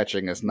we know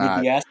catching is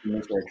not a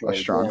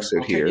strong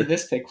suit here. I'll take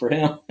this pick for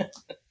him.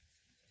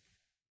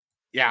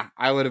 Yeah,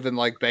 I would have been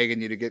like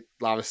begging you to get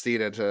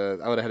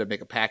Lavastida I would have had to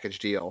make a package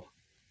deal.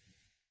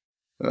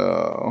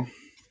 Oh,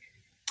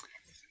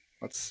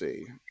 let's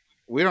see.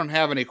 We don't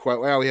have any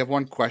well, we have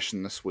one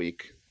question this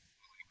week,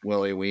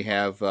 Willie. We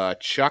have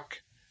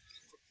Chuck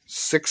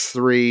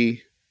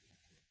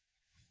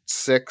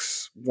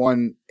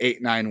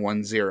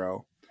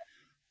 636-18910.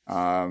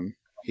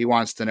 He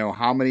wants to know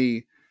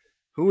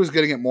who is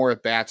going to get more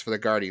at bats for the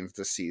Guardians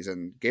this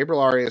season?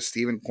 Gabriel Arias,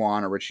 Steven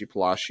Kwan, or Richie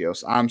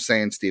Palacios? I'm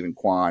saying Steven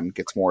Kwan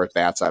gets more at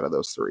bats out of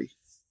those three.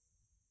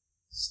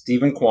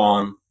 Steven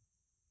Kwan,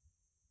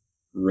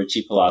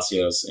 Richie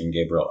Palacios, and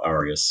Gabriel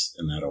Arias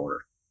in that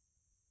order.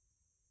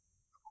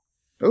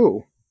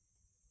 Oh,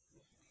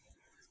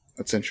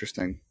 that's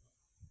interesting.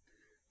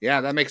 Yeah,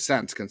 that makes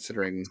sense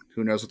considering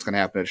who knows what's going to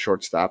happen at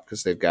shortstop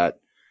because they've got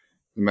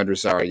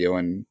Rosario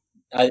and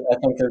I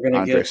think they're going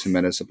to give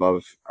Jimenez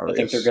above Arias. I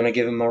think they're going to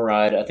give him a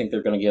ride. I think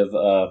they're going to give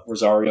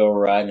Rosario a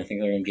ride, and I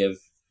think they're going to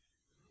give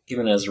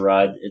Jimenez a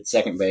ride at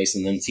second base,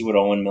 and then see what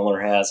Owen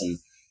Miller has, and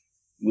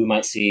we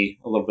might see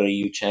a little bit of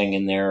Yu Chang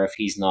in there if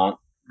he's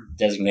not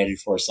designated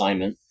for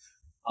assignment,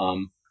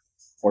 or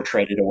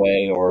traded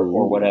away, or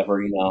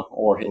whatever,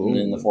 or hitting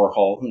in the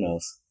 4-hole. Who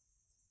knows?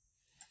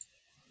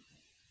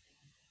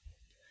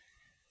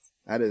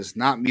 That is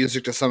not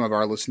music to some of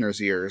our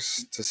listeners'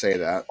 ears to say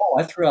that. Oh,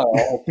 I threw out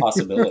all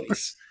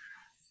possibilities.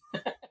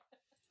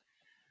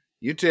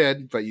 You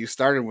did, but you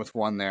started with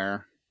one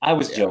there. I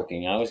was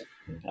joking. I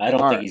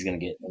don't think he's going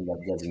to end up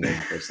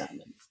designated for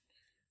assignment.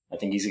 I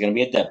think he's going to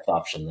be a depth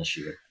option this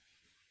year.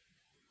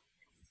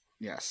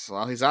 Yes,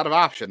 well, he's out of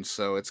options,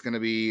 so it's going to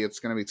be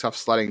tough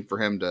sledding for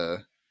him to.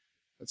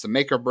 It's a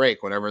make or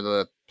break whenever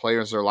the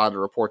players are allowed to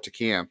report to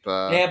camp.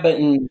 Yeah, but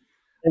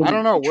I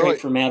don't know. Trade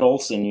for Matt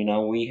Olson,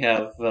 we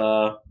have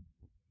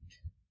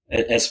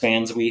as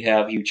fans, we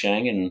have Yu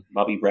Chang and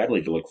Bobby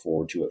Bradley to look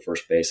forward to at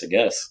first base, I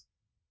guess.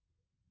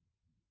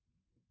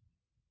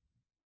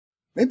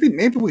 Maybe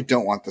we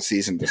don't want the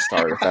season to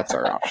start if that's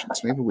our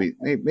options.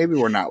 Maybe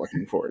we're not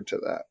looking forward to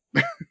that.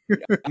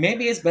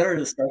 Maybe it's better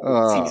to start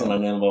the season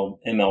on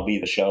MLB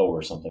The Show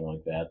or something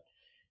like that,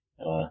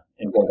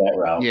 and go that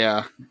route.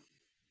 Yeah.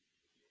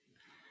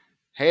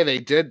 Hey, they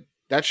did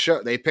that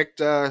show. They picked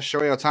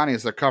Shohei Ohtani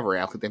as their cover.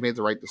 I think they made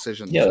the right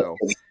decision. Yeah. So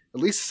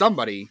at least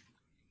somebody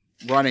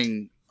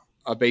running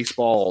a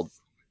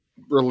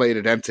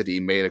baseball-related entity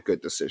made a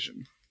good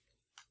decision.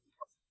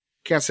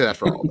 Can't say that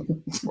for all of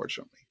them,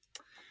 unfortunately.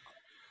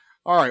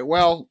 All right,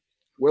 well,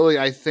 Willie,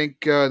 I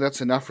think that's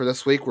enough for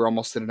this week. We're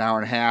almost at an hour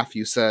and a half.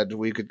 You said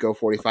we could go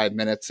 45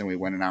 minutes, and we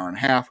went an hour and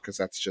a half because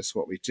that's just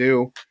what we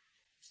do.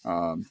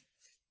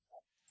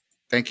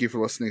 Thank you for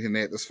listening to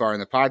me this far in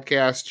the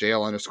podcast.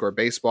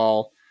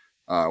 JL_baseball.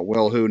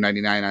 Will Who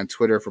 99 on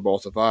Twitter for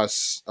both of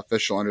us.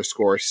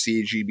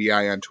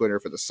 Official_CGBI on Twitter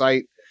for the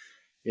site.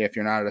 If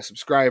you're not a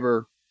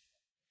subscriber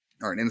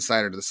or an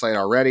insider to the site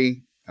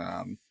already,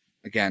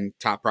 again,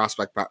 top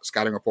prospect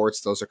scouting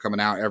reports. Those are coming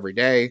out every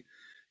day.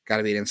 Got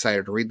to be an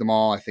insider to read them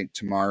all. I think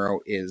tomorrow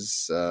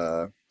is,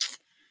 you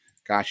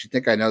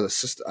think I know the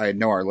system. I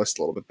know our list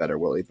a little bit better,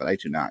 Willie, but I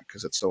do not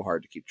because it's so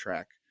hard to keep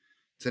track.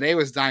 Today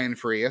was Diane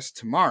Frias.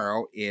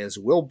 Tomorrow is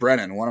Will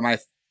Brennan, one of my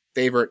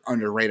favorite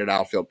underrated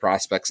outfield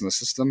prospects in the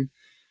system.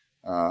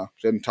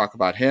 Didn't talk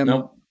about him.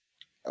 Nope.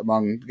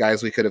 Among the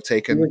guys we could have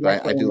taken.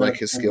 I do like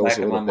his skills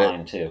a little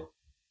bit. Too.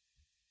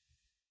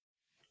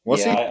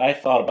 Was he? I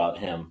thought about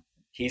him.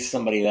 He's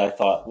somebody that I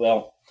thought,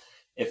 well,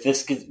 if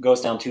this goes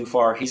down too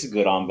far, he's a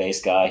good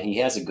on-base guy. He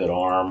has a good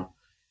arm.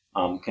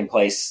 Can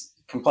play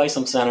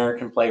some center,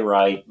 can play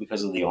right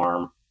because of the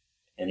arm,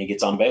 and he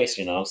gets on base.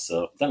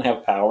 So doesn't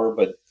have power,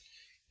 but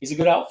he's a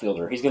good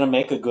outfielder. He's going to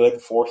make a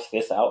good 4th,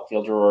 5th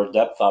outfielder or a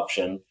depth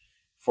option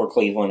for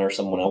Cleveland or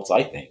someone else,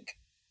 I think.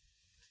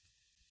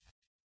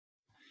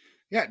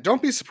 Yeah,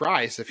 don't be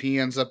surprised if he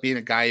ends up being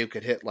a guy who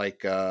could hit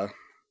like, I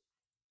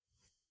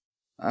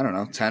don't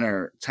know, 10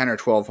 or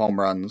 12 home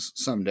runs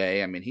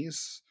someday. I mean, he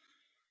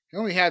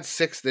only had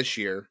 6 this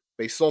year,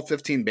 but he stole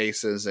 15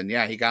 bases, and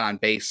yeah, he got on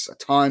base a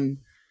ton,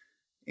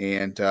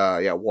 and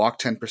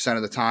walked 10%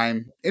 of the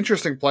time.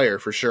 Interesting player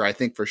for sure. I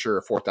think for sure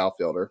a 4th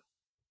outfielder.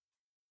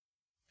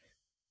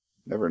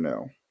 Never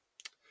know.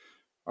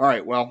 All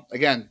right, well,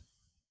 again,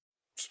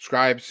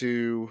 subscribe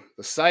to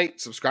the site,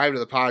 subscribe to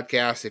the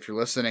podcast if you're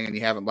listening and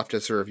you haven't left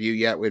us a review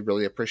yet. We'd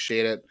really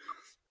appreciate it.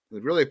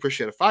 we'd really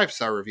appreciate a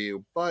 5-star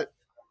review. But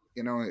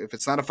if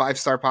it's not a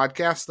 5-star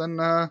podcast, then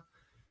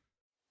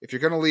if you're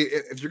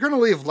gonna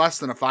leave less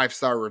than a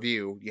 5-star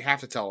review, you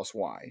have to tell us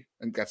why.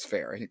 I think that's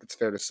fair. I think it's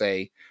fair to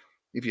say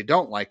if you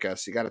don't like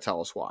us, you got to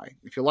tell us why.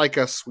 If you like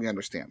us, we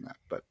understand that.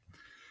 But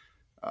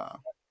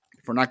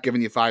if we're not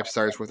giving you 5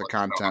 stars worth of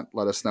content,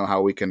 let us know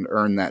how we can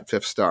earn that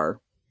 5th star.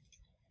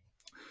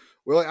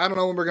 Willie, I don't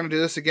know when we're going to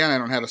do this again. I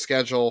don't have a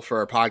schedule for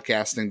our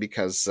podcasting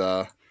because,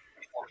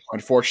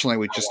 unfortunately,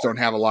 we just don't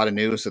have a lot of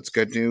news that's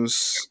good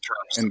news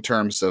in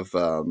terms of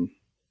the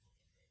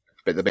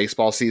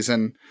baseball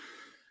season.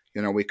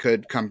 We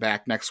could come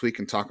back next week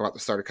and talk about the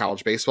start of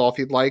college baseball if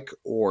you'd like,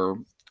 or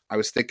I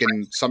was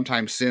thinking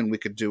sometime soon we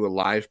could do a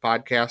live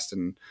podcast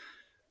and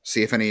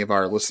see if any of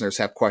our listeners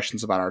have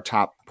questions about our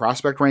top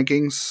prospect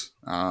rankings.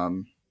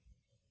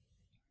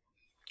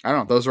 I don't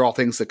know. Those are all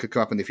things that could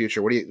come up in the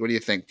future. What do you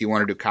think? Do you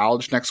want to do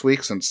college next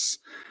week since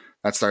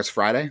that starts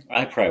Friday?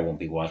 I probably won't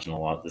be watching a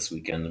lot this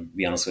weekend, to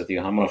be honest with you.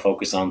 I'm going to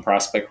focus on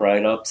prospect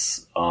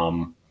write-ups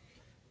and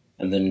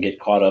then get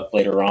caught up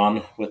later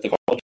on with the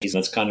college season.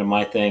 That's kind of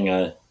my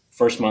thing.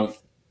 First month,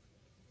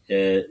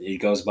 it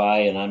goes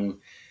by, and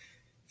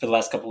for the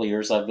last couple of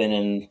years, I've been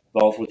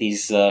involved with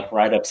these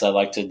write-ups. I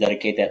like to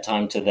dedicate that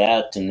time to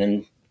that and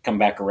then come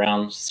back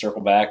around,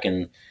 circle back,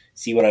 and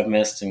see what I've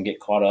missed and get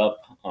caught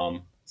up.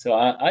 So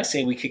I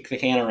say we kick the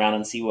can around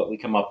and see what we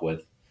come up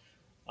with.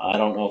 I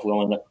don't know if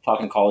we'll end up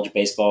talking college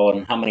baseball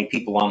and how many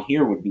people on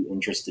here would be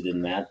interested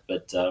in that,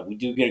 but we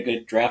do get a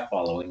good draft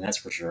following, that's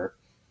for sure.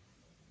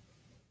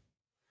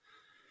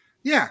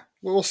 Yeah,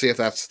 well, we'll see if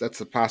that's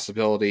a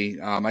possibility.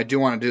 I do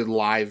want to do the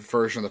live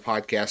version of the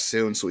podcast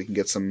soon so we can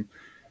get some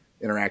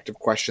interactive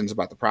questions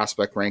about the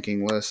prospect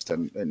ranking list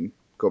and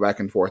go back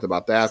and forth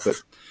about that, but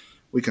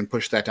we can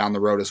push that down the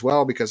road as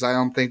well because I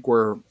don't think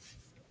we're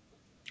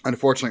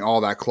unfortunately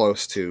all that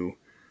close to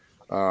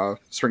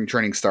spring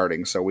training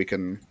starting, so we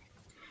can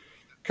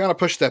kind of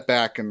push that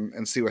back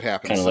and see what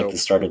happens. Kind of like the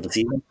start of the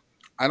season.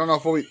 I don't know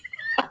if we.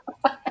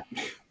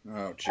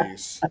 Oh,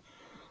 jeez.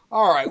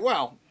 All right.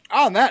 Well,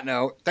 on that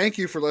note, thank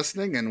you for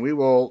listening, and we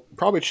will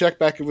probably check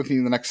back in with you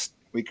in the next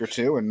week or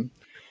two, and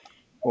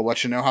we'll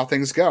let you know how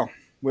things go.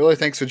 Willie,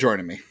 thanks for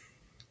joining me.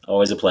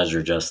 Always a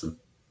pleasure, Justin.